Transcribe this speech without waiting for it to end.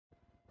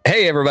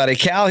Hey, everybody.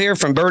 Cal here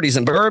from Birdies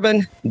and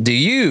Bourbon. Do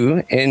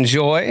you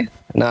enjoy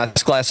a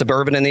nice glass of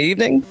bourbon in the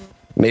evening?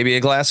 Maybe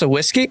a glass of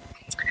whiskey?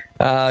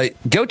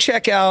 Go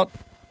check out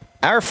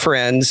our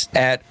friends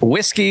at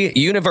Whiskey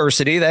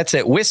University. That's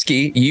at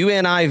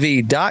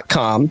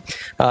whiskeyuniv.com,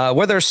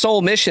 where their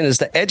sole mission is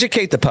to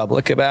educate the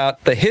public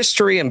about the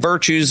history and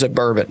virtues of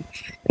bourbon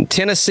in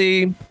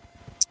Tennessee,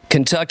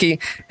 Kentucky,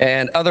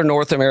 and other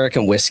North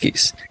American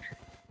whiskeys.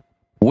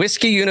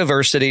 Whiskey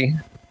University,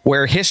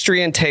 where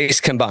history and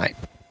taste combine.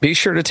 Be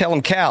sure to tell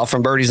them Cal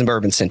from Birdies and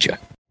Bourbon sent you.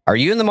 Are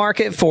you in the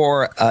market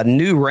for a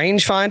new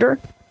rangefinder?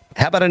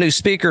 How about a new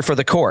speaker for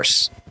the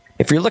course?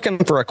 If you're looking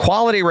for a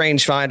quality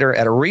rangefinder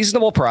at a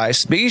reasonable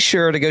price, be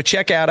sure to go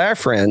check out our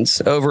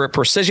friends over at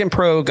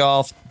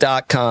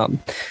precisionprogolf.com.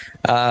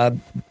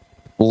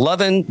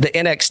 Loving the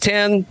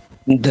NX10,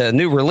 the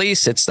new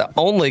release. It's the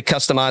only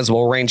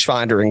customizable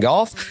rangefinder in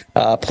golf.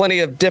 Plenty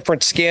of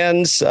different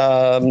skins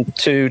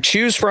to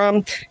choose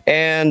from.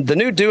 And the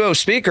new Duo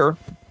speaker,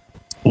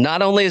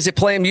 not only is it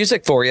playing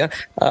music for you,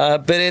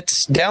 but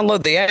it's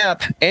download the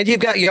app and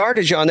you've got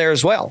yardage on there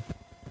as well.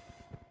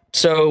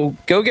 So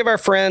go give our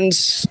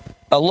friends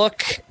a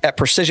look at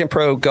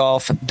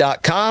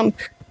precisionprogolf.com.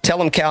 Tell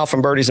them Cal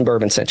from Birdies and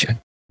Bourbon sent you.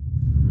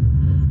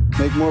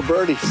 Make more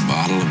birdies. A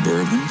bottle of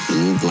bourbon, a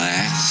little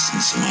glass,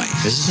 and some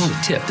ice. This is not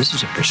a tip. This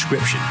is a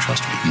prescription.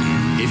 Trust me.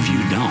 If you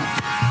don't,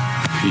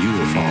 you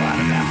will fall out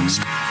of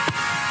balance.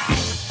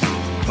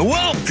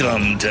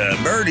 Welcome to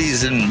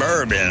Birdies and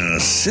Bourbon.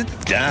 Sit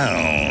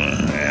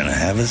down and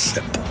have a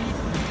sip.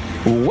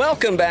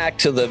 Welcome back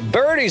to the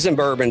Birdies and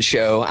Bourbon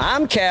Show.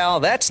 I'm Cal,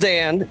 that's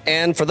Dan,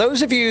 and for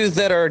those of you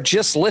that are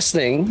just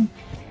listening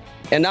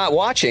and not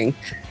watching,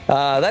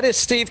 that is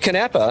Steve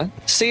Canepa,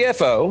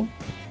 CFO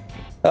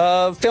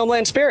of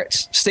Filmland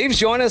Spirits. Steve's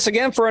joining us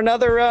again for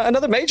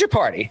another major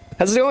party.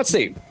 How's it going,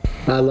 Steve?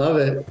 I love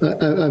it.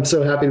 I'm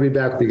so happy to be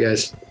back with you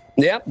guys.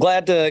 Yeah,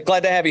 glad to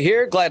have you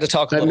here. Glad to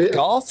talk a little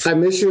golf. I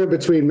miss you in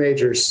between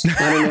majors.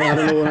 I don't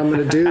know what I'm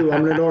going to do.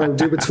 I'm going to know what I'm going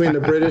to do between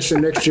the British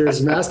and next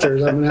year's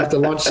Masters. I'm going to have to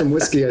launch some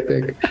whiskey, I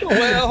think.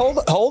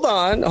 Well, hold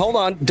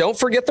on. Don't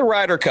forget the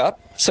Ryder Cup.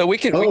 So we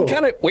can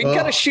kind of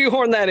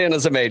shoehorn that in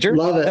as a major.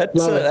 Love it.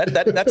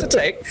 That's a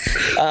take.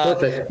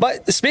 Perfect.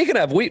 But speaking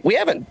of, we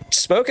haven't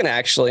spoken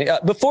actually.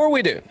 Before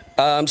we do,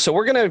 so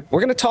we're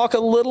gonna talk a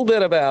little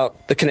bit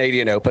about the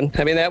Canadian Open.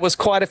 I mean, that was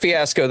quite a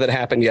fiasco that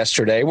happened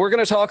yesterday. We're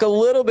gonna talk a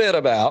little bit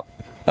about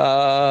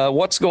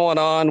what's going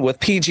on with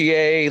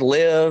PGA,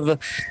 LIV,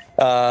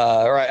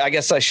 or I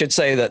guess I should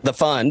say the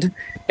fund,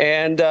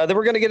 and then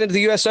we're gonna get into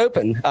the U.S.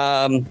 Open.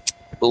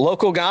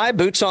 Local guy,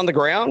 boots on the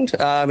ground,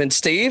 and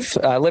Steve,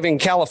 living in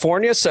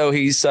California, so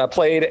he's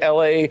played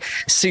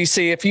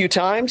LACC a few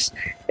times,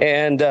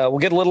 and we'll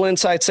get a little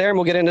insights there, and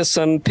we'll get into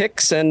some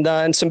picks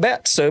and some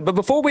bets. So, but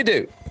before we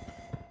do,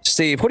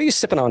 Steve, what are you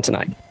sipping on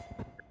tonight?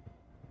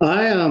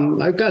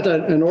 I've got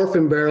an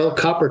Orphan Barrel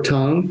Copper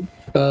Tongue.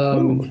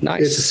 Ooh,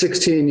 nice. It's a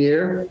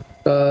 16-year.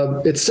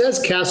 It says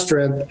cast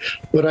strength,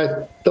 but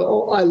I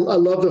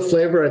love the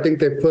flavor. I think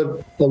they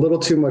put a little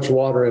too much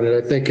water in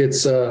it. I think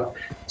it's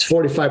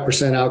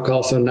 45%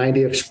 alcohol, so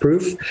 90-ish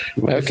proof.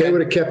 Okay. If they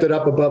would have kept it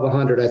up above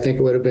 100, I think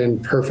it would have been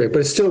perfect. But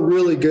it's still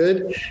really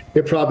good.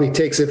 It probably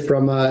takes it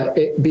from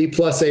a B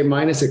plus, A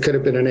minus. It could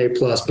have been an A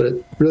plus, but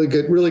really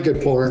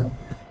good pour.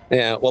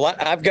 Yeah. Well,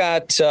 I've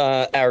got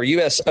our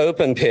U.S.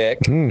 Open pick.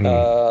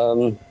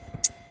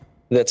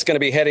 That's going to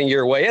be heading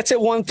your way. It's at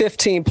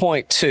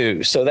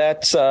 115.2 , so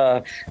that's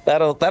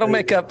that'll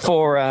make up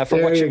for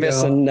what you're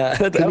missing.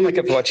 That'll make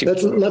up for what you.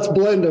 Let's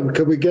blend them.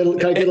 Can I get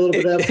a little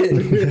bit of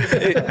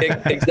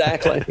that?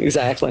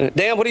 Exactly.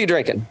 Dan, what are you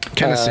drinking?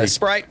 Tennessee.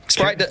 Sprite.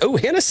 Oh,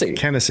 Hennessy.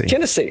 Tennessee.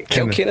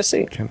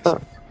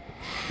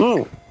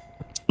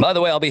 By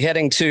the way, I'll be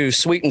heading to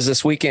Sweetens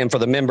this weekend for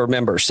the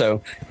member.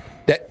 So.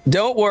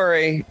 Don't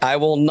worry, I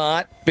will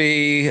not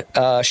be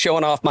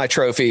showing off my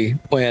trophy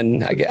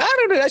when I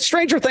don't know.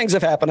 Stranger things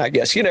have happened, I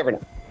guess. You never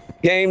know.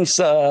 Games,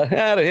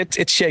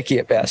 it's shaky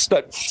at best.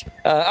 But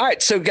all right,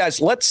 so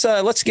guys, let's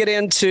get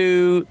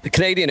into the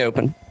Canadian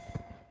Open.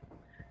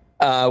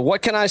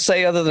 What can I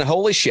say other than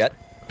holy shit?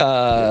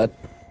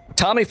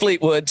 Tommy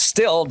Fleetwood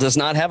still does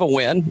not have a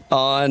win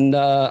on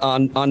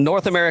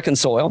North American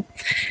soil,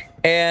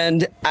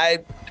 and I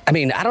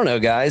mean, I don't know,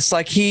 guys.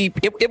 Like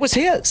it was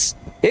his.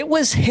 It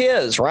was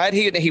his, right?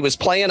 He was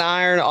playing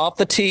iron off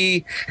the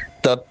tee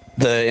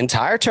the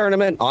entire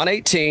tournament on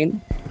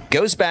 18,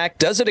 goes back,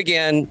 does it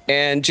again,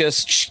 and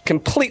just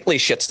completely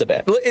shits the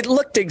bed. It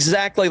looked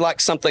exactly like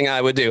something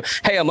I would do.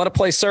 Hey, I'm going to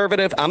play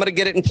conservative. I'm going to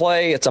get it in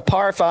play. It's a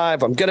par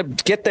 5. I'm going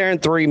to get there in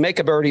 3, make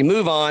a birdie,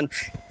 move on.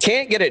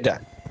 Can't get it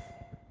done.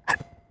 I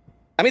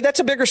mean, that's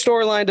a bigger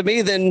storyline to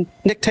me than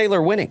Nick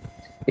Taylor winning.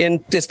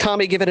 And is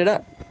Tommy giving it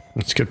up?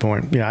 That's a good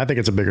point. Yeah, I think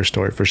it's a bigger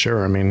story for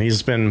sure. I mean,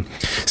 he's been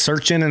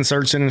searching. I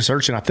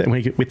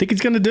think we think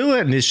he's going to do it,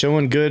 and he's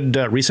showing good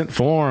recent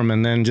form,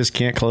 and then just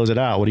can't close it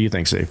out. What do you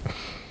think, Steve?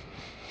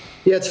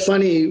 Yeah, it's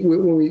funny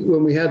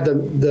when we had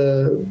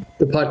the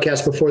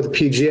podcast before the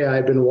PGA.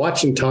 I'd been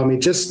watching Tommy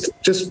just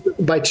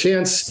by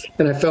chance,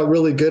 and I felt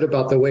really good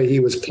about the way he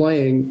was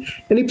playing,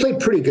 and he played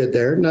pretty good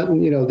there.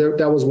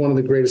 That was one of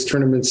the greatest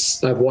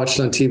tournaments I've watched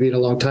on TV in a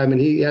long time, and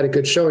he had a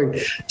good showing.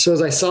 So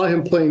as I saw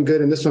him playing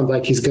good in this one, I'm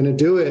like, he's going to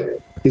do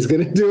it. He's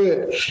going to do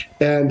it,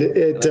 and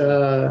it's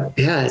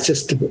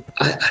just.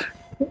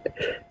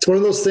 It's one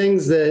of those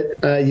things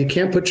that you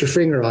can't put your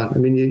finger on. I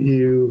mean,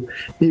 you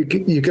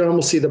can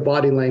almost see the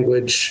body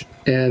language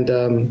and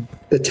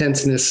the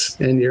tenseness,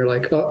 and you're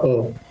like,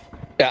 uh-oh.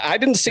 Yeah, I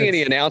didn't see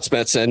any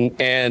announcements, and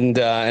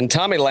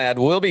Tommy Ladd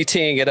will be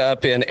teeing it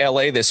up in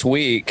LA this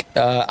week.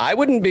 I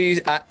wouldn't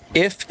be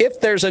if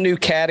there's a new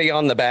caddy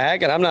on the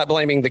bag, and I'm not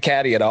blaming the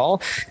caddy at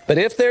all, but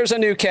if there's a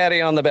new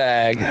caddy on the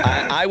bag,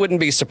 I wouldn't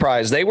be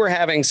surprised. They were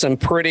having some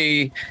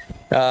pretty.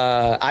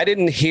 I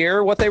didn't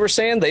hear what they were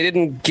saying. They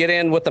didn't get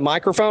in with the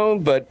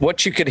microphone, but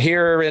what you could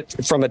hear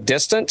it from a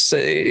distance,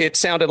 it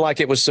sounded like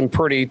it was some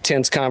pretty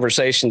tense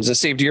conversations. And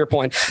Steve, to your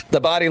point,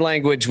 the body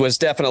language was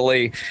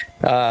definitely,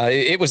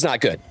 it was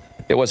not good.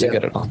 It wasn't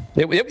good at all.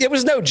 It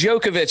was no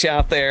Djokovic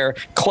out there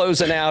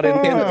closing out in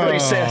the 3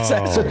 sets.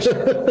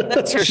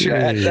 That's for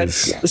sure.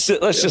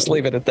 Let's just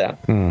leave it at that.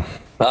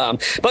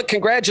 But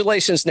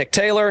congratulations, Nick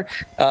Taylor.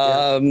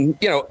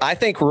 I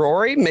think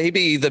Rory may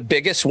be the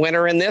biggest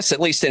winner in this, at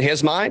least in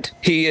his mind.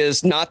 He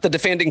is not the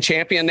defending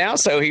champion now,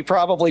 so he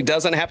probably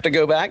doesn't have to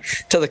go back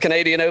to the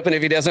Canadian Open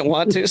if he doesn't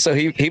want to. So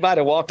he might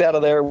have walked out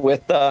of there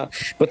with the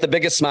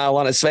biggest smile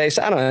on his face.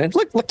 I don't know.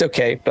 It looked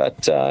okay,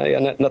 but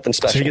nothing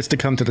special. So he gets to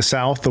come to the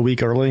South a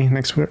week early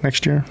next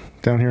year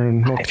down here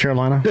in North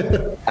Carolina?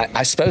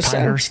 I suppose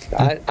Pinehurst.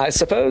 so. I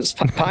suppose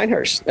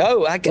Pinehurst.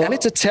 Oh, I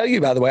need to tell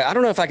you, by the way, I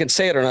don't know if I can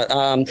say it or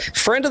not.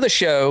 Friend of the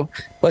show,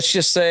 let's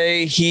just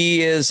say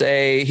he's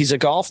a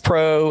golf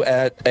pro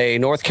at a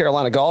North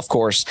Carolina golf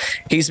course.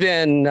 He's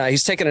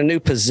taken a new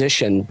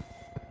position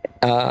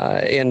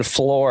in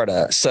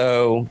Florida.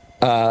 So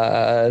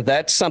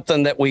that's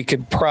something that we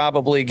could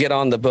probably get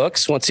on the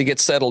books once he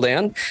gets settled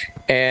in.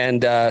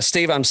 And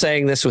Steve, I'm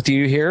saying this with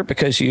you here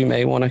because you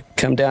may want to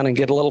come down and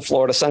get a little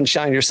Florida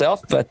sunshine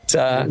yourself. But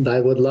I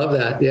would love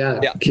that. Yeah.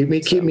 Keep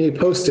me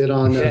posted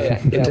on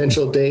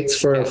potential dates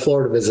for a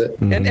Florida visit.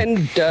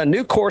 And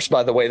new course,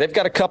 by the way. They've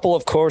got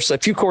a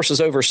few courses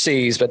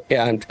overseas. But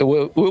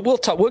we'll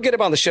talk. We'll get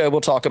him on the show.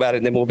 We'll talk about it,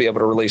 and then we'll be able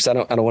to release. I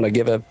don't want to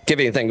give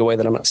anything away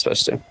that I'm not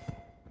supposed to.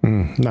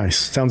 Nice.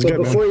 Sounds good.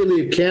 Before you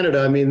leave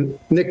Canada, I mean,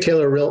 Nick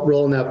Taylor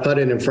rolling that putt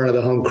in front of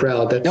the home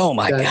crowd. Oh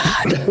my God.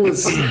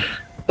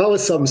 That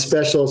was something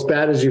special, as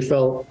bad as you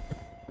felt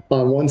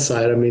on one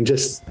side. I mean,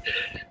 just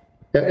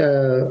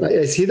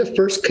is he the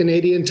first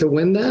Canadian to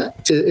win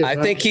that? I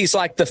think he's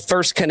like the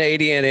first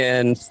Canadian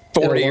in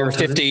 40 or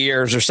 50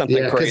 years or something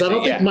crazy. Because I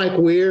don't think Mike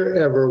Weir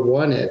ever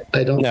won it.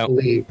 I don't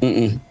believe.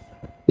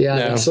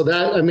 Yeah. No. So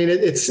that, I mean,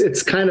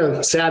 it's kind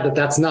of sad that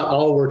that's not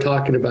all we're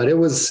talking about. It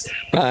was,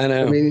 I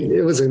know. I mean,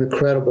 it was an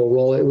incredible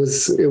roll. It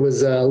was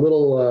a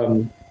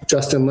little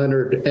Justin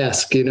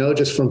Leonard-esque,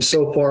 just from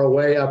so far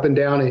away up and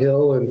down a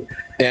hill, and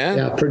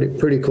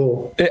pretty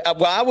cool.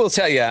 Well, I will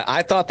tell you,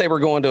 I thought they were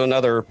going to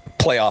another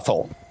playoff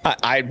hole.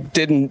 I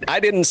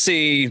didn't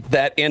see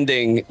that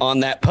ending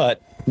on that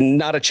putt.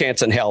 Not a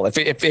chance in hell.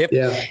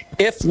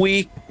 If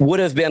we would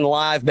have been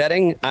live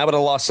betting, I would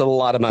have lost a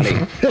lot of money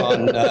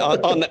on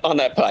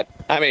that putt.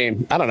 I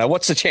mean, I don't know.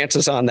 What's the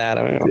chances on that?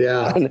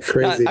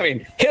 Crazy. I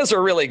mean, his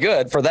are really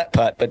good for that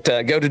putt, but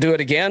go to do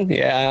it again?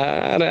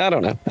 Yeah, I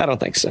don't know. I don't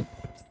think so.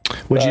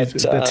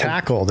 The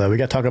tackle, though, we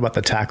got to talk about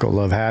the tackle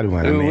Love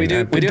Hadwin. I mean, we do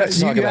have to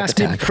talk about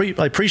the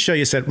tackle. Pre-show,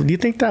 you said, "Do you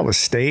think that was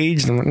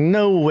staged?" I'm like,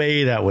 no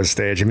way that was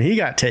staged. I mean, he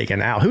got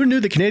taken out. Who knew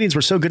the Canadians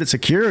were so good at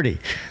security?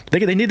 They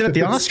needed it at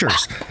the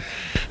Oscars.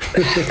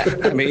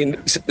 I mean,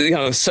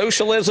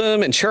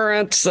 socialism,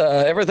 insurance,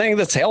 everything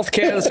that's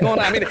healthcare is going on.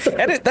 I mean,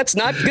 that's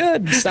not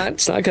good. It's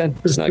not good.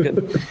 It's not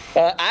good.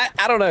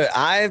 I don't know.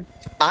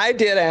 I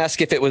did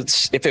ask if it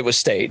was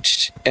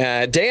staged.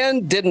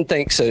 Dan didn't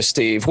think so.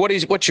 Steve,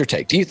 what's your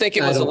take? Do you think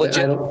it was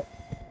legit?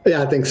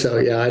 I think so.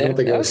 Yeah, I don't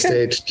think it was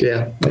staged.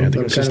 Yeah, I think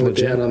it's just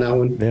legit on that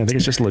one. Yeah, I think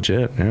it's just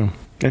legit. Yeah,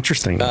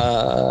 interesting.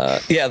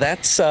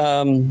 That's.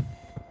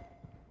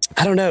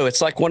 I don't know.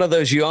 It's like one of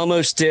those you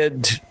almost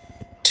did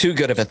too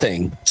good of a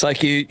thing. It's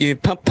like you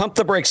pump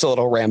the brakes a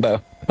little,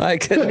 Rambo.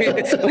 Like we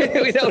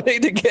don't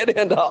need to get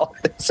into all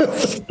this.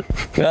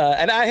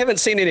 And I haven't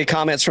seen any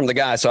comments from the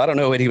guy, so I don't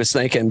know what he was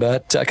thinking.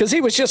 But because he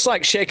was just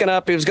like shaking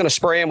up, he was going to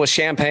spray him with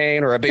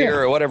champagne or a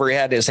beer or whatever he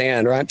had in his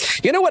hand, right?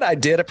 You know what I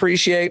did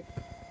appreciate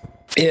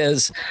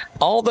is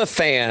all the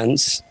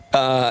fans.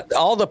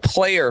 All the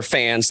player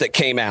fans that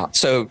came out.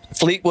 So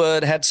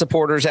Fleetwood had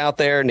supporters out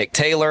there. Nick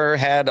Taylor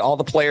had all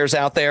the players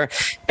out there,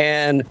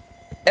 and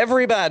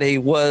everybody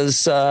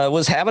was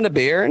having a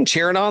beer and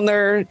cheering on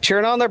their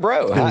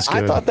bro. I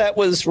thought that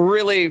was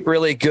really,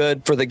 really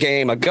good for the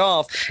game of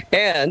golf.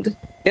 And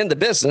in the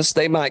business,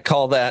 they might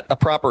call that a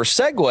proper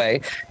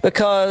segue,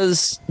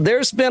 because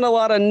there's been a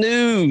lot of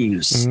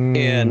news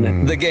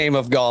in the game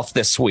of golf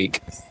this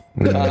week.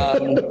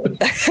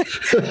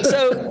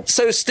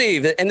 So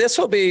Steve, and this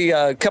will be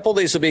a couple of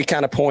these will be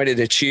kind of pointed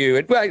at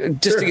you,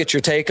 just to get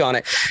your take on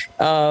it.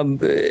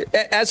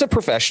 As a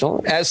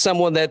professional, as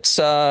someone that's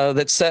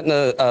set in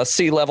a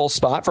C-level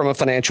spot from a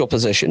financial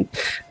position,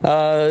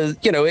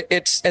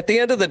 it's at the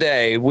end of the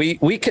day,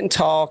 we can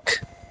talk.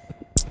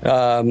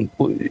 There's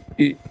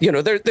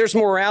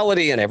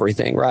morality in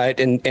everything, right?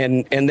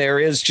 And there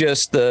is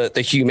just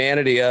the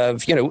humanity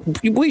of,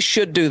 we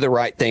should do the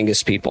right thing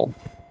as people.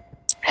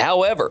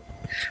 However,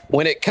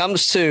 when it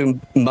comes to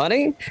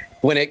money,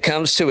 when it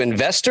comes to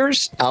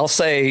investors, I'll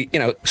say,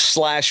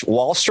 /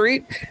 Wall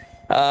Street,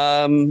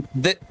 there's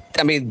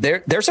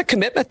a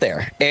commitment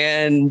there,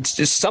 and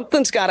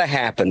something's got to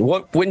happen.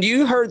 When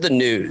you heard the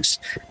news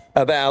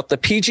about the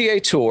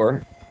PGA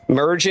Tour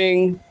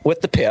merging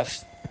with the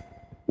PIF,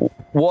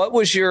 what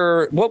was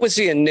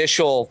the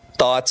initial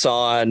thoughts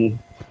on?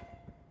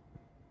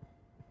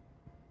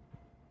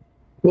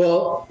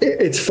 Well,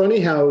 it's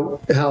funny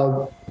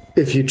how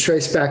if you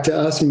trace back to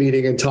us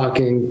meeting and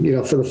talking,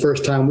 for the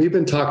first time, we've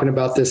been talking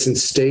about this in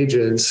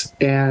stages,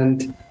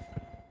 and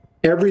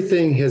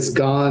everything has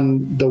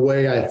gone the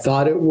way I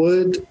thought it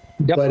would,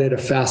 but at a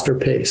faster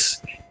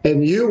pace.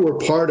 And you were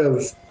part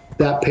of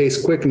that pace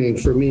quickening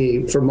for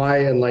me, for my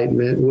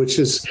enlightenment, which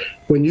is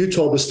when you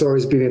told the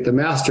stories being at the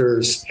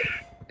Masters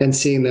and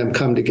seeing them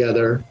come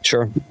together.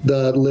 Sure.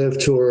 The LIV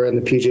Tour and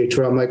the PGA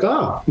Tour. I'm like,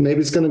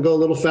 maybe it's going to go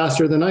a little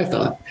faster than I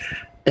thought.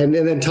 And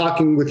then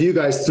talking with you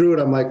guys through it,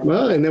 I'm like,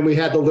 well, and then we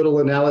had the little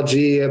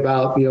analogy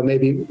about,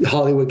 maybe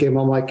Hollywood game.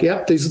 I'm like,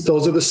 yep,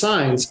 those are the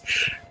signs.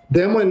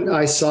 Then when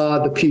I saw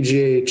the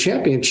PGA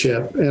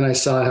Championship and I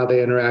saw how they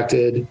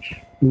interacted,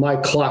 my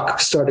clock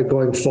started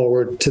going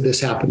forward to this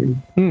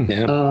happening.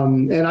 Yeah.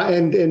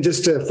 And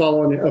just to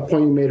follow on a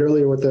point you made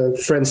earlier with the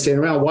friends staying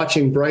around,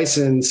 watching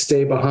Bryson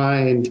stay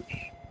behind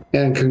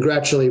and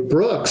congratulate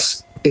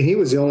Brooks, and he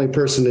was the only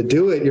person to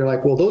do it. You're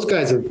like, well, those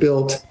guys have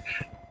built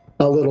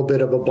a little bit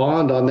of a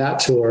bond on that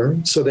tour,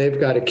 so they've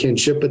got a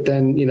kinship. But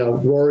then,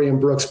 Rory and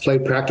Brooks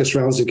played practice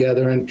rounds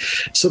together, and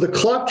so the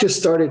clock just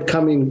started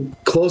coming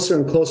closer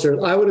and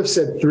closer. I would have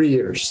said 3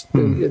 years.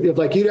 If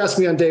like you'd asked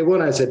me on day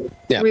one, I said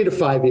 3 to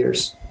 5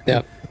 years.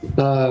 Yeah.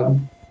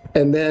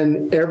 And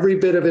then every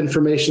bit of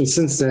information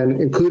since then,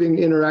 including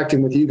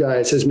interacting with you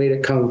guys, has made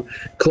it come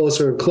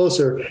closer and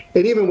closer.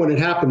 And even when it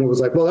happened, it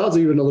was like, well, that was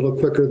even a little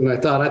quicker than I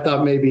thought. I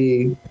thought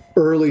maybe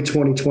early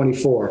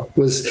 2024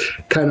 was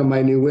kind of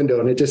my new window,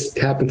 and it just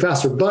happened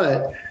faster.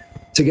 But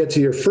to get to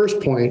your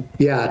first point,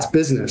 yeah, it's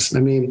business. I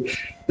mean,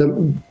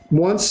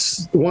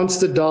 once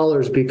the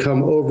dollars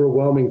become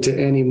overwhelming to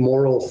any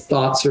moral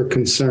thoughts or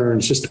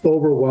concerns, just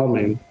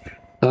overwhelming,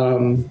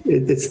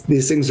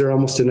 these things are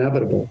almost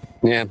inevitable.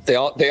 Yeah,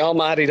 the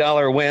almighty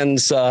dollar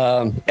wins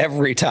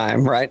every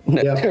time, right?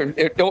 Yeah.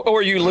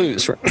 or you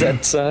lose. Right?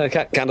 That's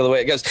kind of the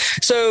way it goes.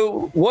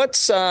 So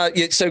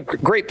so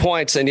great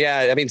points, and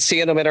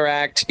seeing them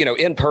interact,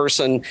 in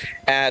person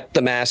at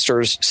the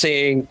Masters,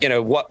 seeing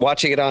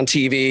watching it on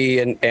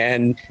TV, and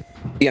and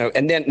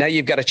then now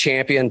you've got a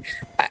champion.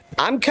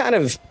 I'm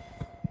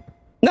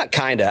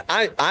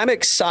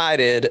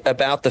excited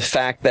about the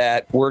fact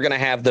that we're going to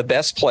have the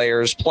best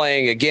players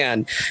playing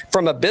again.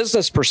 From a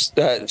business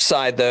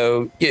side,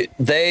 though,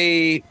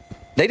 they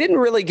didn't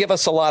really give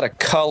us a lot of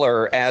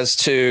color as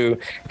to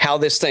how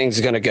this thing's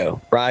going to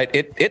go. Right?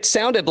 It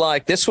sounded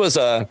like this was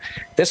a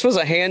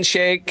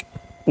handshake.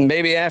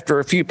 Maybe after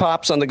a few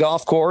pops on the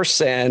golf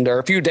course or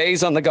a few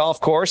days on the golf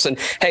course, and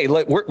hey,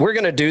 look, we're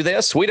going to do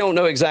this. We don't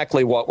know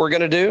exactly what we're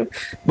going to do,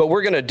 but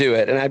we're going to do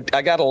it. And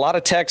I got a lot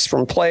of texts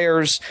from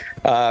players,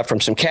 from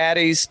some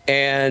caddies,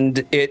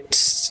 and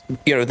it's,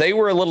 they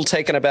were a little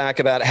taken aback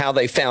about how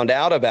they found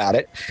out about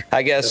it.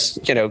 I guess,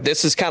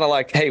 this is kind of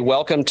like, hey,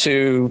 welcome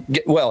to,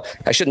 well,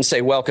 I shouldn't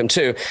say welcome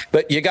to,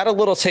 but you got a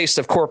little taste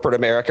of corporate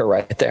America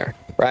right there,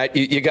 right?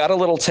 You got a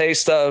little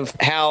taste of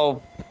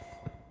how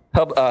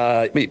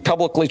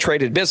publicly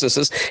traded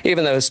businesses,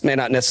 even though this may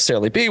not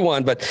necessarily be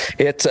one, but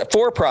it's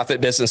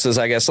for-profit businesses,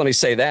 I guess. Let me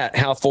say that,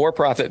 how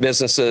for-profit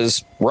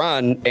businesses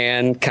run,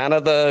 and kind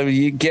of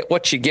you get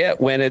what you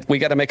get when we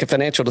got to make a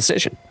financial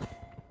decision.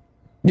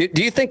 Do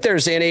you think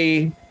there's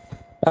any,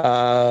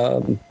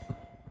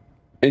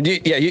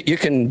 you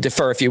can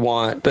defer if you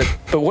want, but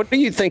what do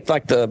you think,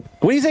 what do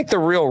you think the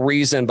real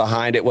reason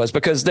behind it was?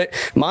 Because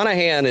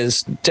Monahan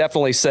has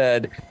definitely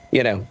said,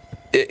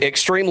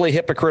 extremely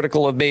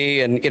hypocritical of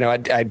me, and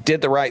I did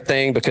the right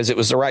thing because it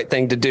was the right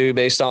thing to do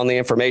based on the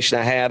information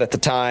I had at the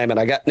time, and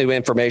I got new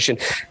information.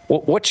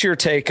 What's your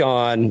take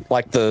on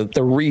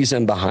the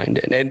reason behind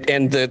it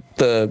and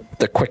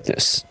the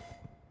quickness?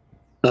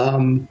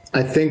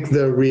 I think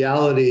the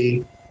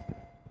reality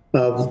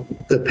of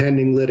the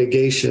pending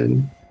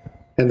litigation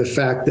and the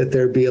fact that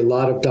there'd be a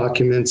lot of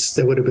documents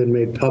that would have been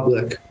made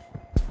public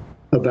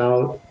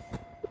about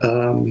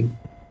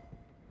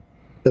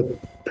the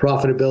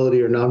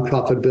profitability or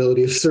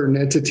non-profitability of certain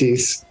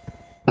entities,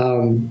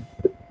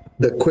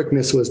 the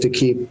quickness was to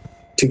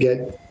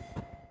get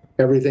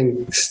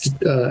everything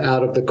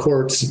out of the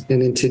courts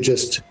and into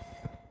just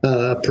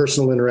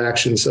personal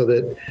interaction, so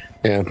that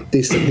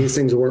these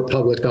things weren't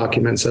public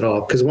documents at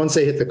all. Because once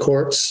they hit the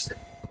courts,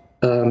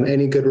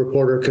 any good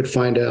reporter could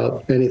find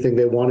out anything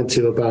they wanted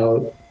to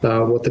about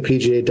what the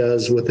PGA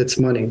does with its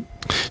money.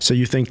 So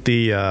you think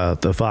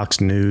the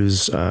Fox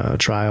News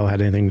trial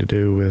had anything to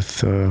do with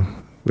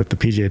the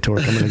PGA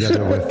Tour coming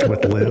together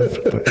with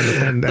LIV,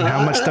 and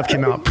how much stuff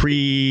came out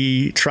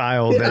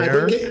pre-trial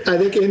there? I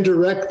think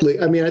indirectly.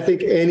 I mean, I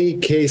think any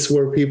case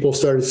where people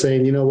started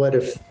saying, you know what,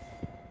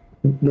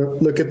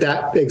 look at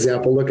that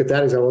example,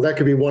 that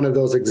could be one of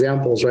those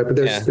examples, right? But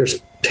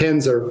there's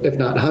tens or if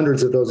not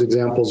hundreds of those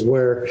examples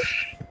where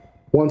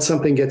once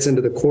something gets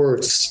into the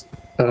courts,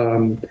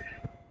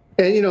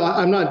 and, you know,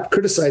 I'm not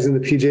criticizing the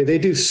PGA. They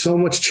do so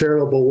much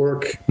charitable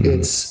work.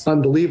 It's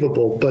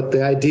unbelievable. But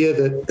the idea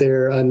that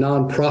they're a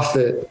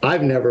nonprofit,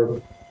 I've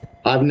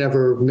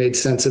never made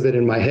sense of it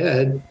in my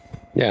head.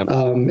 Yeah.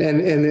 And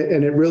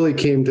it really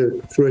came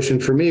to fruition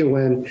for me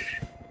when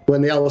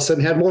they all of a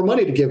sudden had more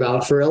money to give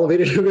out for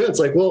elevated events.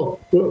 Like, well,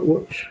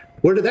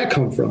 where did that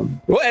come from?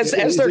 Well,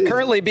 as they're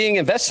currently being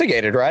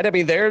investigated, right? I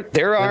mean,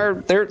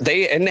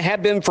 they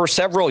have been for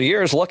several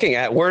years looking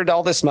at where did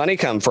all this money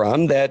come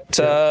from that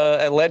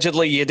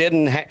allegedly you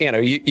didn't,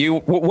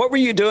 what were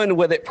you doing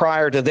with it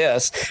prior to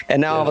this?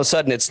 And now all of a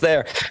sudden it's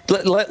there.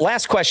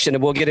 Last question,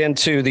 and we'll get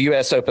into the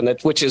U.S. Open,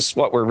 which is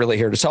what we're really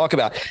here to talk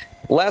about.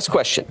 Last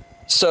question.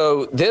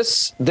 So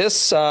this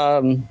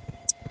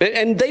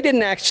and they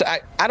didn't actually.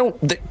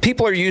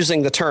 People are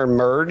using the term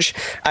merge.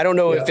 I don't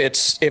know if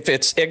it's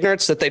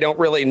ignorance that they don't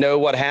really know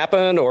what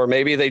happened, or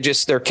maybe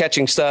they're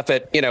catching stuff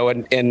at in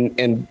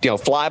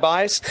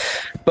flybys.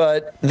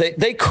 But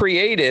they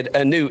created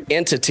a new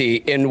entity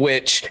in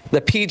which the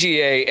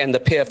PGA and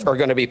the PIF are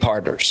going to be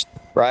partners.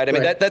 Right. I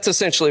mean, that's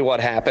essentially what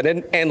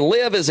happened. And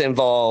LIV is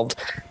involved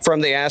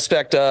from the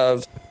aspect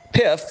of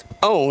PIF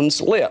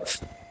owns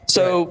LIV.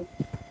 So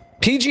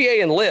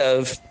PGA and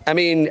LIV, I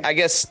mean, I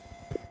guess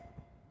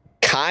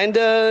kind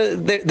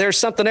of there's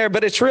something there,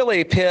 but it's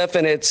really PIF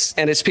and it's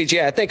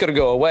PGA. I think it'll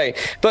go away.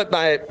 But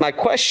my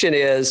question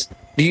is,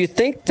 do you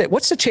think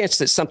what's the chance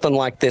that something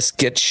like this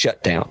gets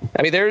shut down?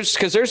 I mean, there's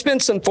been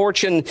some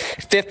Fortune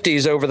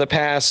 50s over the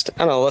past, I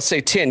don't know, let's say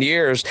 10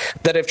 years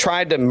that have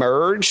tried to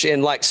merge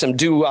in like some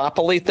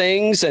duopoly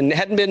things and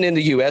hadn't been in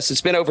the U.S. It's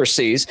been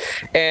overseas,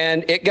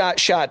 and it got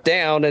shot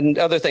down and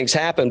other things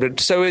happened.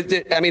 So,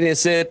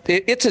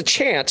 it's a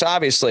chance,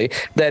 obviously,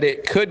 that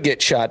it could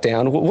get shot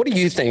down. What do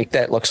you think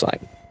that looks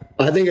like?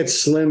 I think it's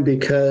slim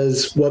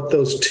because what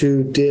those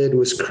two did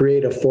was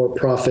create a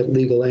for-profit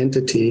legal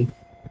entity.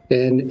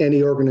 And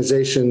any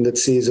organization that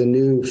sees a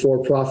new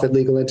for-profit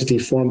legal entity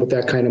formed with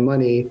that kind of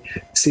money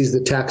sees the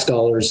tax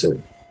dollars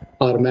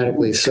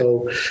automatically.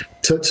 So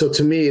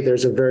to me,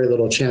 there's a very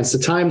little chance. The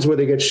times where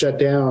they get shut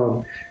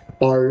down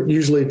are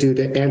usually due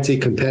to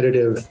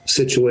anti-competitive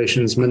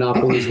situations.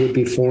 Monopolies would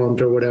be formed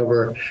or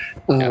whatever.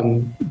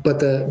 But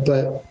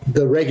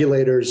the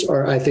regulators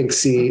I think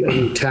see a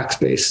new tax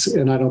base,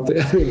 and I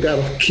think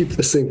that'll keep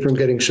this thing from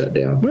getting shut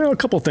down. Well, a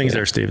couple of things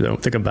there, Steve, though.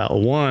 Think about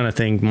one. I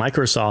think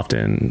Microsoft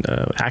and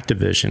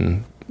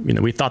Activision,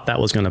 we thought that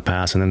was going to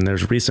pass, and then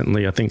there's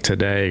recently, I think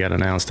today, got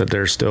announced that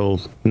they're still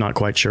not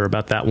quite sure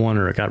about that one,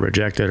 or it got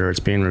rejected, or it's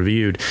being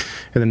reviewed.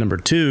 And then number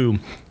two,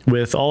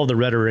 with all the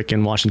rhetoric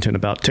in Washington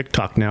about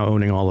TikTok now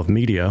owning all of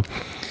media,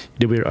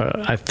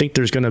 I think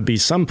there's going to be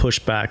some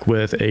pushback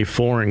with a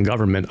foreign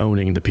government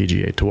owning the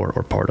PGA Tour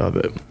or part of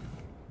it.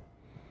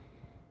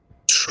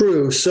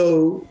 True.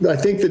 So I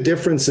think the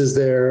differences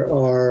there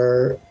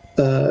are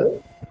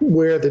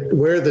where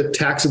the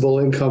taxable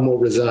income will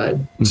reside.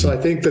 Mm-hmm. So I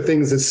think the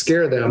things that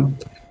scare them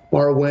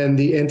are when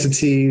the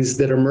entities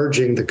that are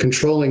merging, the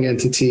controlling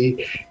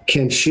entity,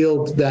 can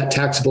shield that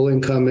taxable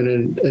income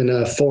in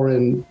a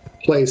foreign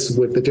place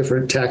with a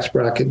different tax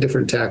bracket,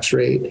 different tax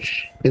rate.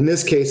 In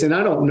this case, and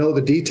I don't know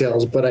the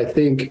details, but I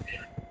think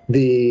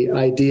the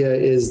idea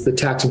is the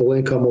taxable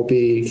income will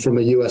be from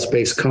a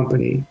U.S.-based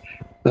company.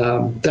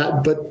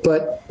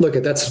 But look,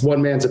 that's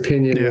one man's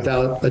opinion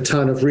without a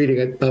ton of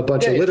reading a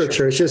bunch of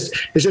literature. It's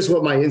just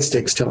what my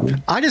instincts tell me.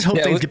 I just hope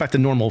things get back to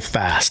normal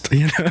fast.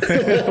 We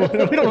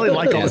don't really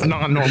like all this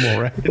non-normal,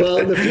 right?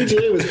 Well, the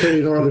PGA was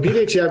pretty normal. The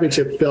PGA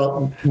Championship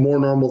felt more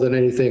normal than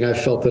anything I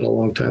felt in a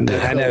long time.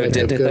 I know it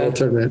did. Good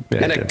tournament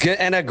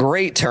and a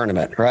great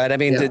tournament, right? I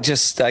mean,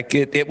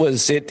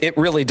 it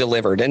really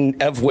delivered,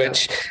 and of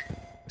which.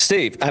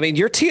 Steve, I mean,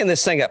 you're teeing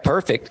this thing up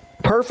perfect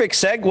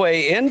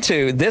segue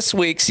into this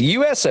week's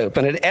U.S.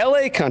 Open at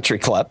LA Country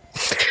Club.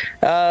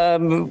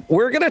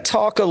 We're going to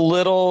talk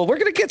we're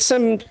going to get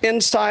some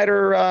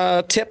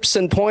insider tips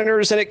and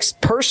pointers and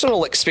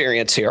personal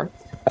experience here.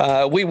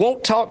 We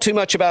won't talk too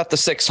much about the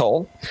 6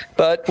 hole,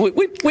 but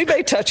we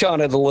may touch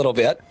on it a little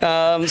bit.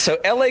 So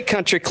LA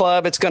Country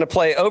Club, it's going to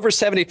play over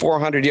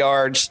 7,400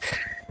 yards.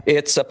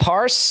 It's a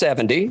par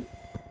 70.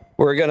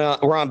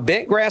 We're on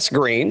bent grass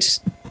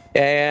greens.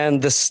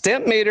 And the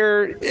stimp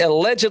meter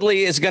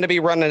allegedly is going to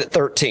be running at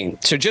 13.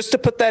 So just to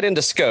put that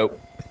into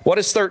scope, what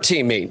does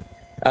 13 mean?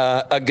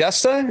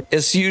 Augusta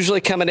is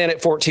usually coming in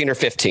at 14 or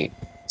 15.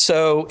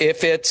 So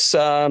if it's,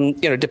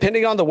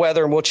 depending on the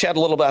weather, and we'll chat a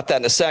little about that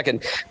in a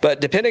second,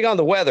 but depending on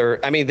the weather,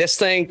 I mean, this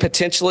thing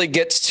potentially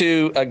gets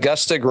to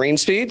Augusta green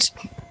speeds.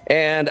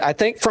 And I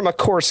think from a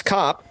course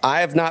comp, I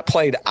have not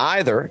played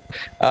either,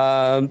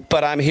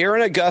 but I'm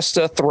hearing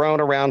Augusta thrown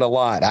around a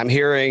lot. I'm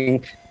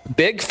hearing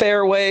big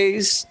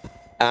fairways.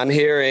 I'm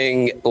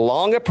hearing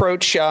long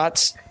approach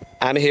shots.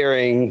 I'm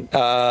hearing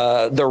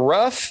the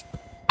rough.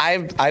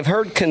 I've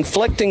heard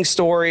conflicting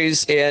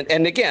stories,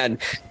 and again,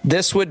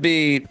 this would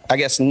be, I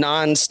guess,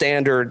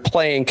 non-standard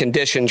playing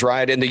conditions,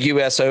 right? In the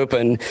U.S.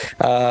 Open,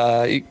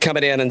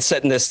 coming in and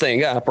setting this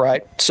thing up,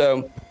 right?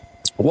 So,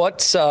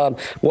 what's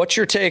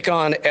your take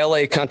on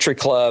LA Country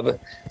Club,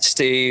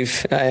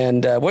 Steve?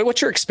 And what's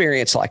your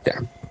experience like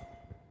there?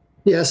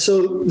 Yeah,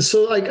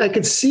 so I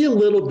could see a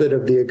little bit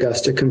of the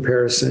Augusta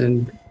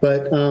comparison,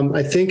 but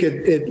I think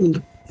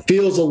it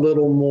feels a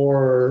little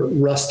more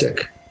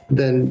rustic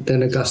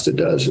than Augusta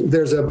does.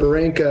 There's a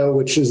barranca,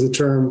 which is the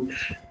term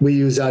we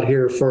use out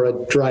here for a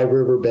dry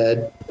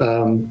riverbed.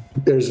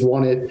 There's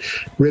one at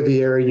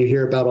Riviera you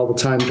hear about all the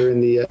time during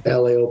the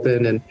LA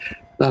Open, and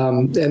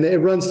it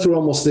runs through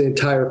almost the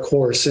entire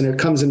course, and it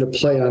comes into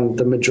play on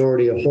the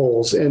majority of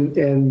holes.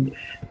 And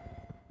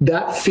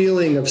that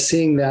feeling of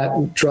seeing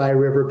that dry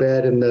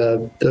riverbed and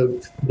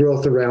the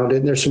growth around it,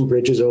 and there's some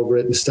bridges over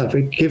it and stuff,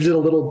 it gives it a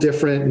little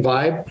different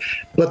vibe.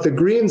 But the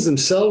greens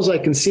themselves, I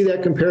can see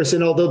that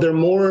comparison, although they're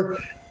more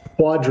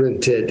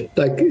quadranted.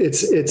 Like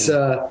it's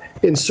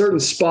in certain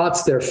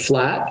spots they're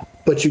flat,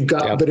 but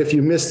but if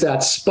you miss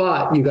that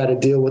spot, you got to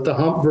deal with the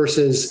hump,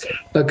 versus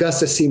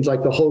Augusta seems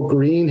like the whole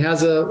green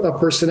has a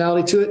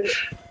personality to it.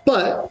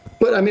 But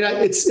I mean,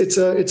 it's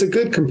a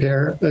good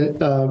compare at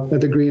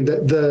the green.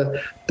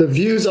 The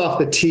views off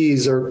the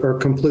tees are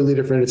completely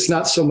different. It's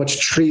not so much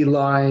tree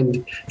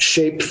lined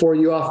shaped for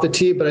you off the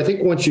tee, but I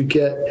think once you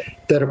get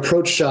that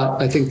approach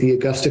shot, I think the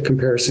Augusta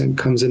comparison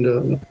comes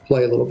into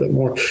play a little bit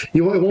more.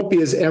 It won't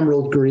be as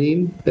emerald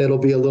green. It'll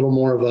be a little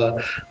more of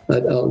a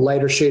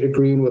lighter shade of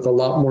green with a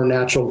lot more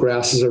natural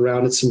grasses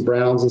around it, some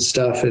browns and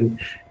stuff, and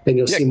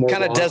you'll see more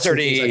kind of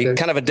deserty,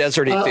 kind of a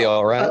deserty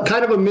feel, right?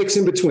 Kind of a mix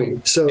in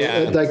between. So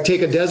like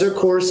take a desert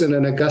course and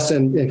an Augusta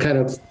and kind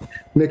of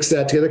mix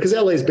that together, because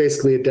LA is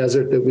basically a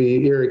desert that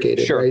we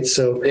irrigated, right?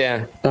 So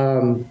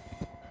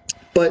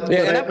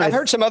I've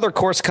heard some other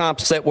course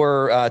comps that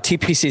were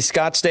TPC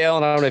Scottsdale,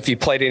 and I don't know if you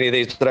played any of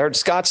these, but I heard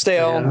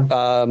Scottsdale.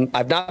 Yeah.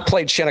 I've not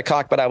played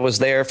Shinnecock, but I was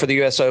there for the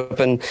U.S.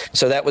 Open,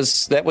 so that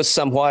was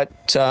somewhat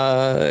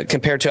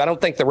compared to. I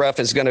don't think the rough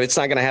is it's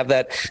not going to have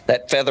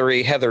that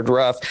feathery, heathered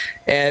rough.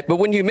 But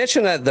when you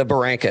mention the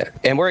Barranca,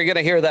 and we're going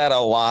to hear that a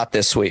lot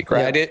this week,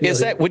 right? Is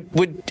that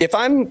would if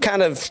I'm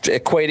kind of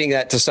equating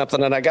that to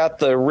something, and I got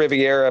the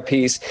Riviera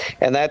piece,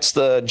 and that's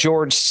the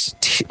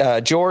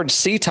George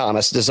C.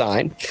 Thomas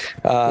design.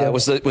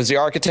 Was the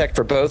architect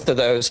for both of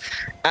those.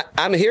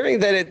 I'm hearing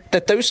that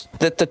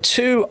the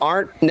two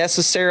aren't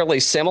necessarily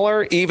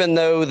similar, even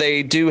though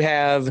they do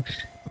have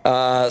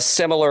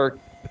similar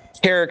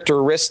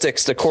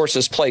characteristics. The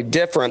courses play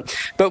different.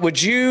 But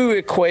would you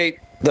equate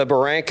the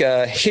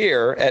Barranca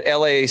here at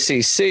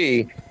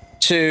LACC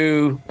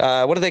to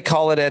what do they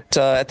call it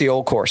at the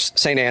old course,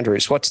 St.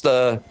 Andrews? What's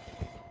the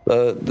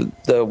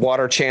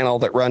water channel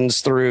that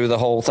runs through the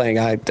whole thing?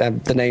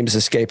 The name's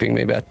escaping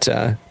me,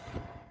 but.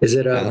 Is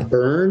it a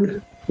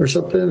burn or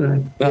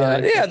something?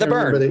 The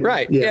burn.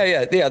 Right.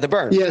 Yeah, the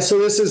burn. Yeah, so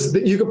this is,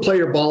 you could play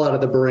your ball out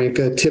of the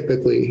Barranca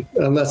typically,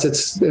 unless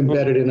it's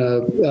embedded in a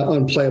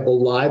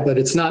unplayable lie, but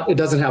it's not. It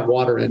doesn't have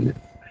water in it.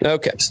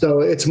 Okay. So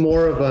it's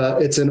more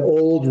of it's an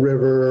old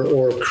river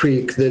or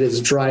creek that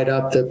is dried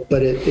up,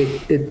 but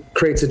it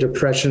creates a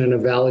depression and a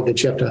valley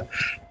that you have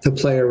to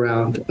play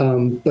around.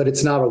 But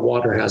it's not a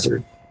water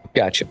hazard.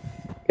 Gotcha.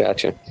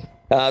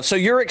 So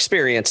your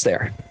experience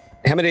there.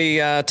 How many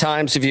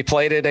times have you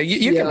played it?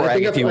 You can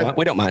brag if you want.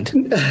 We don't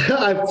mind.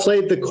 I've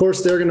played the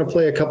course they're going to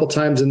play a couple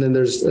times, and then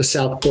there's a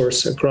south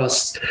course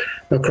across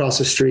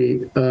the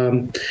street.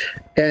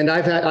 And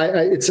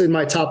it's in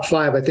my top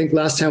 5. I think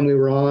last time we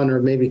were on, or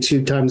maybe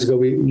 2 times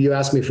ago, you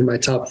asked me for my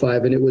top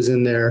 5, and it was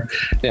in there.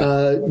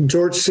 Yeah.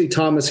 George C.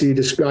 Thomas, who you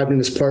described, and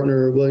his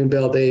partner William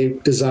Bell, they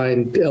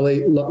designed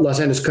Los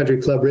Angeles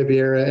Country Club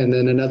Riviera, and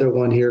then another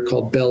one here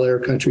called Bel Air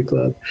Country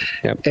Club.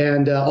 Yep.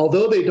 And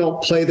although they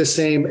don't play the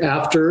same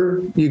after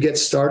you get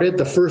started,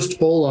 the first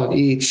hole on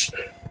each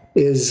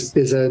is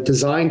a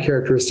design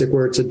characteristic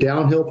where it's a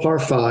downhill par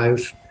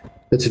 5.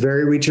 It's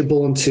very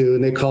reachable in 2,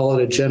 and they call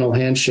it a gentle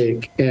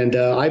handshake. And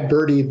I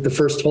birdied the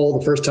first hole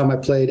the first time I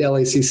played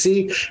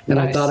LACC, and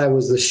nice. I thought I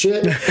was the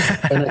shit.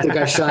 And I think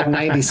I shot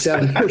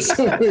 97 or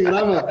something.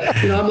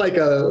 And I'm like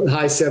a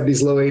high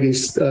 70s, low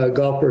 80s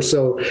golfer.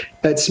 So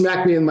it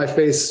smacked me in my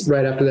face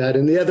right after that.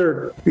 And the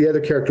other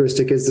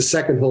characteristic is the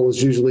second hole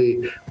is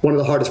usually one of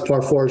the hardest par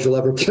 4s you'll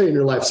ever play in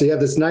your life. So you have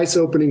this nice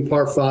opening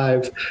par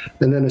 5,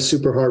 and then a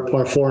super hard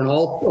par 4, and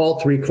all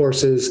 3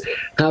 courses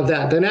have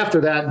that. Then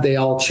after that, they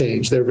all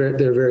change.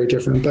 They're very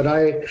different, but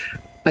I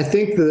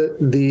think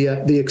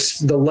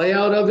the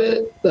layout of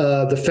it,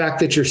 the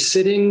fact that you're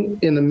sitting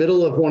in the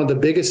middle of one of the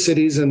biggest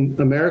cities in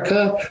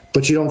America,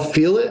 but you don't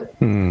feel it,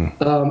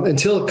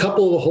 until a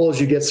couple of the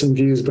holes you get some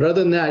views, but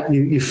other than that,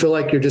 you feel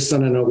like you're just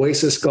on an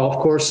oasis golf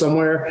course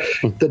somewhere.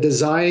 The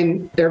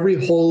design,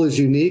 every hole is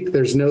unique.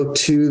 There's no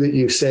two that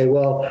you say,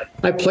 well,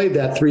 I played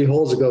that 3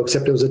 holes ago,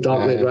 except it was a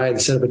dogleg ride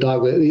instead of a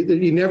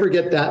dogleg. You never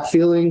get that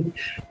feeling.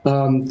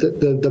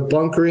 The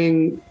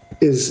bunkering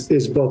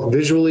is both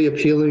visually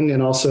appealing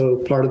and also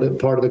part of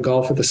the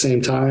golf at the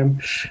same time.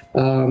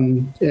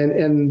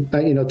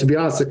 To be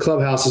honest, the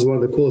clubhouse is one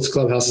of the coolest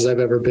clubhouses I've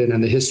ever been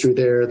in. The history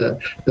there, the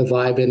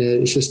vibe in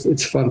it, it's a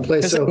fun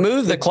place. Because it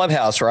moved the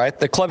clubhouse, right?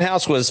 The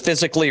clubhouse was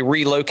physically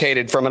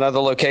relocated from another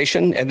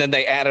location, and then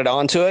they added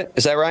on to it.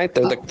 Is that right?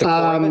 The core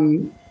of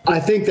it? I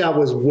think that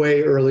was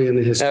way early in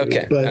the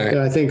history, but right.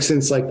 I think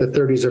since like the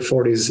 30s or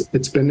 40s,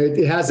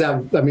 it has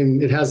that. I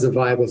mean, it has the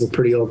vibe of a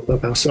pretty old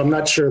clubhouse. So I'm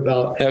not sure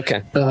about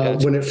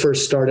when it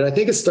first started. I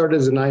think it started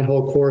as a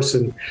 9-hole course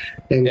and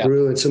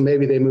grew, and so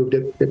maybe they moved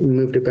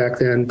it back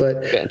then.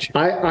 But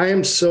I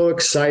am so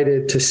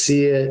excited to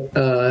see it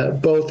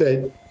both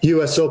at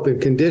U.S. Open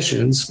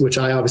conditions, which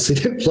I obviously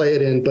didn't play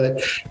it in,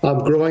 but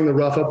growing the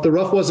rough up. The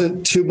rough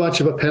wasn't too much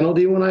of a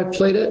penalty when I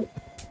played it.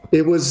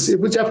 It was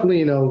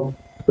definitely a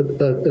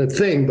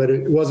thing, but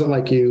it wasn't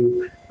like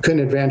you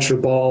couldn't advance your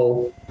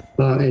ball,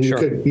 and you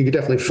could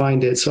definitely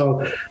find it.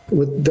 So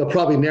they'll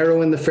probably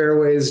narrow in the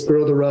fairways,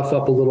 grow the rough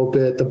up a little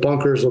bit. The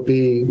bunkers will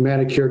be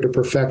manicured to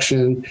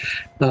perfection,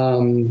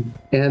 and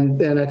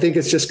I think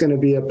it's just going to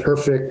be a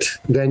perfect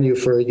venue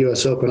for a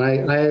U.S. Open.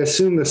 I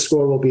assume the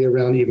score will be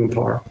around even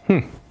par.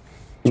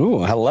 Ooh,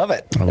 I love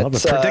it. I love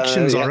the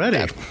predictions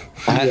already.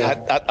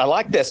 I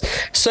like this.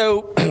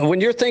 So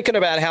when you're thinking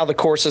about how the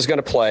course is going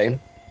to play,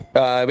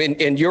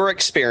 in your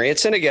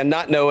experience, and again,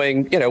 not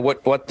knowing,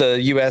 what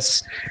the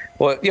U.S.,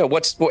 how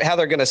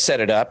they're going to set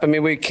it up. I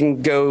mean, we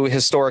can go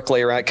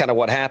historically around kind of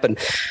what happened.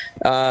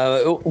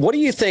 What do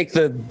you think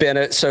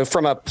so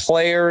from a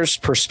player's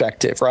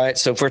perspective, right?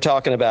 So if we're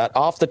talking about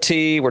off the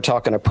tee, we're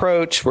talking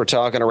approach, we're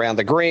talking around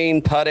the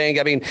green, putting.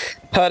 I mean,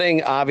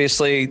 putting,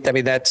 obviously,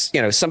 that's,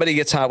 somebody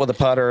gets hot with a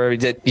putter,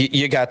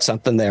 you got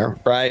something there,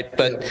 right?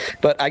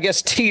 But I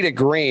guess tee to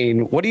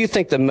green, what do you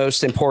think the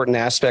most important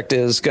aspect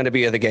is going to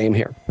be of the game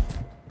here?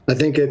 I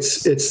think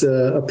it's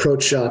the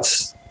approach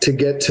shots to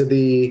get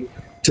to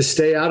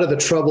stay out of the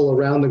trouble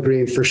around the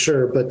green for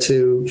sure, but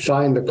to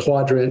find the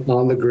quadrant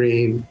on the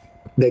green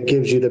that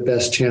gives you the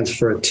best chance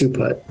for a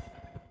 2-putt.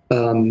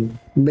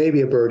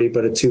 Maybe a birdie,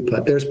 but a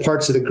 2-putt. There's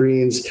parts of the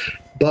greens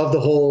above the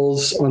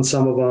holes on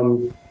some of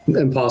them,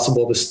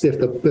 impossible if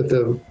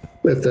the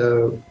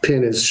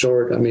pin is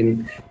short. I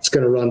mean, it's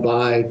going to run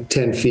by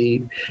 10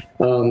 feet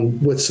I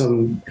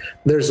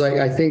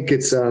think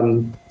it's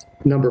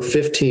number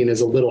 15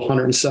 is a little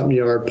 100 and something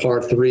yard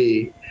par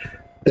 3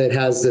 that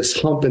has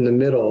this hump in the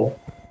middle.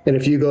 And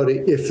if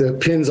the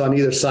pin's on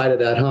either side of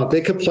that hump, they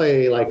could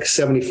play like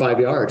 75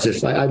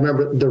 yards. I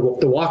remember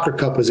the Walker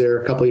Cup was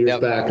there a couple of years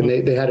back, and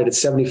they had it at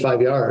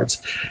 75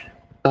 yards.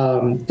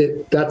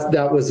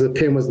 The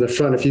pin was in the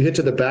front. If you hit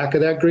to the back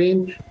of that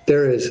green,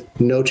 there is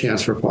no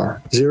chance for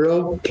par.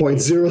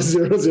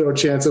 0.000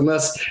 chance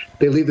unless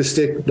they leave the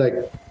stick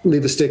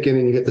in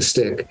and you hit the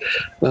stick.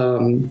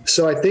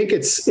 So I think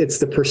it's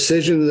the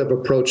precision of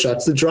approach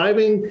shots. The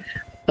driving,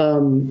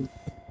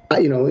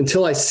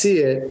 until I see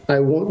it, I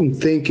won't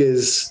think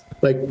is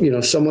like,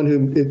 someone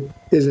who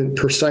isn't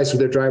precise with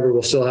their driver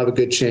will still have a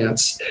good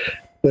chance.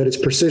 But it's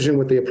precision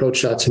with the approach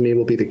shot to me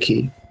will be the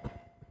key.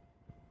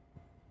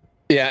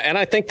 Yeah, and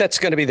I think that's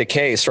going to be the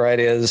case, right?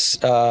 I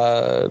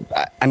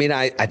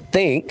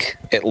think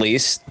at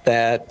least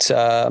that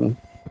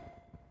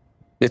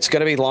it's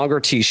going to be longer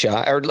tee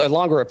shot or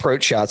longer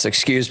approach shots,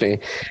 excuse me.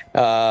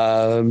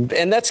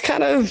 And that's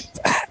kind of,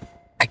 I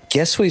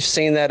guess we've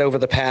seen that over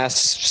the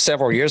past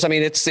several years. I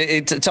mean, it's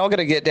all going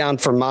to get down,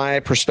 from my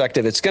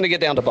perspective, it's going to get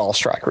down to ball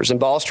strikers, and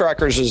ball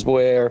strikers is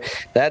where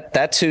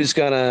that's who's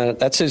going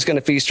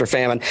to feast or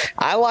famine.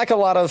 I like a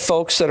lot of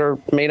folks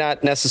that may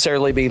not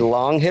necessarily be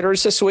long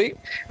hitters this week.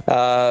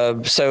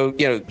 So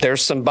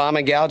there's some bomb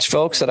and gouge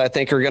folks that I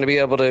think are going to be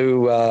able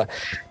to.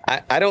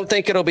 I don't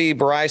think it'll be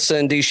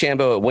Bryson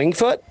DeChambeau at Winged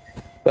Foot,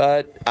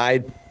 but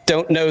I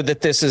don't know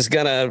that this is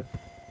going to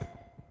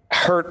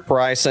hurt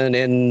Bryson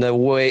in the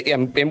way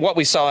in what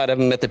we saw out of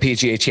him at the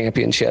PGA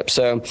Championship.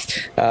 So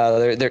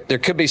there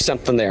could be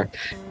something there.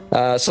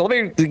 So let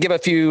me give a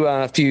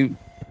few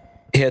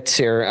hits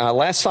here.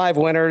 Last 5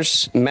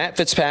 winners: Matt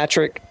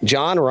Fitzpatrick,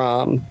 John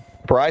Rahm,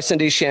 Bryson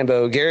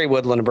DeChambeau, Gary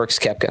Woodland, and Brooks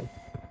Koepka. I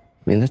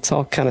mean, that's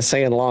all kind of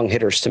saying long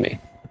hitters to me,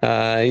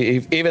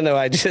 even though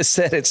I just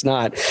said it's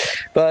not.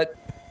 But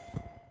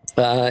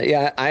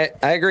I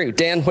agree.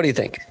 Dan, what do you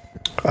think?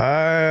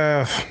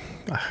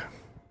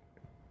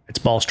 It's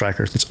ball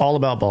strikers. It's all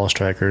about ball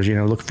strikers.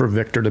 Look for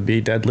Victor to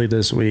be deadly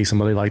this week,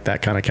 somebody like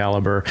that kind of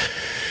caliber.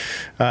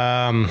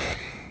 The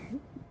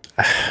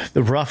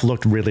rough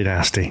looked really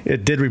nasty.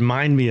 It did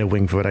remind me of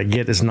Winged Foot. I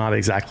get it's not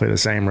exactly the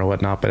same or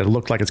whatnot, but it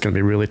looked like it's going to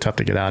be really tough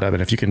to get out of.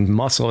 And if you can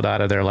muscle it out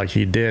of there like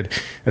he did,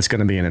 it's going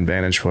to be an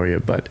advantage for you.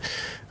 But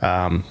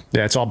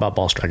it's all about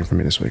ball striking for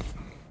me this week.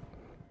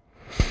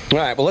 All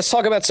right. Well, let's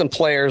talk about some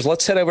players.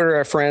 Let's head over to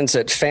our friends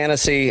at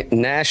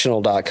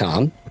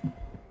fantasynational.com.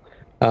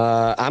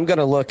 I'm going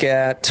to look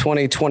at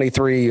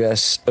 2023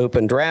 U.S.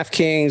 Open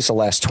DraftKings, the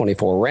last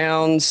 24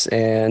 rounds,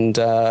 and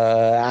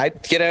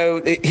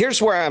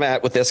here's where I'm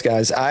at with this,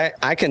 guys.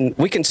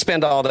 We can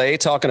spend all day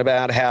talking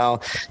about how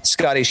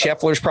Scotty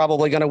Scheffler's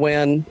probably going to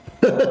win,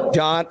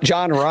 John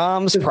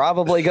Rahm's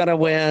probably going to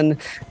win,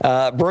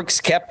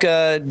 Brooks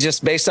Koepka,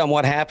 just based on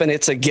what happened,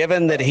 it's a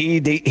given that he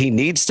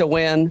needs to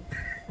win.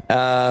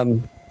 I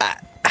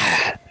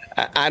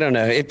don't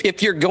know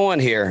if you're going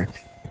here.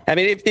 I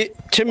mean,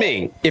 to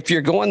me, if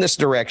you're going this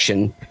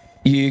direction,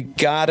 you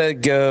gotta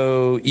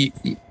go.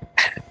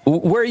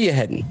 Where are you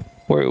heading?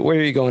 Where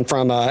are you going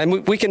from?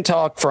 And we can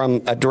talk from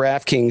a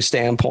DraftKings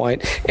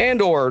standpoint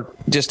and or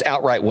just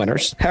outright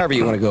winners, however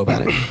you want to go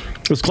about it.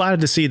 I was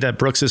glad to see that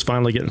Brooks is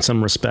finally getting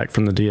some respect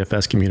from the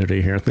DFS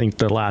community here. I think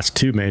the last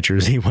two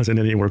majors, he wasn't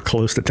anywhere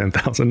close to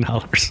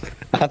 $10,000.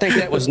 I think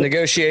that was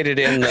negotiated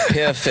in the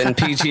PIF and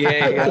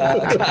PGA.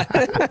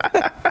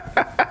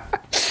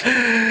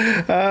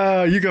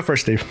 You go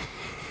first, Steve.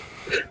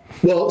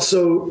 Well,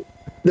 so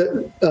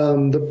the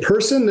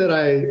person that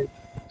I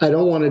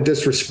don't want to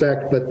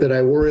disrespect, but that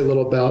I worry a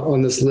little about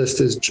on this list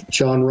is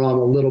Jon Rahm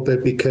a little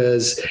bit,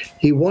 because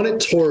he won at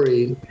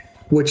Torrey,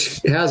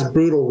 which has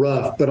brutal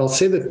rough. But I'll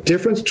say the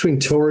difference between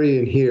Torrey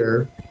and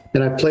here,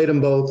 and I played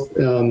them both,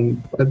 I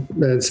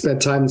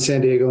spent time in San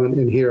Diego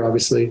and here,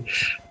 obviously.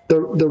 The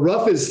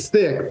rough is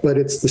thick, but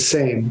it's the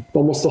same.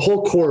 Almost the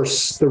whole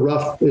course, the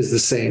rough is the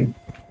same.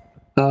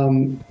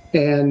 And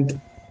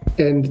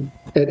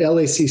at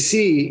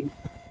LACC,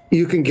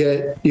 you can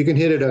hit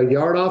it a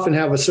yard off and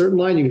have a certain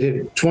line. You can hit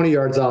it 20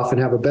 yards off and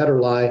have a better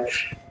lie.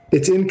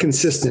 It's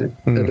inconsistent.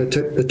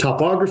 The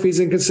topography is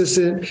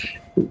inconsistent.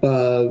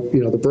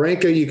 The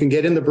Barranca, you can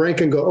get in the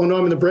Barranca and go, oh no,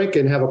 I'm in the Barranca,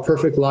 and have a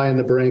perfect lie in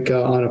the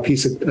Barranca on a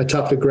piece of a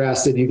tuft of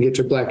grass that you can get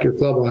your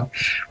club on.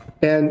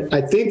 And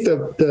I think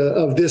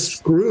of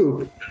this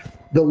group,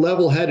 the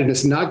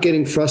level-headedness, not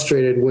getting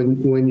frustrated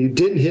when you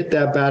didn't hit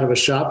that bad of a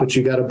shot, but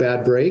you got a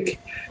bad break.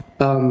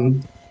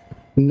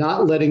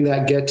 Not letting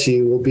that get to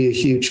you will be a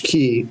huge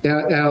key.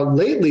 Now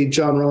lately,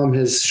 Jon Rahm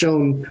has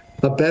shown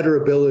a better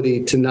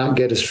ability to not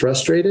get as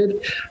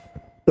frustrated,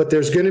 but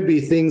there's going to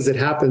be things that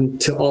happen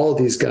to all of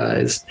these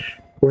guys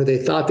where they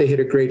thought they hit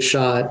a great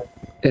shot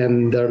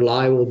and their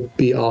lie will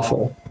be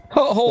awful.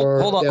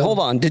 Hold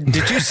on. Did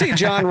you see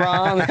Jon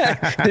Rahm?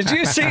 Did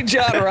you see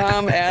Jon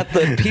Rahm at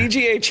the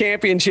PGA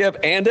Championship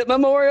and at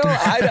Memorial?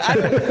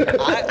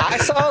 I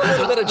saw a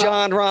little bit of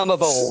Jon Rahm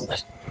of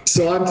old.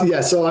 So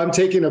I'm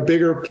taking a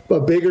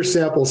bigger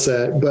sample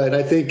set, but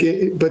I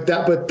think but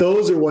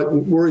those are what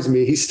worries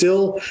me. He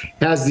still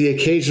has the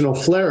occasional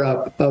flare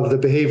up of the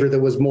behavior that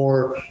was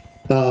more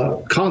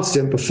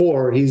constant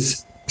before.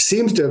 He's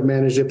seems to have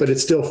managed it, but it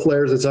still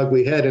flares its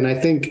ugly head. And I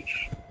think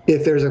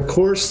if there's a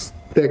course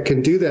that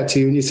can do that to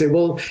you, and you say,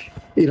 well,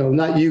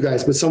 not you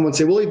guys, but someone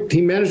say, well,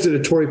 he managed it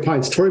at Torrey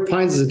Pines. Torrey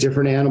Pines is a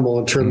different animal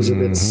in terms of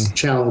its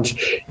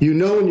challenge.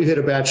 When you hit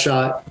a bad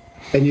shot,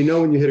 and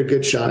when you hit a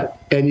good shot,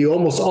 and you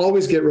almost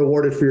always get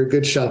rewarded for your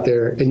good shot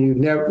there, and you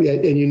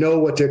know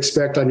what to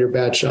expect on your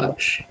bad shot.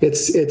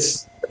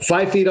 It's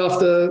 5 feet off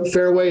the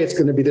fairway, it's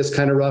going to be this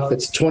kind of rough.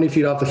 It's 20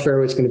 feet off the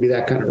fairway, it's going to be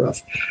that kind of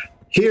rough.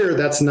 Here,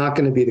 that's not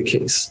going to be the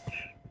case.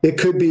 It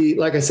could be,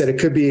 like I said, it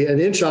could be an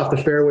inch off the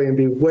fairway and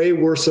be way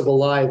worse of a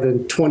lie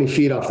than 20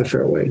 feet off the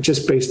fairway,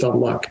 just based on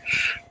luck.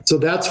 So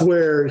that's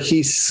where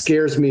he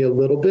scares me a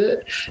little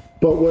bit.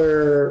 But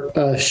where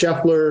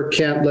Scheffler,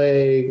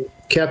 Cantlay,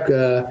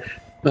 Koepka,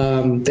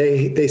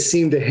 they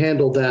seem to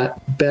handle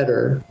that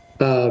better,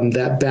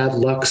 that bad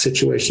luck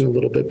situation a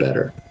little bit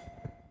better.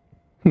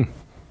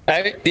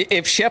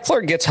 If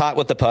Scheffler gets hot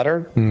with the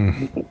putter,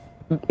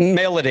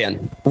 mail it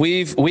in.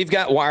 We've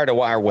got wire to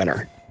wire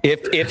winner.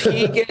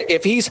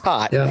 If he's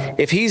hot,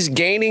 if he's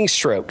gaining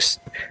strokes,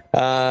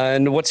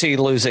 and what's he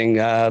losing?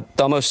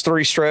 Almost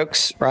 3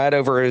 strokes, right,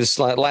 over his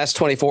last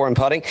 24 in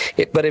putting.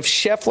 But if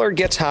Scheffler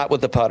gets hot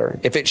with the putter,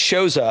 if it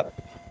shows up,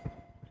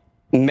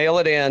 mail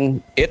it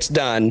in. It's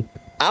done.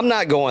 I'm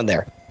not going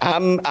there.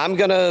 I'm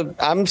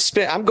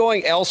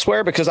going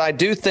elsewhere, because I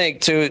do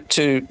think to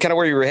kind of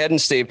where you were heading,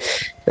 Steve,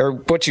 or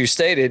what you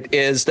stated,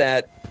 is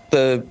that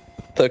the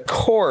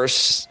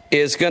course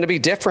is going to be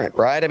different,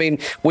 right? I mean,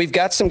 we've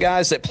got some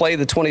guys that play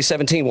the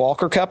 2017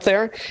 Walker Cup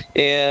there.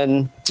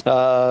 And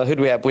who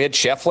do we have? We had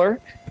Scheffler,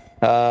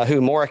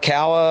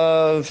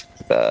 Morikawa.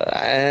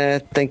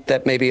 I think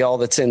that may be all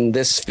that's in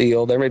this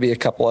field. There may be a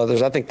couple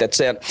others. I think that's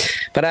it.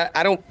 But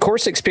I don't.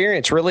 Course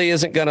experience really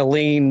isn't going to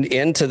lean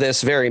into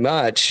this very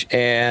much.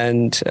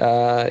 And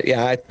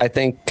I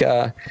think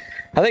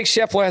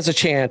Scheffler has a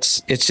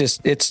chance.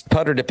 It's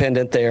putter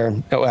dependent there.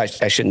 Oh, I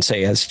shouldn't say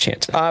he has a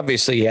chance.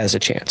 Obviously, he has a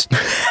chance.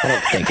 I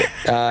don't think it.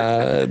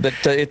 But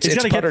it's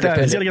putter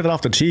dependent. He's got to get that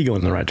off the tee going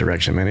in the right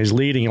direction, man. He's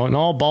leading on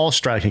all ball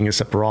striking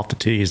except for off the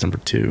tee. He's number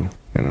 2.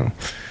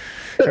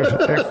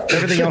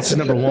 Everything else is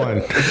number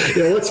one.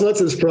 Yeah, what's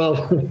his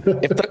problem?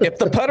 if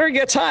the putter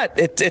gets hot,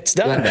 it's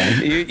done.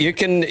 Man. You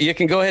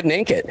can go ahead and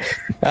ink it.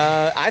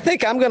 I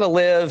think I'm going to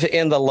live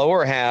in the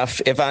lower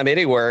half if I'm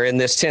anywhere in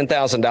this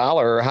 $10,000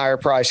 or higher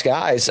price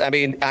guys. I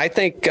mean, I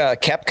think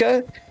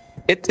Koepka,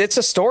 it's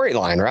a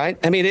storyline, right?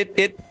 I mean,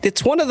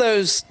 it's one of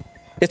those.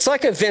 It's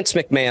like a Vince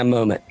McMahon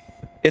moment.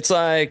 It's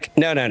like,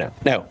 no.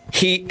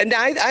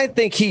 I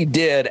think he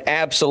did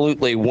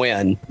absolutely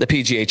win the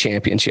PGA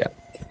Championship.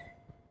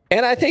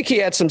 And I think he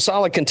had some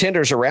solid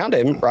contenders around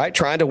him, right,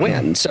 trying to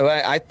win. So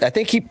I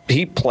think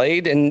he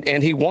played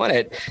and he won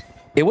it.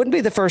 It wouldn't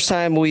be the first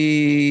time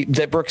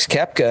that Brooks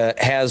Koepka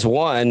has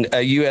won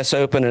a U.S.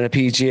 Open and a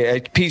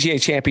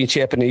PGA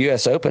Championship and a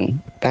U.S. Open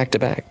back to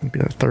back. Maybe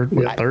a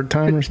third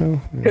time or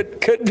so.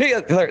 Could be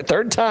a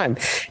third time.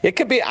 It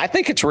could be. I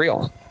think it's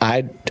real.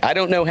 I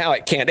don't know how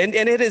it can't. And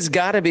it has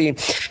got to be.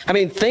 I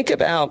mean, think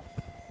about.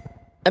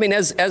 I mean,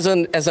 as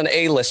an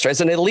A-lister,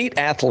 as an elite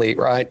athlete,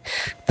 right?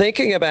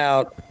 Thinking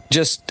about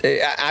just,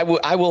 I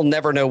will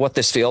never know what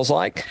this feels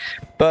like,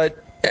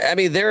 but. I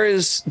mean,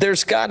 there's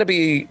got to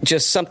be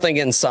just something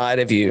inside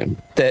of you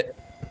that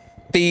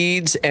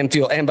feeds and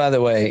fuel. And by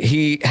the way,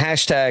 he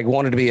 #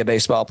 wanted to be a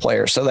baseball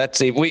player. So that's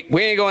we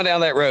ain't going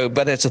down that road,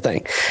 but it's a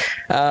thing.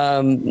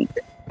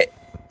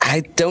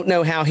 I don't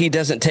know how he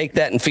doesn't take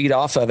that and feed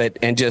off of it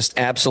and just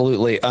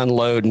absolutely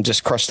unload and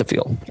just crush the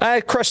field.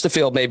 Crush the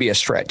field may be a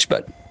stretch,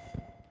 but.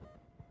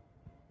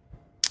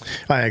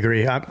 I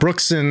agree.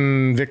 Brooks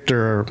and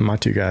Victor are my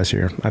two guys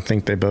here. I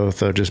think they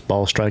both are just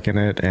ball striking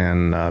it,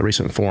 and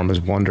recent form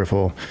is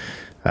wonderful.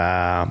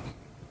 Hard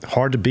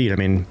to beat. I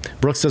mean,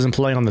 Brooks doesn't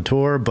play on the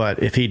tour,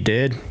 but if he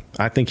did,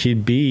 I think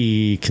he'd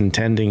be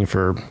contending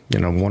for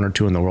 1 or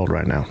 2 in the world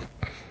right now.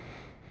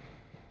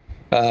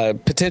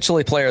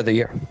 Potentially player of the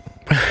year.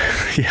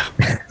 Yeah.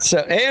 So,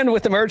 and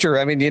with the merger,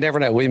 I mean, you never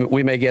know.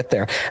 We may get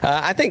there.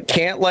 I think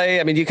Cantlay,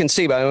 I mean, you can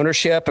see by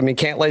ownership. I mean,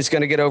 Cantlay's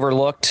going to get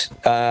overlooked.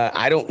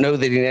 I don't know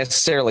that he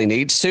necessarily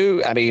needs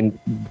to. I mean,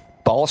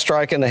 ball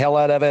striking the hell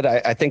out of it.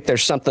 I think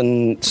there's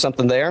something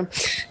there.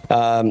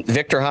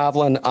 Victor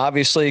Hovland,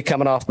 obviously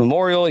coming off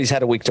Memorial, he's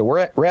had a week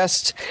to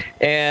rest,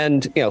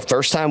 and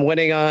first time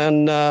winning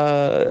on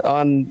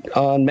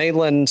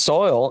mainland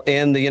soil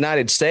in the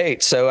United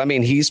States. So I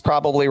mean, he's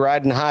probably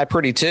riding high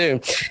pretty too.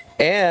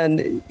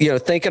 And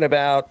thinking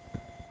about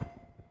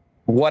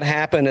what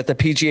happened at the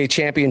PGA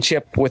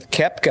Championship with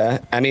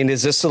Koepka, I mean,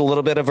 is this a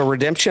little bit of a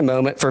redemption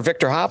moment for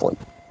Victor Hovland?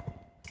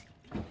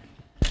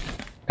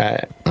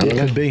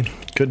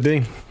 Could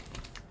be.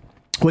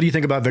 What do you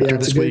think about Victor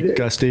this week,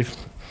 Steve?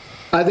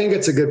 I think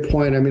it's a good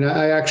point. I mean,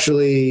 I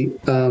actually,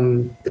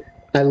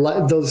 I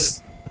like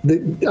those.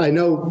 I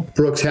know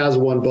Brooks has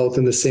won both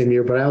in the same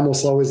year, but I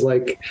almost always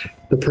like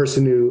the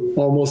person who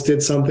almost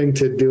did something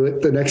to do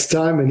it the next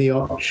time.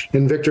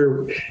 And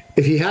Victor,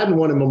 if he hadn't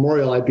won a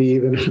Memorial, I'd be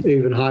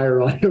even higher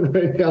on him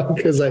right now,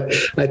 because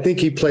I think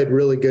he played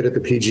really good at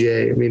the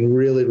PGA. I mean,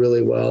 really,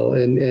 really well.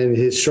 And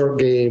his short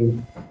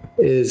game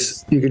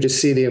is, you could just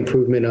see the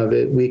improvement of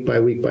it week by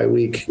week by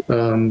week.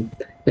 And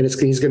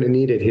he's going to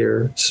need it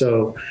here.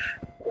 So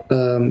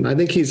I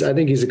think he's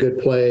a good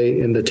play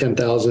in the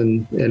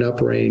 10,000 and up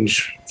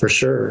range for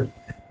sure.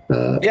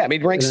 I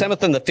mean, ranked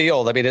 7th in the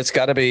field. I mean, it's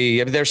got to be.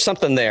 I mean, there's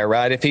something there,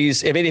 right? If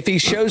he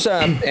shows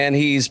up and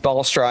he's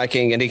ball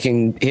striking and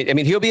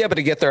he'll be able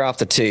to get there off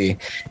the tee.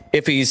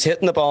 If he's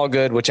hitting the ball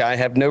good, which I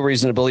have no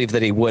reason to believe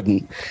that he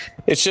wouldn't.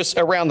 It's just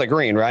around the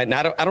green, right? And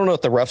I don't know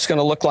what the rough's going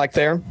to look like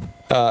there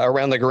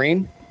around the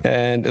green.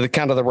 And the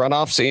kind of the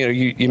runoffs,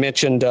 you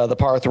mentioned the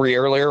par 3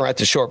 earlier, right?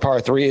 The short par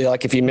 3,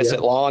 like if you miss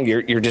it long,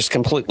 you're just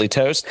completely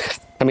toast.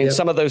 I mean,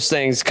 some of those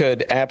things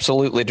could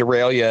absolutely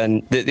derail you.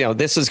 And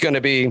this is going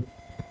to be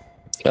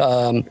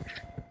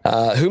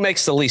who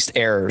makes the least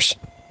errors,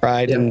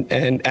 right? Yeah.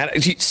 And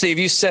Steve,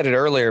 you said it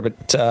earlier,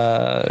 but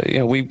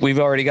we've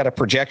already got a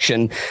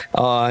projection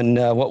on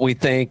what we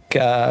think.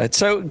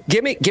 So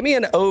give me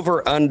an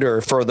over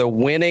under for the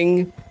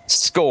winning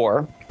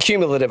score,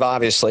 cumulative,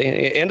 obviously,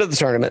 end of the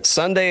tournament,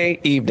 Sunday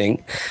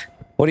evening.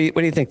 What do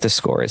you think the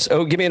score is?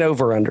 Oh, give me an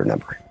over under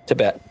number to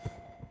bet.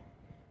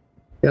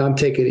 Yeah, I'm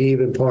taking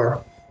even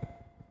par.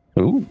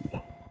 Ooh.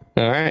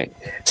 All right.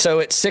 So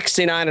at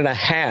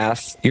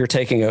 69.5, you're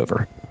taking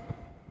over.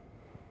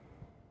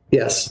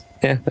 Yes.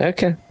 Yeah.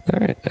 Okay. All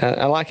right.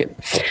 I like it.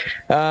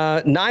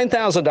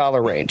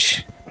 $9,000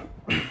 range.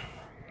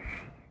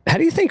 How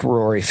do you think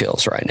Rory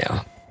feels right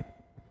now?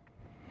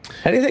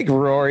 How do you think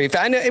Rory?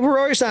 I know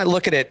Rory's not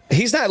looking at.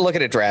 He's not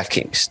looking at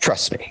DraftKings.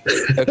 Trust me.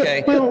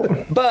 Okay.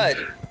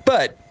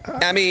 But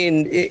I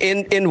mean,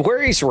 in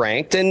where he's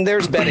ranked, and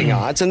there's betting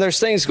odds, and there's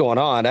things going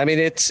on. I mean,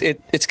 it's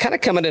kind of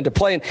coming into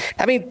play. And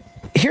I mean,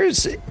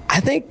 I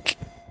think,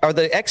 are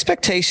the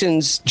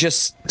expectations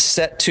just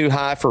set too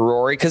high for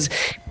Rory? Because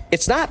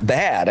it's not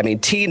bad. I mean,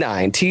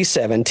 T9,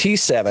 T7,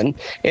 T7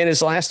 in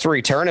his last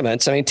 3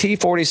 tournaments. I mean,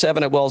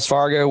 T47 at Wells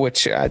Fargo,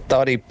 which I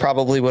thought he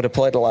probably would have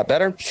played a lot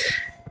better.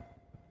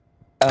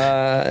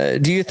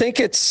 Do you think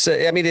it's?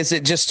 I mean, is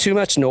it just too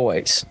much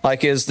noise?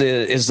 Like, is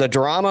the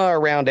drama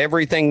around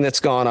everything that's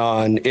gone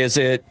on? Is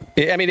it?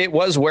 I mean, it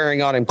was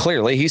wearing on him.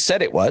 Clearly, he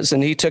said it was,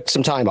 and he took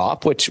some time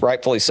off, which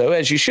rightfully so,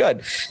 as you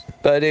should.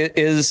 But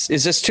is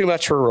this too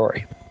much for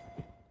Rory?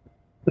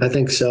 I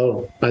think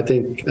so. I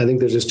think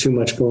there's just too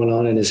much going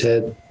on in his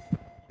head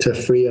to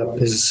free up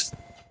his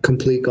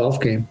complete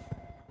golf game.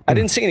 I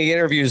didn't see any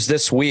interviews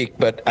this week,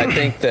 but I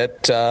think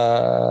that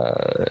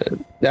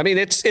I mean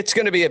it's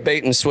going to be a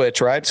bait and switch,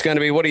 right? It's going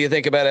to be, what do you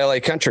think about LA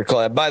Country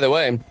Club? By the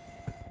way,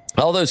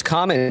 all those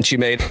comments you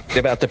made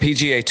about the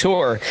PGA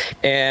Tour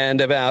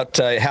and about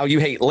how you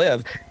hate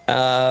LIV,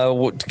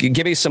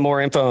 give me some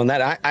more info on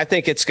that. I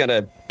think it's going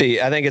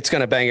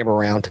to bang him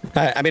around.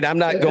 I mean, I'm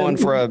not going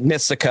for a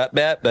miss the cut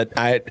bet, but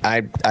I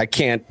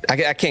can't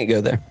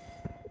go there.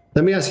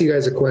 Let me ask you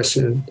guys a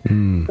question.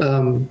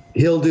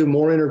 He'll do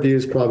more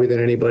interviews probably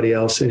than anybody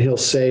else, and he'll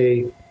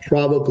say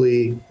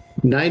probably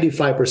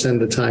 95% of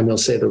the time he'll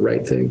say the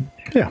right thing.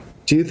 Yeah.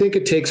 Do you think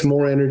it takes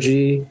more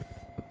energy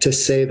to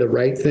say the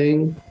right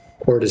thing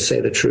or to say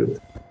the truth?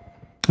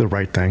 The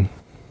right thing.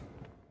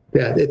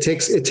 Yeah, it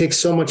takes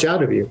so much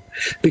out of you,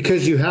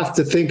 because you have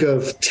to think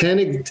of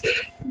 10.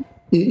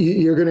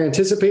 You're going to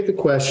anticipate the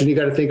question. You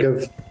got to think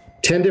of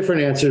 10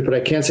 different answers, but I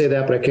can't say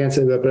that, but I can't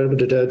say that,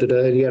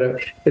 and you gotta,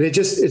 and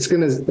it's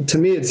going to, to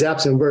me, it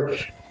zaps him.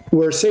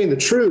 Where saying the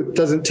truth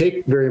doesn't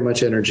take very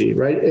much energy,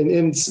 right?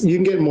 And you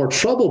can get in more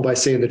trouble by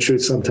saying the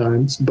truth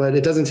sometimes, but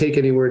it doesn't take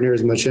anywhere near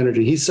as much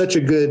energy. He's such a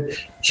good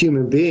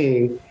human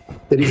being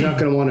that he's not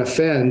going to want to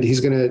offend. He's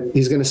going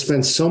to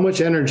spend so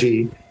much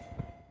energy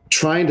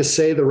trying to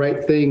say the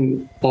right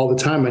thing all the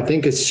time. I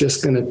think it's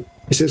just going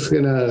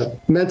to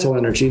mental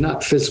energy,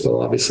 not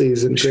physical. Obviously,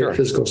 he's in great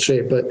physical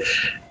shape, but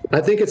I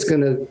think it's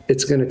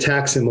gonna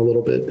tax him a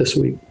little bit this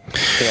week.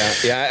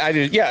 Yeah, I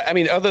do. Yeah, I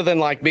mean, other than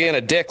like being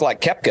a dick like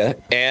Koepka,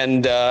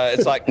 and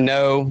it's like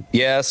no,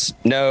 yes,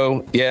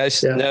 no,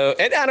 yes, no.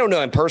 And I don't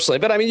know him personally,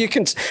 but I mean, you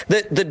can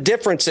the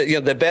difference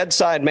that, the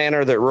bedside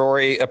manner that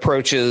Rory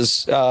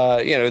approaches,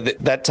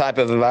 that type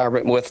of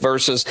environment with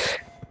versus.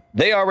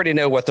 They already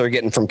know what they're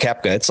getting from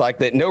Koepka. It's like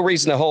that. No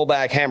reason to hold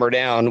back, hammer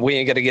down. We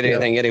ain't going to get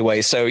anything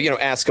anyway. So,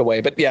 ask away.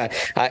 But yeah,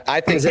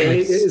 I think.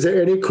 Is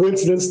there any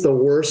coincidence the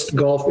worst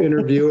golf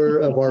interviewer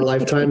of our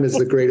lifetime is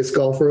the greatest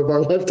golfer of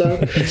our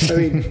lifetime? I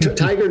mean,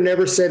 Tiger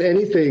never said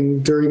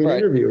anything during an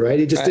interview, right?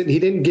 He just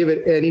didn't give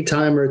it any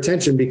time or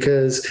attention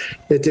because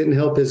it didn't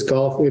help his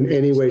golf in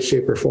any way,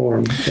 shape, or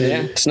form.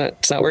 And it's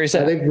not where he's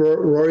at. I think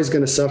Rory's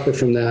going to suffer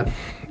from that.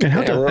 And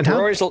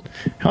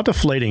how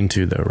deflating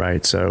too, though,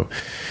 right? So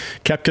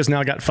Koepka's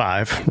now got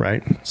 5,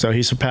 right? So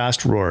he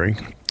surpassed Rory.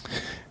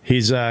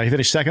 He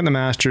finished second in the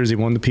Masters. He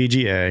won the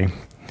PGA.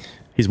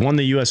 He's won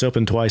the U.S.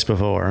 Open twice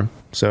before.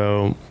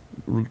 So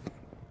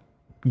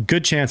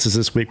good chances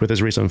this week with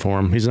his recent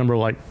form. He's number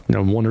 1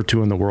 or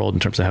 2 in the world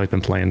in terms of how he's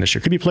been playing this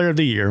year. Could be Player of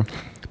the Year,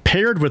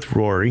 paired with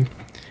Rory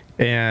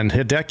and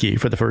Hideki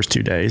for the first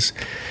 2 days.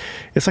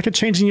 It's like a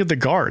changing of the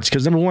guards,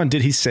 because number one,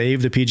 did he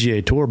save the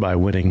PGA Tour by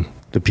winning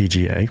the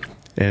PGA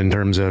in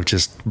terms of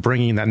just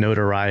bringing that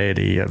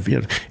notoriety of,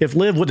 if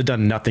LIV would have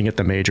done nothing at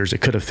the majors, it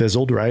could have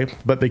fizzled, right?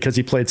 But because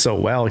he played so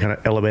well, kind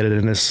of elevated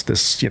in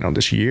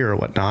this year or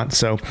whatnot.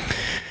 So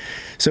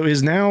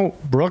is now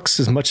Brooks,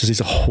 as much as he's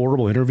a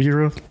horrible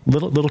interviewer,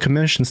 little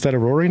commish instead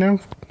of Rory now,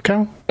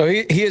 Kyle? Oh,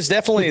 he is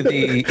definitely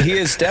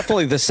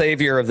the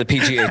savior of the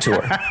PGA Tour.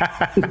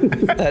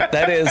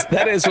 that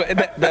is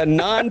the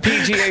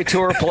non-PGA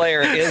Tour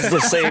player is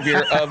the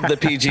savior of the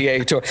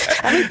PGA Tour.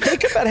 I mean,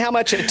 think about how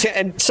much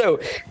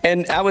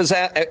and I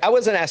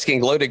wasn't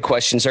asking loaded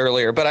questions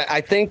earlier, but I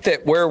think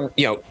that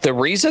the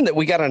reason that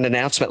we got an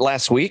announcement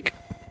last week,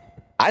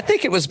 I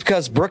think it was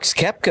because Brooks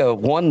Koepka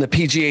won the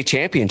PGA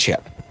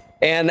Championship.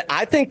 And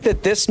I think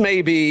that this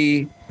may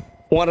be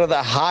one of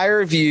the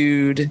higher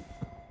viewed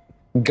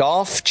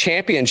golf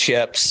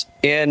championships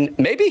in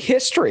maybe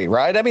history,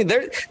 right? I mean,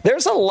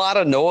 there's a lot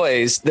of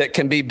noise that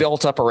can be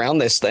built up around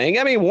this thing.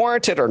 I mean,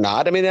 warranted or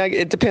not. I mean,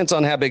 it depends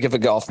on how big of a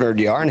golf nerd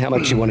you are and how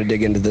much you want to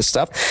dig into this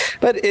stuff.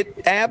 But it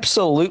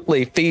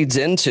absolutely feeds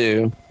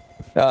into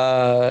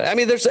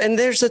there's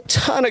a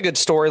ton of good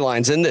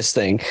storylines in this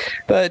thing,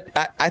 but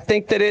I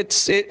think that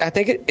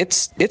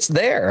it's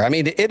there. I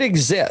mean, it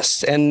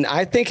exists, and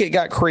I think it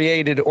got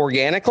created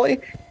organically,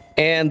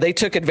 and they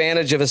took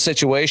advantage of a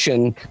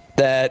situation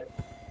that.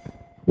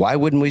 Why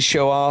wouldn't we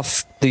show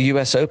off the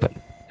U.S. Open?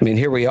 I mean,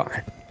 here we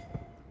are.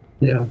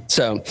 Yeah.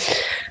 So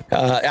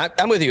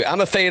I'm with you.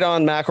 I'm a fade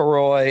on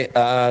McIlroy.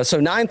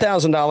 So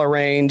 $9,000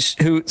 range.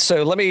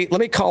 So let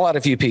me call out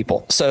a few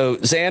people. So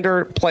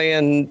Xander's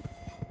playing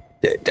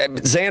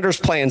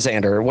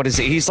Xander. What is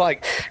he? He's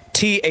like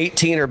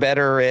T18 or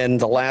better in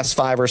the last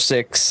 5 or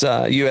 6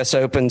 U.S.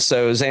 Open.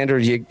 So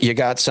Xander, you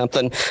got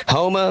something.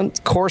 Homa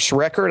course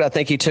record. I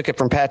think he took it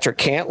from Patrick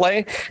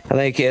Cantlay. I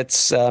think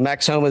it's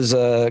Max Homa's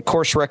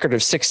course record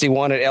of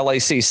 61 at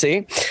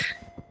LACC.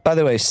 By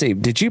the way,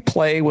 Steve, did you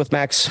play with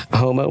Max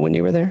Homa when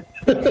you were there?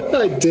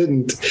 I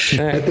didn't.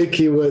 I think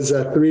he was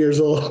 3 years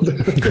old. No,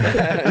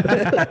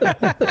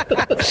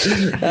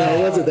 it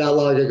wasn't that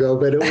long ago,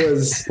 but it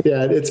was.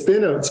 Yeah, it's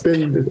been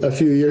a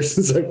few years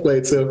since I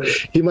played, so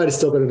he might have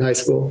still been in high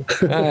school.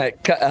 All right,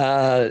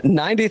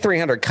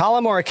 9,300,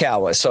 Colin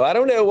Morikawa. So I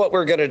don't know what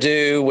we're going to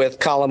do with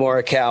Colin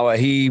Morikawa.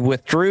 He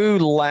withdrew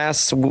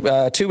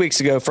 2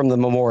 weeks ago from the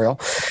Memorial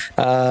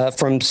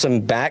from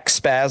some back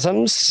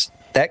spasms.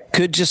 That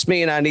could just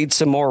mean I need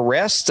some more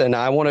rest, and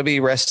I want to be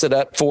rested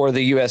up for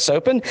the U.S.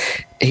 Open.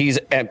 He's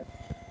a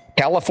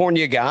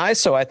California guy,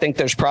 so I think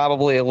there's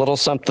probably a little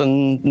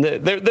something.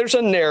 There's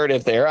a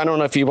narrative there. I don't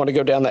know if you want to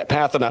go down that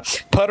path or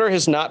not. Putter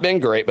has not been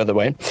great, by the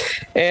way.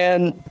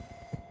 And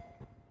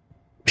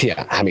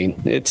yeah, I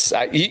mean, it's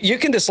you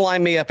can just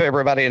line me up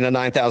everybody in the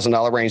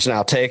 $9,000 range, and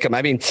I'll take him.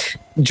 I mean,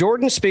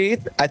 Jordan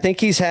Spieth, I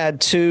think he's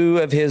had two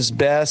of his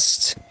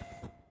best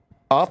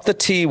off the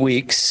tee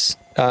weeks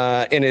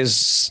in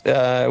his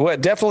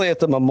definitely at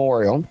the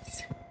Memorial.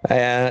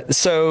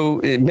 So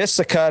it missed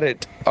the cut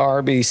at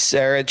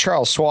at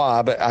Charles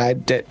Schwab.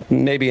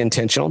 Maybe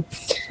intentional.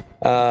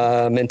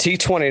 And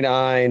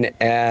T29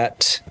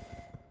 at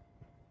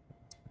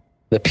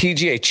the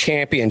PGA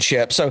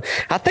Championship. So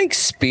I think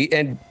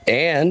Spieth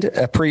and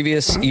a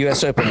previous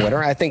U.S. Open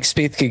winner, I think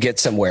Spieth could get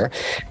somewhere.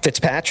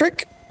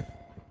 Fitzpatrick,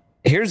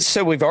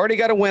 so we've already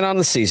got a win on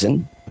the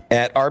season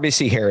at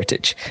RBC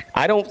Heritage.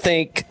 I don't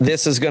think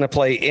this is going to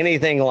play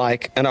anything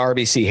like an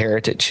RBC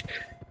Heritage.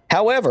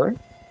 However,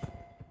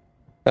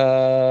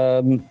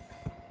 I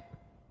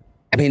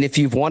mean, if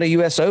you've won a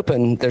U.S.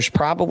 Open,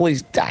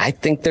 I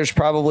think there's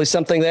probably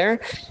something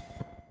there.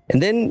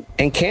 And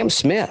Cam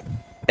Smith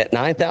at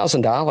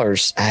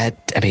 $9,000. I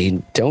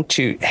mean, don't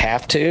you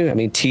have to? I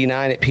mean,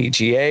 T9 at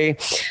PGA.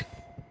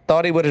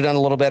 Thought he would have done a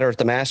little better at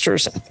the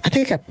Masters. I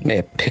think I may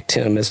have picked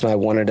him as my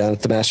one and done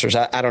at the Masters.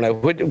 I don't know.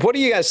 What do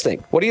you guys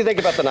think? What do you think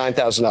about the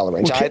 $9,000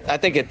 range? Well, I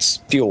think it's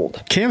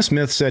fueled. Cam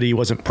Smith said he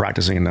wasn't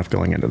practicing enough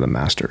going into the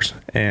Masters,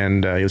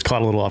 and he was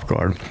caught a little off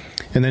guard.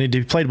 And then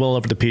he played well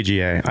over the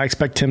PGA. I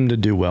expect him to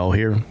do well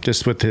here,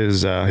 just with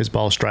his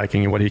ball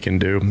striking and what he can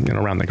do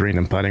around the green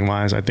and putting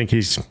wise. I think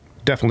he's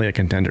definitely a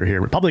contender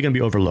here. We're probably going to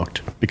be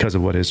overlooked because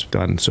of what he's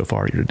done so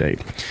far year to date.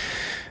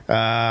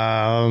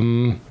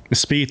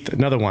 Spieth,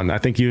 another one. I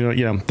think you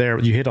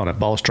hit on it.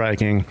 Ball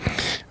striking.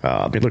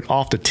 Look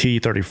off the tee,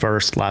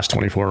 31st last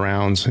 24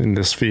 rounds in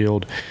this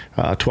field.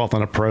 12th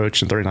on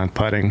approach and 39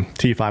 putting.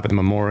 T5 at the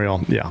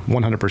Memorial. Yeah,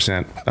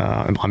 100%.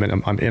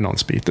 I'm in on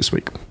Spieth this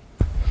week.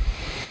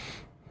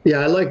 Yeah,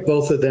 I like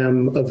both of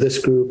them of this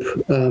group.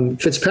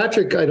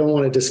 Fitzpatrick, I don't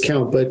want to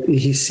discount, but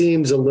he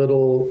seems a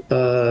little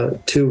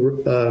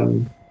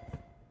too.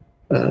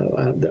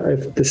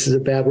 If this is a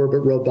bad word, but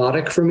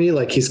robotic for me.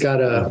 Like he's got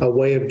a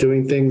way of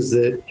doing things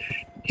that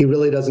he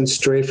really doesn't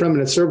stray from,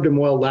 and it served him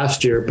well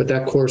last year. But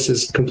that course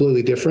is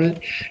completely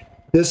different.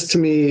 This to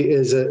me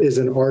is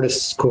an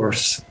artist's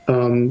course.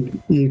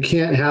 You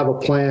can't have a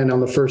plan on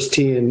the first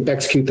tee and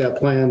execute that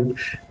plan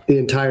the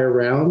entire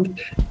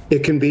round.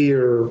 It can be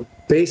your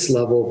base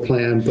level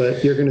plan,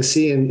 but you're going to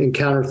see and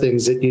encounter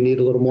things that you need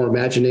a little more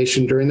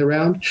imagination during the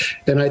round.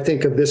 And I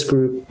think of this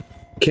group,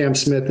 Cam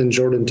Smith and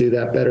Jordan do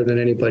that better than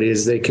anybody,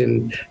 as they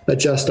can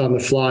adjust on the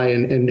fly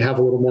and have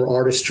a little more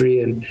artistry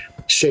and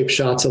shape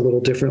shots a little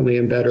differently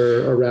and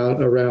better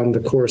around the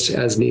course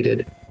as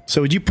needed.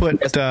 So would you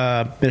put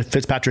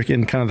Fitzpatrick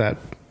in kind of that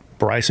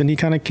Bryson-y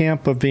kind of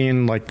camp of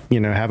being like,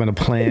 having a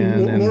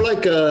plan? More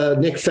like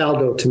Nick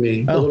Faldo to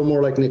me, a little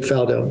more like Nick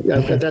Faldo.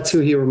 That's who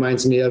he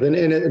reminds me of. And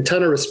a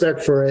ton of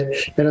respect for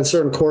it. And on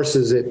certain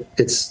courses,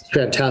 it's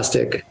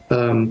fantastic.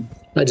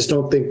 I just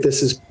don't think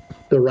this is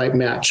the right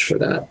match for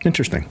that.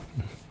 Interesting.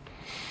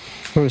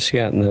 Where was he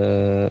at in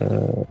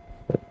the?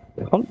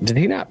 Did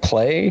he not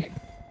play?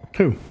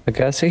 Who?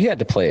 Augusta. He had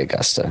to play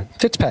Augusta.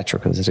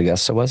 Fitzpatrick was at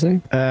Augusta,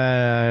 wasn't he?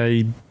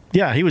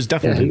 Yeah, he was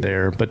definitely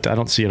there, but I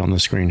don't see it on the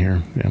screen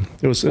here. Yeah,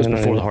 it was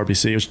before the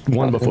RBC. It was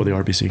one before the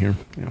RBC here.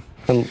 Yeah.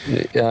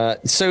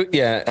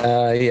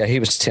 He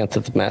was 10th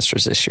at the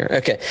Masters this year.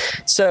 Okay,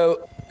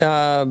 so.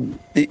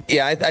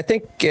 I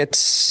think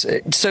it's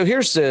so.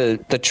 Here's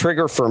the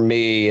trigger for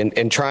me,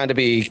 and trying to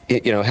be,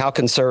 how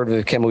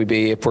conservative can we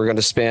be if we're going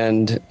to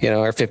spend,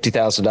 our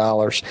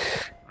 $50,000?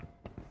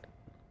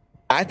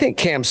 I think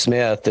Cam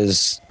Smith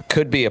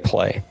could be a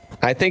play.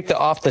 I think the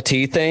off the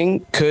tee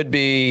thing could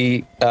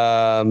be.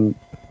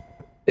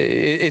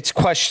 It's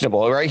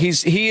questionable, right?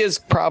 He is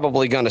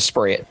probably going to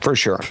spray it for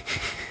sure.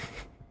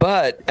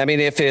 But I mean,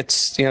 if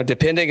it's,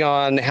 depending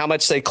on how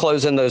much they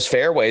close in those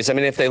fairways, I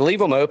mean, if they leave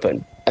them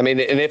open, I mean,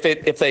 and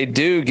if they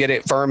do get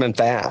it firm and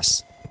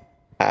fast,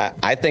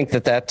 I think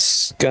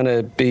that's going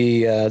to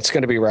be, it's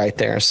going to be right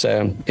there.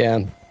 So, yeah,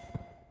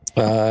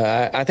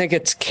 I think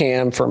it's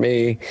Cam for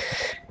me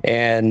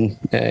and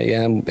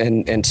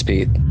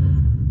Spieth.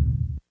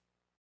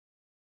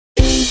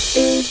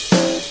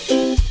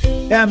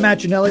 Yeah, I'm Matt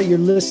Gianelli. You're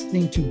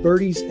listening to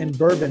Birdies and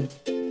Bourbon.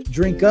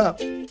 Drink up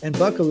and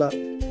buckle up,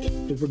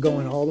 because we're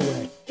going all the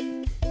way.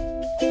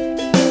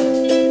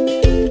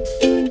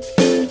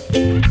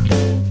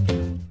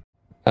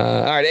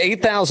 All right,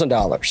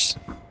 $8,000.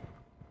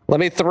 Let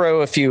me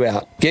throw a few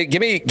out.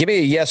 Give me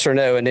a yes or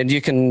no, and then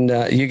you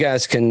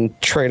guys can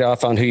trade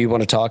off on who you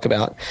want to talk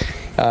about.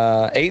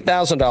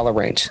 $8,000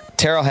 range.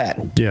 Terrell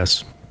Hatton.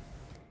 Yes.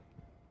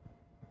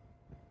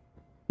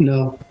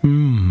 No.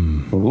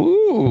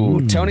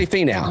 Ooh, Tony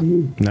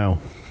Finau. No.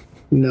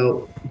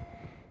 No.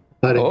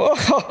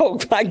 Oh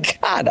my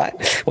God!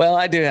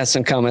 I do have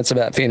some comments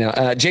about Finau.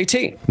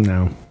 JT.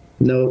 No.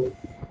 No.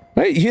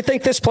 Wait, you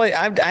think this play?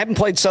 I haven't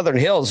played Southern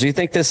Hills. Do you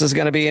think this is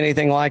going to be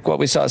anything like what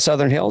we saw at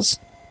Southern Hills,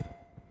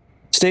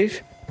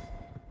 Steve?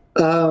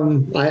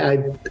 I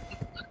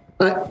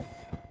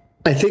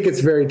think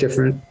it's very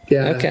different.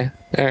 Yeah. Okay.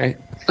 All right.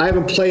 I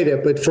haven't played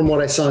it, but from what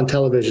I saw on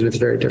television, it's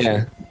very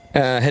different.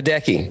 Yeah.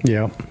 Hideki.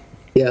 Yeah.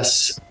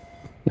 Yes.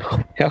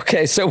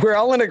 Okay, so we're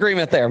all in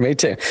agreement there. Me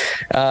too.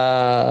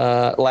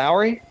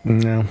 Lowry.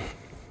 No.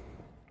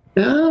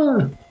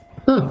 Ah.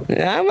 Huh.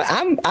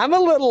 I'm a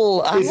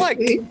little. I'm like.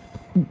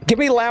 Give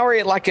me Lowry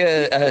at like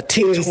a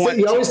T20.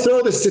 You always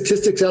throw the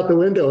statistics out the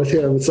window with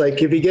him. It's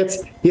like if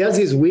he has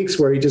these weeks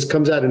where he just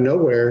comes out of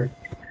nowhere.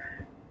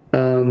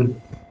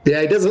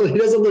 Yeah, he doesn't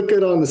look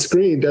good on the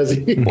screen, does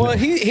he? Well,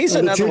 he's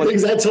another one.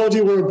 Things I told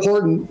you were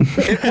important.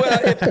 If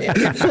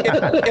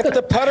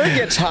the putter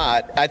gets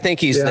hot, I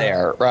think he's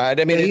there, right?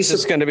 I mean, it's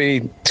just going to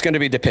be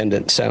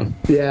dependent. So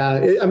yeah,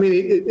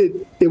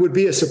 it would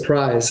be a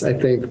surprise, I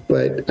think,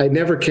 but I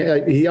never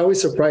can. He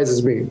always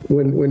surprises me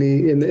when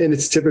he and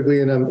it's typically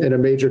in a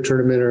major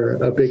tournament or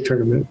a big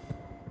tournament.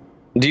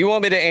 Do you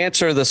want me to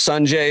answer the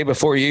Sanjay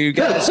before you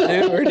guys do?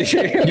 Or do you,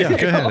 yeah,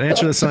 go ahead.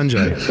 Answer the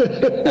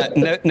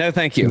Sanjay. No,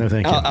 thank you. No,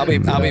 thank you.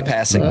 I'll be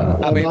passing.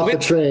 I'm off the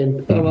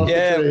train.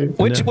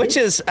 Which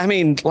is, I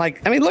mean, look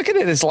at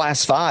it as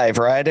last five,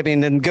 right? I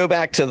mean, then go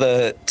back to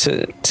the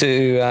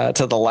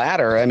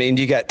ladder. I mean,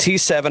 you got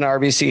T7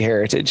 RBC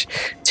Heritage,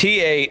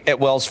 T8 at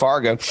Wells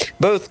Fargo,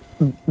 both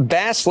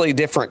vastly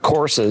different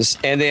courses,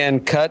 and then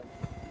cut.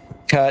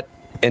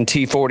 And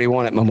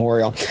T41 at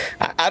Memorial.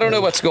 I don't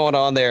know what's going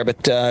on there,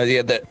 but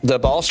the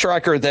ball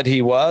striker that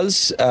he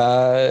was,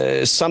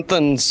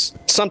 something's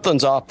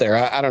off there.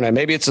 I don't know.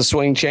 Maybe it's a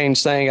swing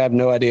change thing. I have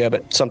no idea,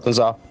 but something's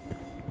off.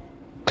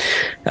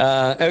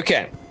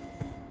 Okay.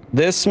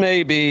 This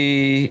may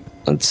be,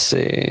 let's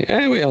see.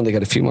 We only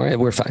got a few more.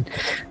 We're fine.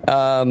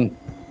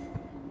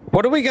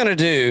 What are we going to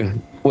do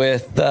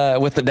with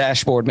the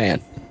dashboard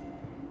man?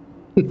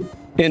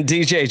 And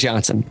DJ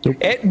Johnson.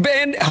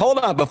 Ben, hold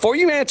on. Before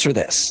you answer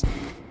this,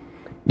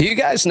 do you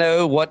guys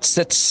know what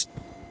sits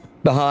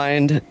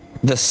behind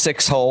the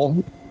 6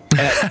 hole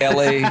at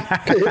LA?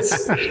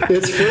 It's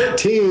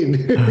 14.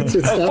 It's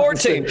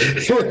 14.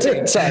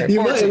 14. Sorry.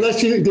 14.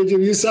 Unless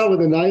you saw when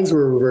the 9s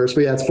were reversed,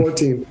 but yeah, it's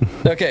 14.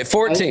 Okay,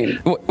 14.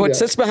 What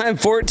sits behind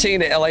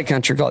 14 at LA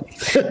Country Club?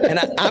 And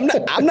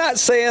I'm not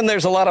saying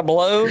there's a lot of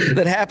blow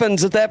that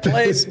happens at that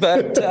place,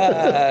 but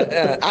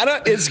I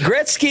don't. Is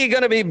Gretzky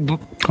going to be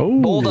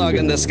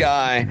bulldogging this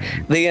guy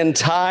the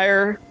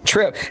entire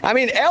trip? I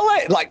mean,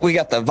 LA, like we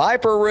got the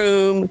Viper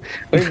Room.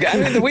 We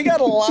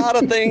got a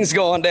lot of things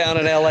going down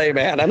in LA,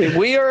 man. I mean,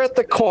 we are at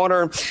the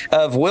corner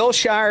of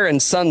Wilshire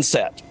and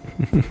Sunset,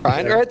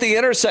 right? Or at the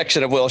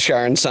intersection of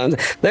Wilshire and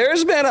Sunset.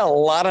 There's been a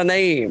lot of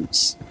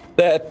names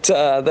that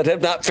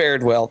have not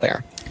fared well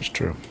there. It's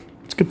true.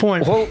 It's a good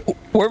point. Well,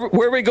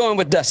 where are we going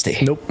with Dusty?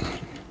 Nope.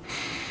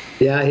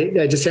 Yeah,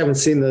 I just haven't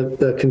seen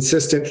the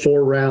consistent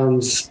 4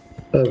 rounds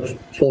of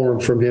form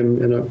from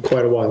him in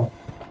quite a while.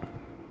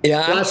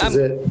 Yeah, Is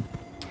it.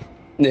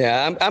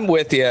 Yeah, I'm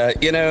with you.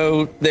 You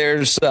know,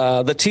 there's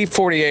the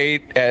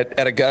T48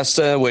 at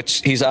Augusta,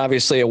 which he's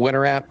obviously a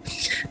winner at.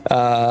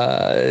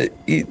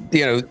 You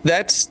know,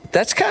 that's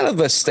kind of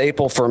a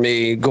staple for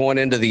me going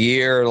into the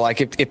year.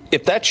 Like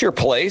if that's your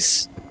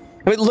place,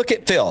 I mean, look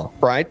at Phil,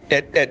 right,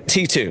 at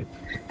T2.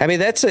 I mean,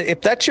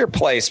 if that's your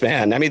place,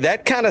 man. I mean,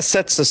 that kind of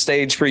sets the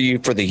stage for you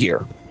for the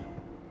year.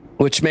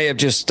 Which may have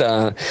just,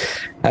 I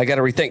got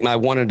to rethink my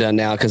one and done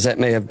now because that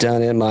may have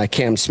done in my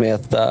Cam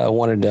Smith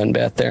one and done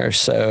bet there.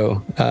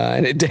 So,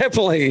 and it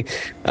definitely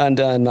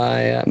undone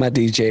my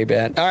DJ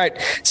bet. All right.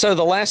 So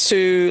the last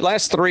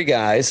 3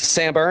 guys,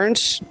 Sam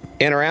Burns,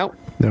 in or out?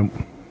 Nope.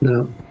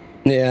 No.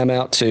 Yeah, I'm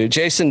out too.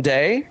 Jason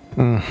Day.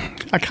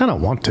 I kind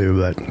of want to,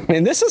 but I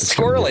mean, this is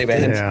squirrely,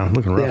 man. Yeah,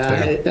 looking rough.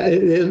 Yeah,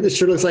 it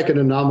sure looks like an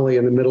anomaly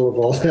in the middle of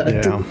all that.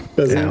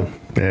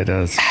 Yeah, it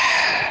does.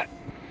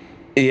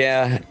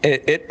 Yeah,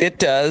 it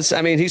does.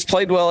 I mean, he's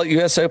played well at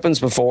U.S. Opens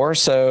before,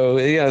 so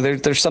you know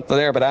there's something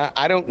there. But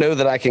I don't know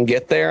that I can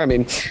get there. I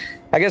mean,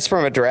 I guess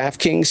from a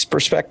DraftKings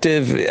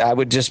perspective, I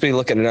would just be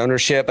looking at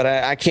ownership, but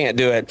I can't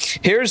do it.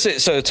 Here's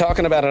it. So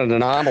talking about an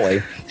anomaly,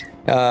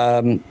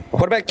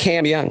 what about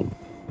Cam Young?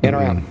 In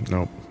or out?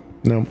 Nope.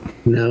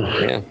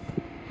 No.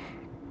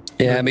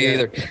 Yeah, me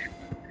either.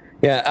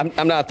 Yeah,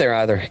 I'm not there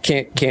either.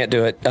 Can't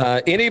do it.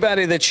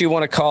 Anybody that you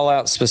want to call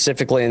out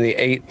specifically in the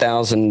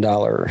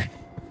 $8,000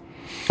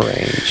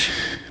 range?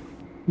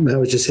 That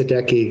was just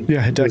Hideki.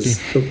 Yeah,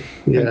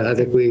 Hideki. I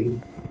think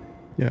we.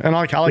 Yeah, and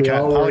I like Hatton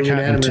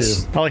too.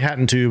 I like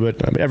Hatton too,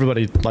 but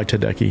everybody liked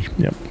Hideki.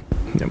 Yep.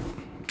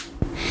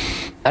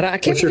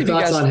 What's your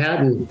thoughts on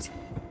Hatton?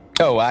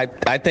 Oh,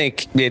 I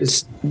think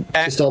it's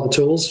just all the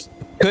tools.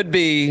 I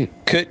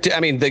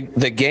mean,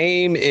 the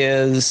game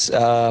is,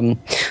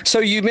 so